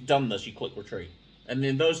 Once you've done this, you click retreat. And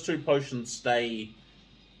then those 2 potions stay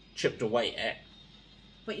chipped away at.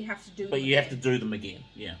 But you have to do them But you have to do them again,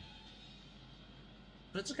 yeah.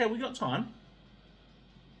 But it's okay, we got time.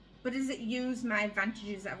 But does it use my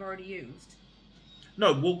advantages that I've already used?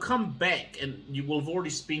 No, we'll come back and you will have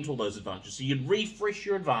already spent all those advantages. So you'd refresh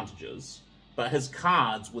your advantages, but his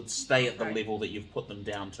cards would stay at the level that you've put them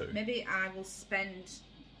down to. Maybe I will spend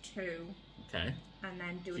 2. Okay. And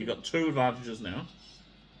then do it. So you've got 2 advantages now.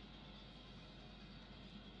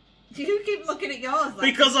 You keep looking at yours.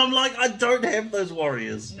 Like, because I'm like, I don't have those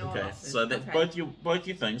warriors. No okay, losses. so that's both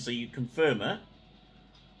your things. So you confirm it,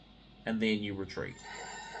 and then you retreat.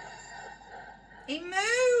 He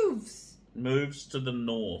moves. Moves to the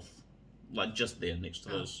north, like just there, next to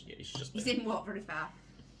those. Yeah, he's just there. He's in what, very far.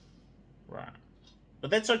 Right, but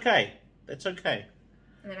that's okay. That's okay.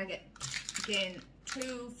 And then I get again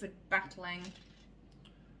 2 for battling.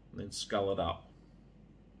 And then skull it up.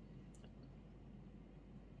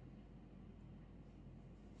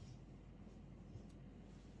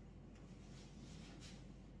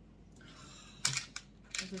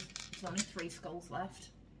 There's only 3 skulls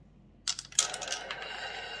left.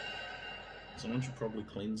 Someone should probably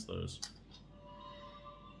cleanse those.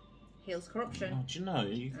 Heals corruption. Oh, do you know?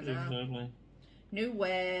 You could have totally... New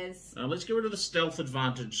wares. Now let's get rid of the stealth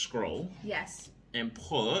advantage scroll. Yes. And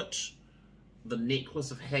put the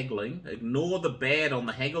necklace of haggling. Ignore the bad on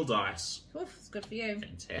the haggle dice. Oof, it's good for you.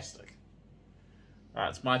 Fantastic. Alright,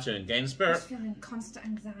 it's my turn. Gain spirit. I'm just feeling constant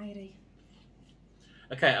anxiety.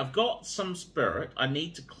 Okay, I've got some spirit. I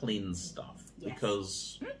need to cleanse stuff. Yes.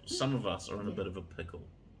 Because some of us are in a bit of a pickle.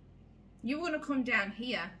 You want to come down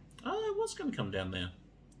here. Oh, I was going to come down there.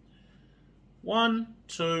 1,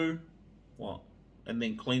 2, what? And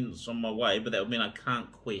then cleanse on my way, but that would mean I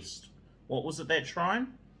can't quest. What was it, that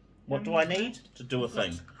shrine? What do I need to do a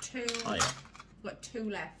thing? Two. Oh, yeah. I've got 2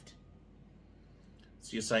 left.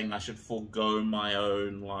 So you're saying I should forego my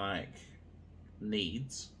own, like,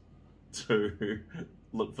 needs to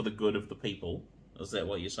look for the good of the people? Is that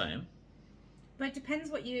what you're saying? But it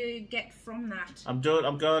depends what you get from that. I'm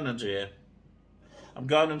going into here. I'm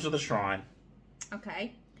going into the shrine.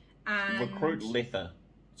 Okay. And Recruit Lether.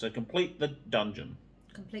 So complete the dungeon.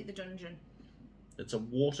 Complete the dungeon. It's a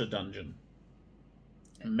water dungeon.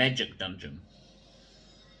 Magic dungeon.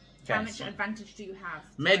 Okay, How much advantage do you have?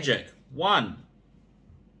 Magic. 1,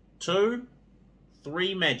 2,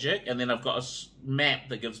 3 magic, and then I've got a map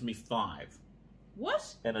that gives me 5.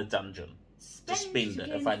 What? In a dungeon. To spend it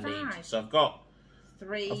if I need. 5. So I've got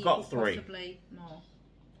 3. I've got 3. Possibly more.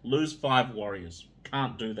 Lose 5 warriors.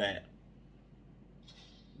 Can't do that.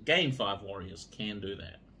 Gain 5 warriors. Can do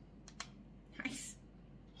that. Nice.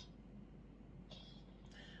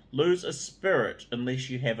 Lose a spirit unless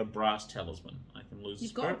you have a brass talisman. I can lose a spirit.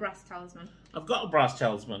 You've got a brass talisman. I've got a brass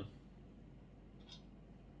talisman.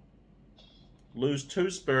 Lose 2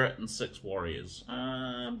 spirit and 6 warriors.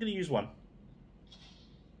 I'm going to use 1.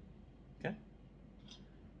 Okay.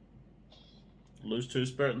 Lose 2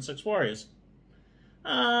 spirit and 6 warriors.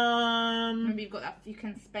 Remember, you've got that. You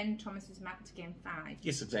can spend Thomas's map to gain 5.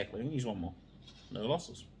 Yes, exactly. I can use 1 more. No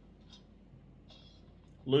losses.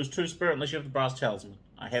 Lose 2 spirit unless you have the brass talisman.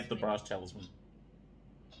 I have the brass talisman.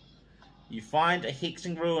 You find a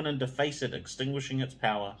hexing ruin and deface it, extinguishing its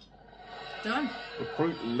power. Done.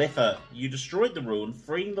 Recruit Lether. You destroyed the ruin,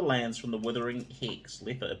 freeing the lands from the withering hex.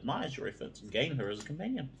 Lether admires your efforts and gain her as a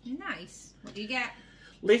companion. Nice. What do you get?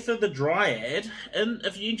 Lether the Dryad,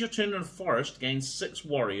 if you end your turn in a forest, gains 6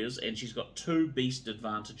 warriors, and she's got 2 beast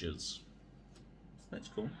advantages. That's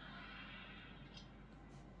cool.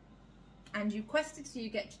 And you quested, so you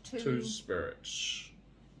get 2 spirits.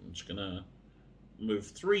 I'm just gonna move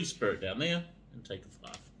 3 spirit down there and take a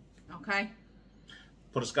 5. Okay.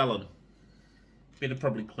 Put a skull in. Better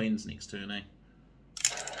probably cleanse next turn, eh?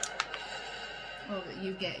 Oh, but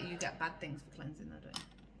you get bad things for cleansing, though, don't you?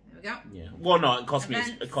 There we go. Yeah. Well, no, it cost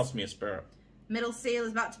me a spirit. Middle seal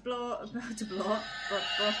is about to blow,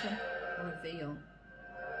 broken. Reveal.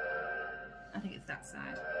 I think it's that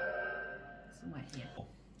side. Somewhere here.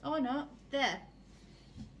 Oh no, there.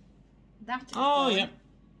 That is gone. Yeah.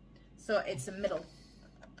 So it's a middle.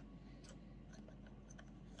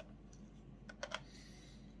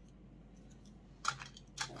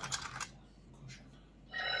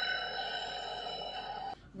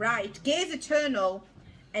 Right, Gaze Eternal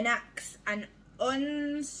enacts an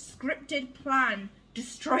unscripted plan.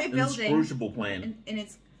 Destroy a building. Inscrutable plan. In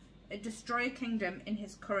its destroy a kingdom in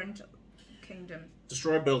his current kingdom.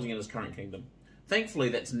 Destroy a building in his current kingdom. Thankfully,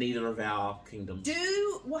 that's neither of our kingdoms.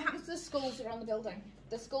 What happens to the skulls around the building?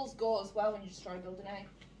 The skulls go as well when you destroy a building, eh?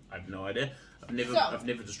 I have no idea. I've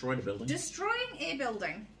never destroyed a building. Destroying a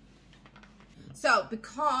building. So, we're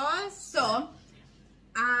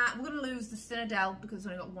going to lose the Citadel because it's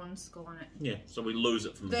only got 1 skull on it. Yeah, so we lose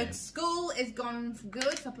it from the game. Skull is gone for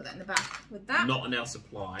good, so I'll put that in the back with that. Not in our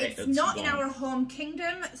supply. It's not in our home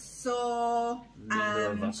kingdom, so...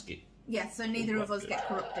 Neither of us get... Yeah, so neither of us get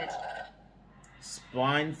corrupted.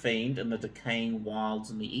 Spine Fiend in the Decaying Wilds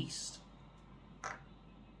in the east.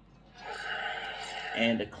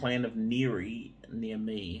 And a clan of Neri near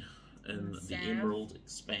me in the Emerald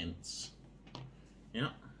Expanse. Yeah.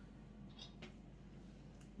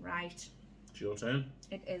 Right. It's your turn.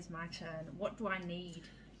 It is my turn. What do I need?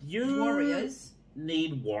 Warriors.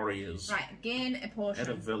 Need warriors. Right, gain a potion. At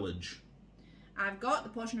a village. I've got the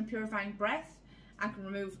potion of Purifying Breath. I can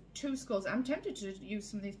remove 2 skulls. I'm tempted to use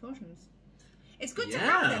some of these potions. It's good to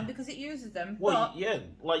have them because it uses them. Well, yeah,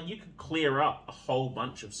 like you could clear up a whole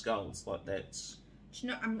bunch of skulls. Like that's... Do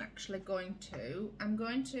you know, I'm actually going to...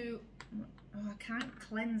 Oh, I can't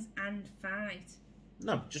cleanse and fight.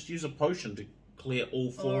 No, just use a potion to clear all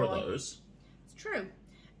 4 of those. It's true.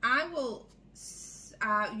 I will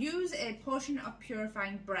use a potion of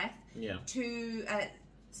Purifying Breath to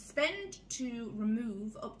spend to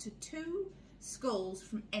remove up to 2 skulls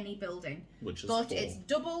from any building. Which is but 4. it's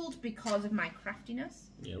doubled because of my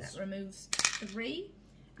craftiness. Yes. That removes 3.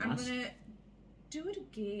 Nice. I'm going to do it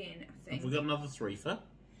again, I think. Have we got another 3 for?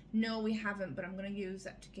 No, we haven't, but I'm going to use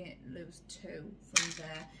that to lose 2 from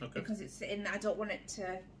there. Okay. Because it's sitting there. I don't want him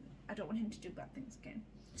to do bad things again.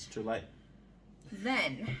 It's too late.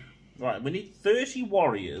 Then... Right, we need 30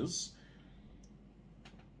 warriors.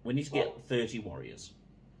 We need to get 30 warriors.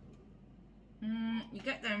 You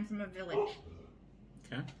get them from a village.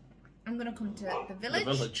 Okay. I'm going to come to the village.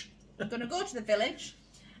 The village. I'm going to go to the village,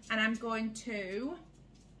 and I'm going to...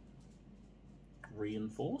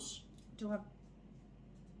 Reinforce? Do I...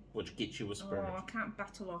 Which gets you a spirit. Oh, I can't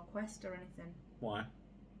battle or quest or anything. Why?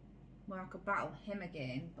 Well, I could battle him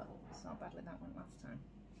again, but it's not bad with that one last time.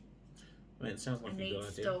 I mean, it sounds like a good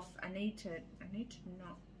idea. Stuff. I need to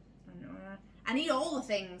not... I need all the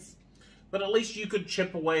things. But at least you could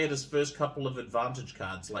chip away at his first couple of advantage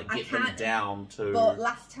cards, like get them down to... But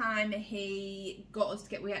last time he got us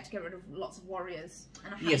we had to get rid of lots of warriors.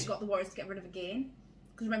 And I haven't got the warriors to get rid of again.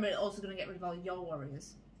 Because remember, it's also going to get rid of all your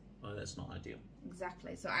warriors. Oh, that's not ideal.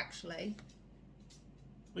 Exactly. So actually...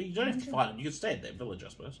 Well, you don't have to fight them. You can stay at that village, I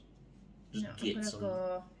suppose. Just get some...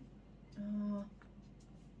 Go...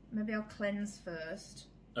 maybe I'll cleanse first.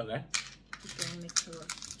 Okay. Just bring me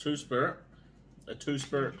to 2 spirit. A 2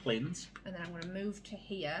 spirit cleanse. And then I'm going to move to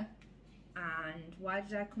here. And why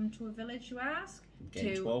did I come to a village, you ask?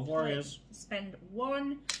 Gain 12 warriors. Spend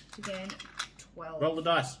 1 to gain 12. Roll the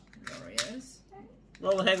dice. Warriors.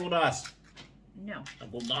 Roll the haggle dice. No. I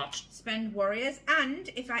will not. Spend warriors. And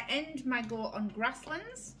if I end my go on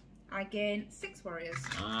grasslands, I gain 6 warriors.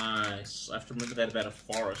 Nice. I have to remember that about a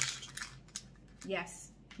forest. Yes.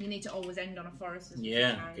 You need to always end on a forest.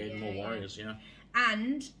 Yeah, gain more warriors, yeah.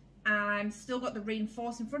 And I'm still got the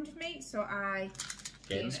reinforce in front of me, so I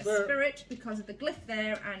gain a spirit because of the glyph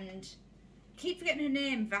there, and keep forgetting her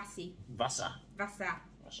name, Vassi. Vassa. Vassa.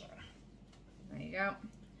 Vassa. There you go.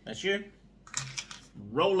 That's you.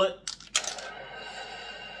 Roll it.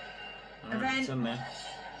 Alright, it's in there.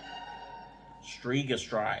 Striga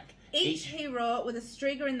strike. Each hero with a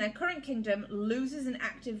Striga in their current kingdom loses an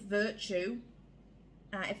active virtue.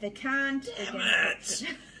 If they can't, damn it!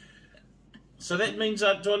 So that means, do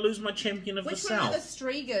I lose my champion of the south? Which one are the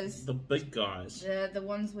Strigas? The big guys. The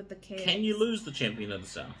ones with the kids. Can you lose the champion of the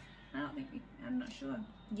south? I don't think I'm not sure.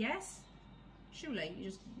 Yes? Surely, you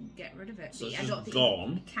just get rid of it. So but it's I don't just think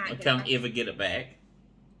gone. I can't ever get it back.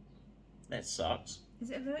 That sucks.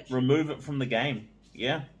 Is it a virtue? Remove it from the game.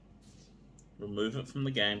 Yeah. Remove it from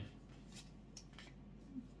the game.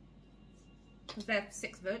 Because they have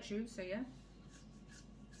 6 virtues, so yeah.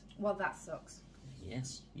 Well, that sucks.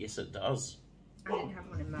 Yes. Yes, it does. I didn't have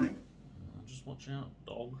one in mind. Just watch out,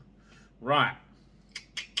 dog. Right.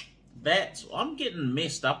 I'm getting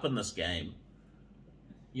messed up in this game.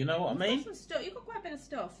 You know what I mean? You got quite a bit of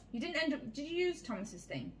stuff. You didn't end up... Did you use Thomas's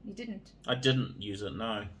thing? You didn't. I didn't use it,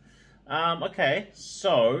 no. Okay,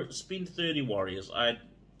 so spend 30 warriors.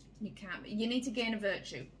 You can't. You need to gain a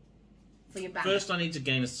virtue for your banner. First, I need to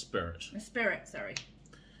gain a spirit. A spirit, sorry.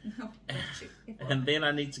 No, virtue. And then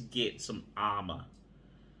I need to get some armor.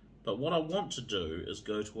 But what I want to do is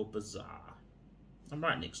go to a bazaar. I'm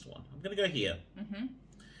right next to one. I'm going to go here. Mm-hmm.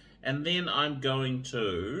 And then I'm going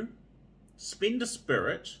to spend a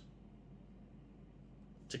spirit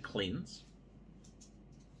to cleanse,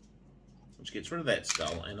 which gets rid of that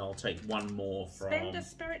skull, and I'll take 1 more from... Spend a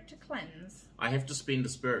spirit to cleanse? I have to spend a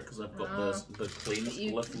spirit because I've got the cleanse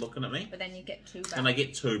glyph looking at me. But then you get 2 back. And I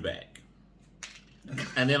get 2 back.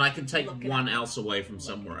 And then I can take 1 else away from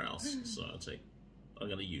somewhere else. So I'm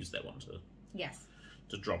going to use that one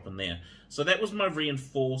to drop in there. So that was my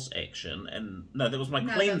reinforce action, and no, that was my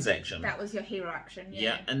cleanse action. That was your hero action.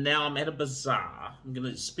 Yeah, and now I'm at a bazaar. I'm going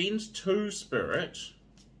to spend 2 spirit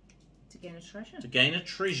to gain a treasure. To gain a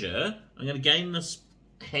treasure, I'm going to gain this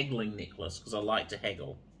haggling necklace because I like to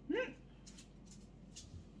haggle.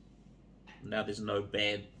 Now there's no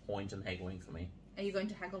bad point in haggling for me. Are you going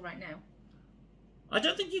to haggle right now? I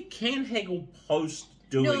don't think you can haggle post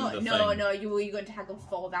doing the thing. No, you're going to haggle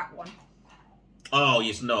for that one. Oh,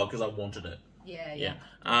 yes, no, because I wanted it. Yeah.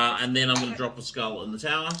 And then I'm going to drop a skull in the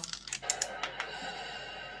tower. Just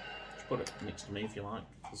put it next to me if you like,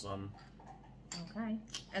 because I'm... Okay.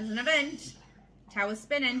 As an event, tower's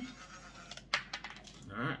spinning.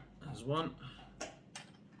 Alright, there's one.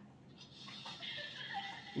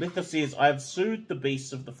 Letha says, I have soothed the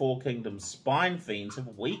beasts of the 4 kingdoms. Spine fiends have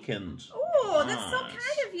weakened. Oh, that's so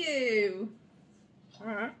kind of you.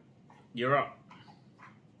 Alright. You're up.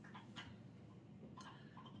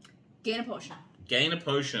 Gain a potion. Gain a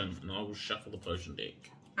potion, and I will shuffle the potion deck.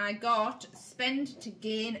 I got spend to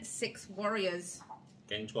gain 6 warriors.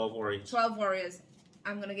 Gain 12 warriors. 12 warriors.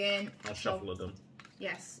 I'm going to gain... I'll shuffle it in.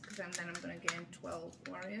 Yes, because then I'm going to gain 12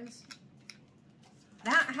 warriors.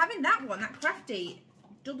 Having that one, that crafty,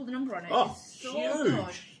 double the number on it. Oh, is so huge,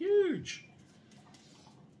 good. huge.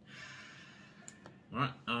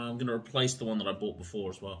 Right, I'm going to replace the one that I bought before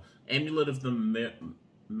as well. Amulet of the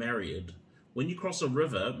Myriad. When you cross a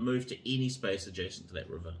river, move to any space adjacent to that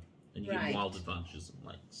river. And you get wild advantages and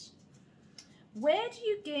lakes. Where do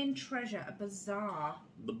you gain treasure? A bazaar.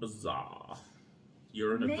 The bazaar.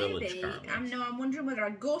 You're in a village currently. I'm wondering whether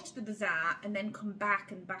I go to the bazaar and then come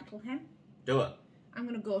back and battle him. Do it. I'm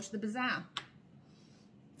going to go to the bazaar.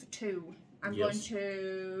 For 2. I'm going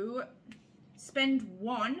to spend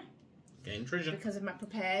 1. Gain treasure. Because of my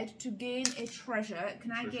prepared. To gain a treasure.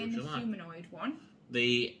 Can I gain the humanoid one?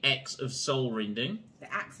 The Axe of Soul Rending.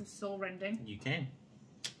 The Axe of Soul Rending. You can.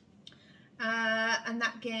 And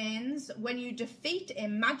that gains, when you defeat a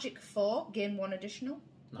magic foe, gain 1 additional.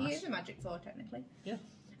 Nice. He is a magic foe, technically. Yeah.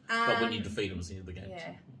 But when you defeat him, it's the end of the game.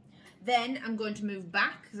 Yeah. Then I'm going to move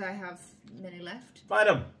back, because I have many left. Fight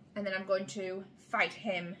him. And then I'm going to fight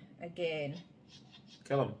him again.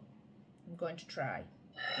 Kill him. I'm going to try.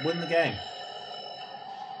 Win the game.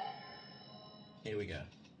 Here we go.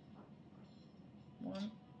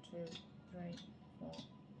 1, 2, 3, 4,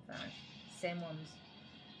 5. Same ones.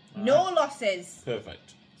 No losses.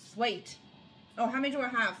 Perfect. Sweet. Oh, how many do I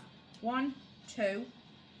have? 1, 2,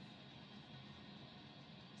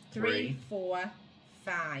 3, 4,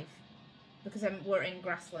 5. Because we're in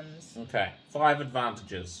grasslands. Okay. 5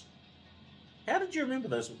 advantages. How did you remember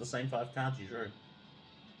those with the same 5 cards you drew?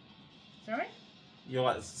 Sorry? You're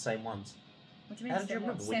like, it's the same ones. What do you mean? How did you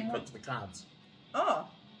remember when you picked the cards? Oh,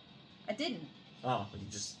 I didn't. Oh, you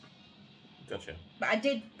just... Gotcha. But I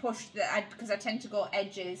did push because I tend to go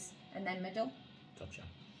edges and then middle. Gotcha.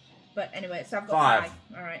 But anyway, so I've got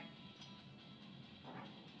 5. Alright.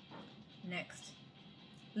 Next.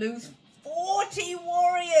 Lose 40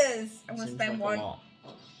 warriors! I'm going to spend like 1. A lot.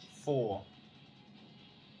 4.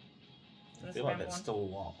 I feel like that's still a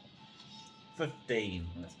lot. 15.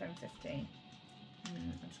 I'm going to spend 15.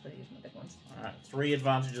 I'm just going to use my big ones. Alright, 3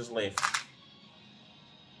 advantages left.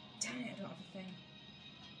 Damn it, I don't have a thing.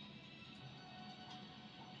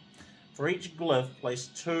 For each glyph, place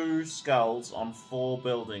 2 skulls on 4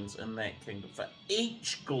 buildings in that kingdom. For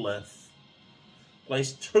each glyph,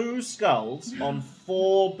 place 2 skulls on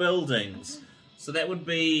 4 buildings. So that would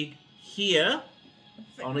be here.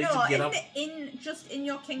 No, isn't it just in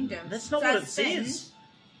your kingdom? That's not what it says.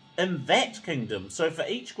 In that kingdom. So for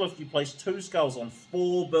each glyph, you place 2 skulls on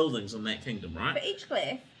 4 buildings in that kingdom, right? For each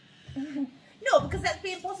glyph? No, because that'd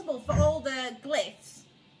be impossible for all the glyphs.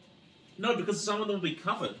 No, because some of them will be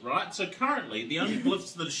covered, right? So currently, the only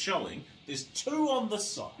glyphs that are showing, there's 2 on this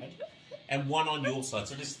side and 1 on your side.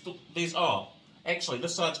 So there's actually,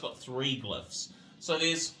 this side's got 3 glyphs. So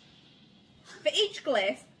there's... For each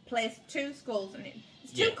glyph, place 2 skulls on it.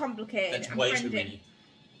 It's too complicated. That's way too many.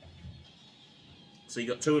 So you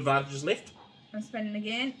got 2 advantages left. I'm spending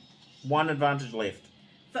again. 1 advantage left.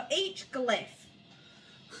 For each glyph.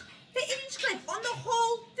 For each glyph, on the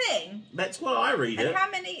whole thing. That's what I read it. And how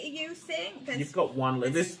many are you seeing? You've got 1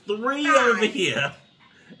 left. There's 3 5. over here.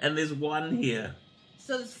 And there's 1 here.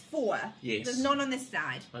 So there's 4. Yes. There's none on this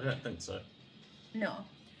side. I don't think so. No.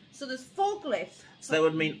 So there's 4 glyphs. So that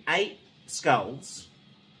would mean 8 skulls.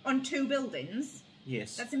 On 2 buildings.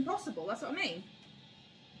 Yes. That's impossible. That's what I mean.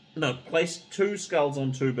 No, place 2 skulls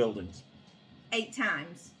on 2 buildings. 8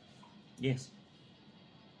 times. Yes.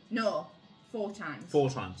 No. 4 times. 4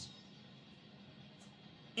 times.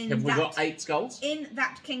 Have we got 8 skulls? In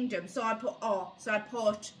that kingdom. So I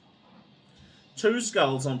put 2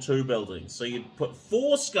 skulls on 2 buildings. So you'd put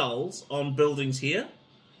 4 skulls on buildings here.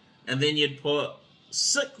 And then you'd put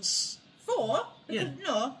 6... 4? Because,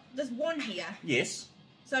 no, there's 1 here. Yes.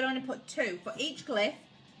 So I'd only put 2. For each glyph,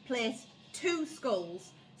 place 2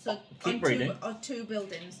 skulls. So keep reading. On 2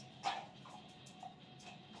 buildings.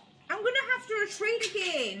 I'm going to have to retreat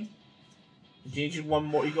again. You need 1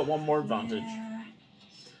 more. You got 1 more advantage. Yeah.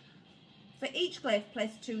 For each glyph,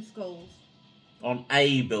 place 2 skulls. On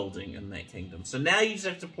a building in that kingdom. So now you just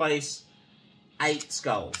have to place 8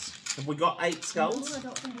 skulls. Have we got 8 skulls? No, I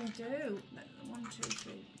don't think we do. 1, 2,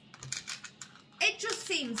 3. It just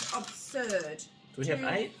seems absurd. Do we have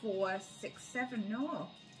 8? 4, 6, 7. No.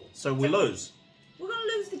 So we lose. We're going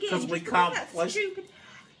to lose the game. Because we can't place... Stupid.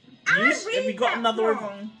 Yes, have you got another...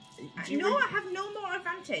 Wrong. No, I have no more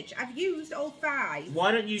advantage. I've used all 5.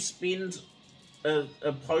 Why don't you spend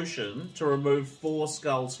a potion to remove 4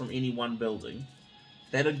 skulls from any one building?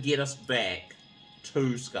 That'll get us back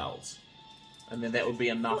 2 skulls. And then that would be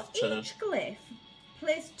enough For to... each glyph,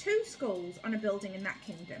 place 2 skulls on a building in that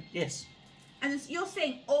kingdom. Yes. And you're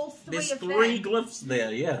saying all 3 There's of them? 3 glyphs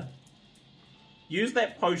there, yeah. Use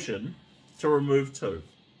that potion to remove 2. Okay.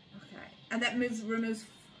 And that removes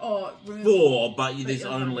 4, but there's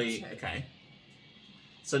only... 2. Okay.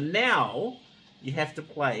 So now, you have to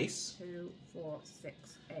place... 2, 4,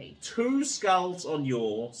 6, 8. 2 skulls on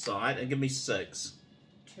your side, and give me 6.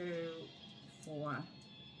 2, 4,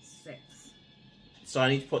 6. So I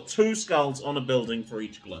need to put 2 skulls on a building for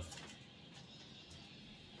each glyph.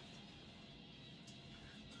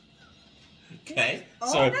 Okay,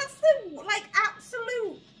 Oh, so that's the, like,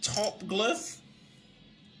 absolute... top glyph,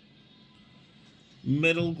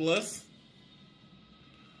 middle glyph,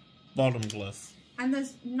 bottom glyph. And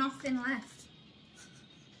there's nothing left.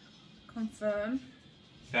 Confirm.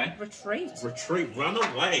 Okay. Retreat. Retreat, run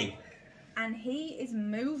away. And he is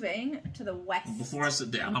moving to the west. Before I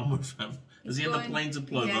sit down, I'll move him. Is he in the plains of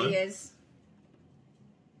Plovo? Yeah, he is.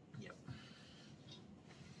 Yep.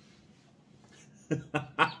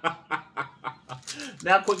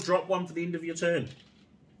 Now quick drop 1 for the end of your turn.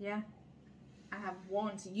 Yeah. I have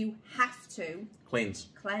 1, so you have to... Cleanse.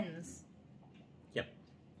 Cleanse. Yep.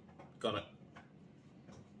 Got it.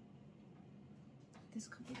 This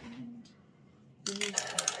could be the end.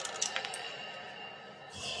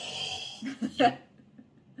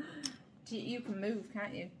 You can move,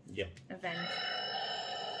 can't you? Yep. Event.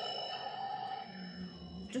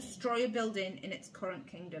 Destroy a building in its current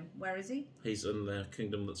kingdom. Where is he? He's in the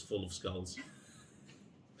kingdom that's full of skulls.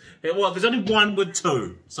 Yeah, well, there's only 1 with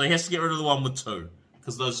 2, so he has to get rid of the 1 with 2,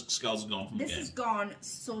 because those skulls are gone from the game. This has gone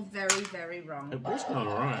so very, very wrong. It was going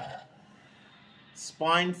alright.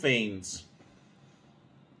 Spine Fiends.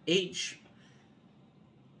 Each...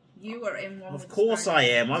 You are in one. Of course I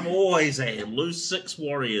am. I'm always am. Lose 6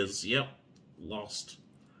 warriors. Yep. Lost.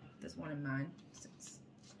 There's 1 in mine. 6.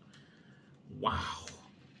 Wow.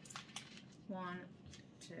 1,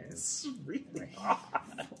 2, It's really 3, hard.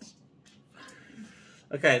 4.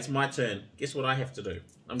 Okay, it's my turn. Guess what I have to do?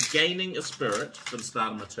 I'm gaining a spirit for the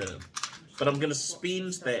start of my turn. But I'm going to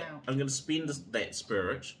spend that. I'm going to spend that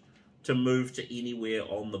spirit to move to anywhere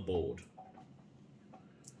on the board.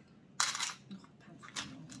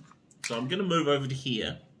 So I'm going to move over to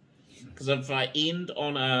here. Because if I end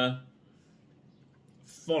on a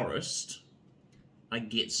forest, I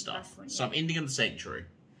get stuff. So I'm ending in the sanctuary.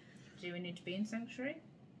 Do we need to be in sanctuary?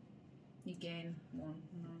 You gain 1.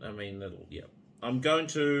 No. I mean, it'll, yeah. I'm going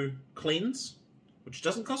to cleanse, which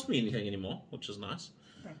doesn't cost me anything anymore, which is nice.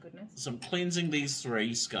 Thank goodness. So I'm cleansing these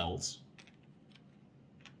 3 skulls.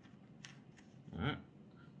 Alright.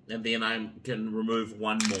 And then I can remove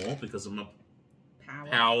 1 more because of my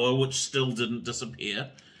power, which still didn't disappear.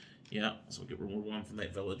 Yeah, so we'll get rid of 1 from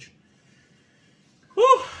that village.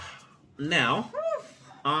 Whew. Now,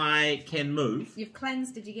 I can move. You've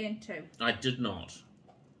cleansed, did you gain 2? I did not.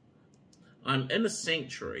 I'm in a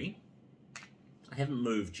sanctuary. I haven't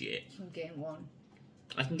moved yet. You can gain 1.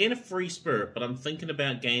 I can gain a free spirit, but I'm thinking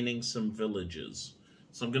about gaining some villages.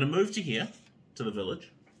 So I'm going to move to here, to the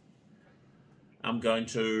village. I'm going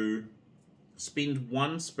to spend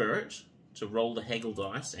 1 spirit to roll the haggle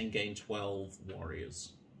dice and gain 12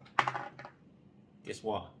 warriors. Guess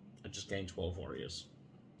what? I just gained 12 warriors.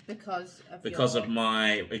 Because of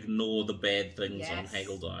my ignore the bad things on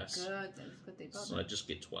haggle dice. Good, that's good they got so I just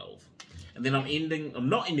get 12. And then I'm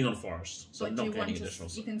not ending on a forest, so I'm not gaining additional.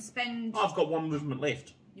 You can spend... Oh, I've got 1 movement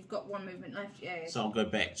left. You've got 1 movement left, yeah. So I'll go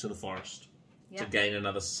back to the forest to gain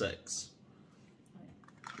another 6.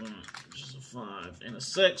 Which is a 5 and a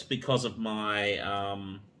 6 because of my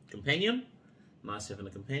companion. Nice having a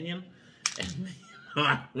companion. And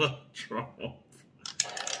I will drop.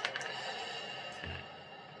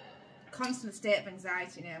 Constant state of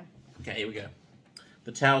anxiety now. Okay, here we go.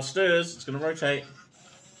 The tower stirs. It's going to rotate.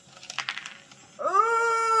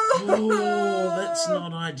 Oh, that's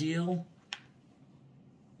not ideal.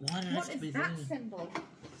 Why did it have to be there? What is that symbol?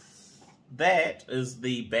 That is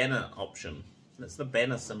the banner option. That's the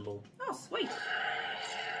banner symbol. Oh, sweet.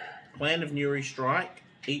 Plan of Nuri Strike.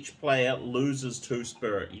 Each player loses 2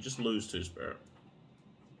 spirit. You just lose 2 spirit.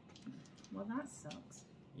 Well, that sucks.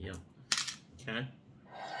 Yeah. Okay.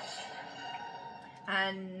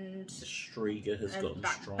 And... The Strieger has gotten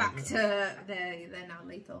stronger. Back to... They're now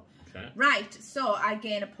lethal. Okay. Right, so I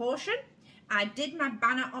gain a potion. I did my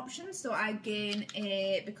banner option, so I gain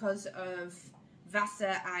a... Because of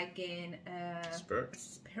Vasa, I gain a...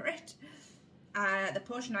 Spirit. The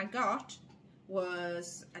potion I got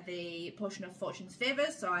was the Potion of Fortune's Favour,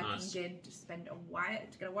 so I can spend a wild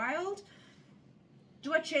to get a wild.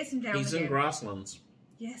 Do I chase him down He's again? in grasslands.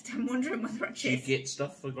 Yes, I'm wondering whether I Do you chase. get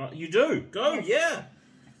stuff for... You do. Go, Yes. yeah.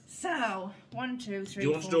 So, 1, 2, 3, Do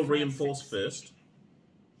you want to 4, do a 5, reinforce 6. first?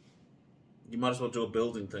 You might as well do a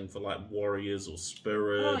building thing for like warriors or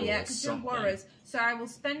spirit Oh yeah, or because do something. warriors. So I will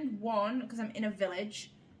spend 1 because I'm in a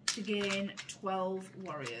village to gain 12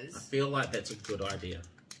 warriors. I feel like that's a good idea.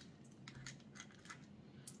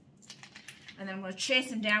 And then I'm going to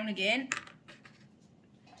chase him down again.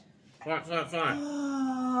 Fight.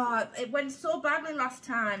 Oh, it went so badly last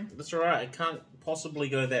time. That's alright, it can't possibly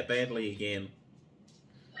go that badly again.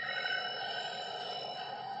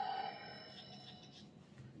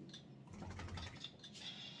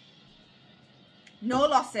 No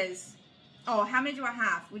losses. Oh, how many do I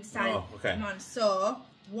have? We decided. Oh, okay. Come on. So,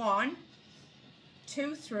 1,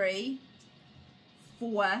 2, 3,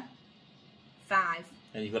 4, 5.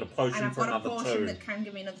 And you've got a potion And I've for got a another potion 2. that can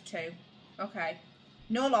give me another 2. Okay.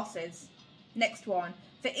 No losses. Next one.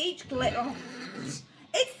 For each glitch. Oh.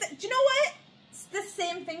 Do you know what? It's the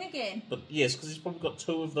same thing again. But yes, because he's probably got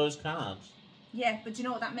 2 of those cards. Yeah, but do you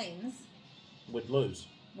know what that means? We'd lose.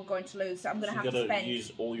 We're going to lose. So I'm going to So have to spend.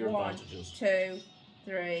 use all your 1, advantages. 2,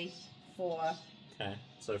 3, 4. Okay,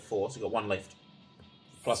 so 4. So you've got 1 left.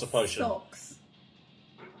 Plus a potion. Sucks.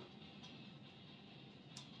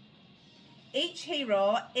 Each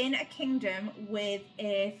hero in a kingdom with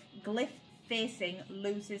a glyph facing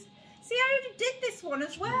loses. See, I already did this one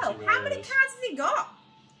as well. 20 How many warriors. cards has he got?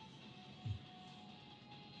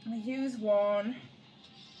 I use 1.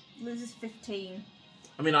 Loses 15.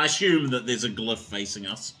 I mean, I assume that there's a glyph facing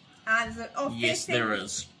us. And there's a, Yes, facing there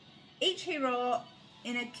is. Each hero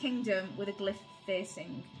in a kingdom with a glyph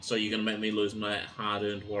facing. So you're going to make me lose my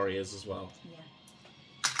hard-earned warriors as well. Yeah.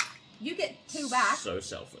 You get 2 back. So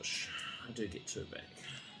selfish. I do get 2 back.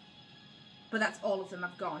 But that's all of them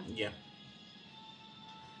have gone. Yeah.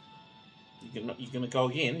 You're gonna go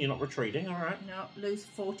again. You're not retreating. All right. No, lose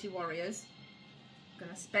 40 warriors. I'm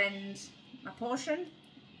gonna spend my potion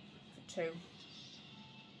for 2.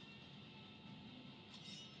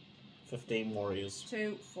 15 warriors.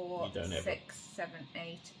 2, 4, You don't have 6, 7,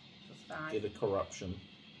 8, plus 5. Get a corruption.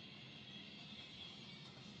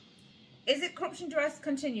 Is it corruption? Do I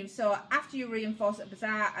continue? So after you reinforce a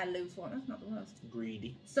bazaar, I lose 1. That's not the worst.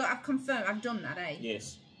 Greedy. So I've confirmed. I've done that, eh?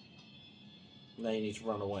 Yes. Now you need to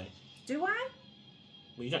run away. Do I?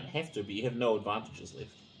 Well, you don't have to, but you have no advantages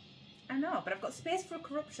left. I know, but I've got space for a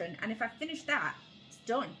corruption, and if I finish that, it's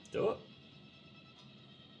done. Do it.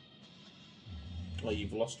 Well,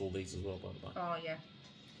 you've lost all these as well, by the way. Oh, yeah.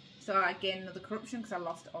 So I gain another corruption because I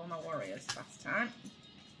lost all my warriors last time.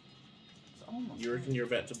 It's almost You reckon you're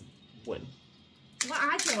about to win? Well,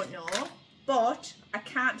 I don't know, but I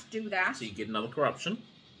can't do that. So you get another corruption,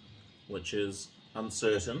 which is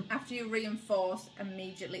uncertain. After you reinforce,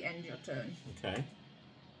 immediately end your turn. Okay.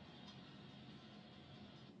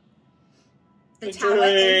 The Victory! tower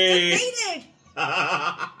is defeated!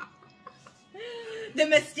 The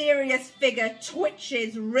mysterious figure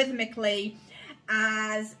twitches rhythmically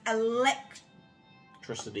as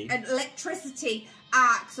electricity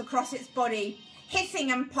arcs across its body,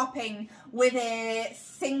 hissing and popping with a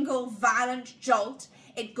single violent jolt.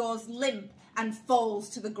 It goes limp and falls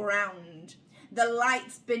to the ground. The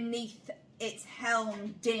lights beneath its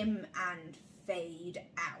helm dim and fade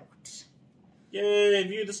out. Yay,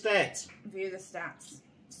 view the stats. View the stats.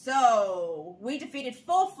 So, we defeated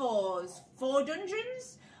 4 fours, 4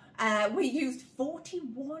 dungeons. We used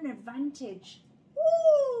 41 advantage.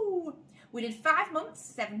 Woo! We did 5 months,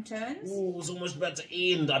 7 turns. Ooh, it was almost about to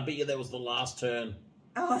end. I bet you that was the last turn.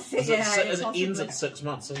 Oh, so It possibly. ends at 6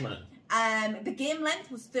 months, isn't it? The game length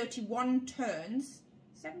was 31 turns.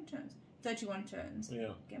 7 turns. 31 turns.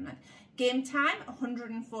 Yeah. Game length. Game time,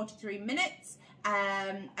 143 minutes.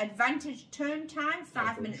 Advantage turn time,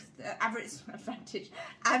 5 minutes.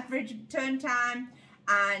 Average turn time,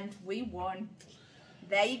 and we won.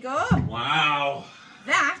 There you go. Wow.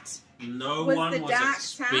 That No was one the was Dark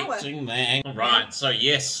expecting that. Right, so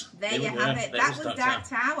yes. there you have it. That was Dark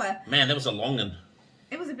Tower. Man, that was a long one.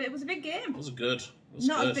 It was a big game. It was good. It was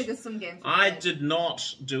Not good. as big as some games. I did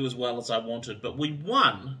not do as well as I wanted, but we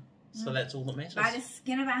won. So that's all that matters. By the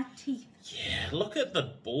skin of our teeth. Yeah, look at the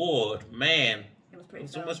board. Man, It was pretty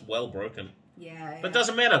it's fun. almost well broken. Yeah. But it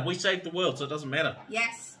doesn't matter. We saved the world, so it doesn't matter.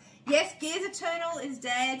 Yes. Yes, Gears Eternal is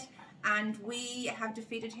dead, and we have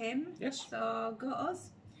defeated him. Yes. So, go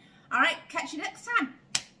us. Alright, catch you next time.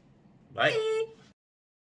 Bye. Bye.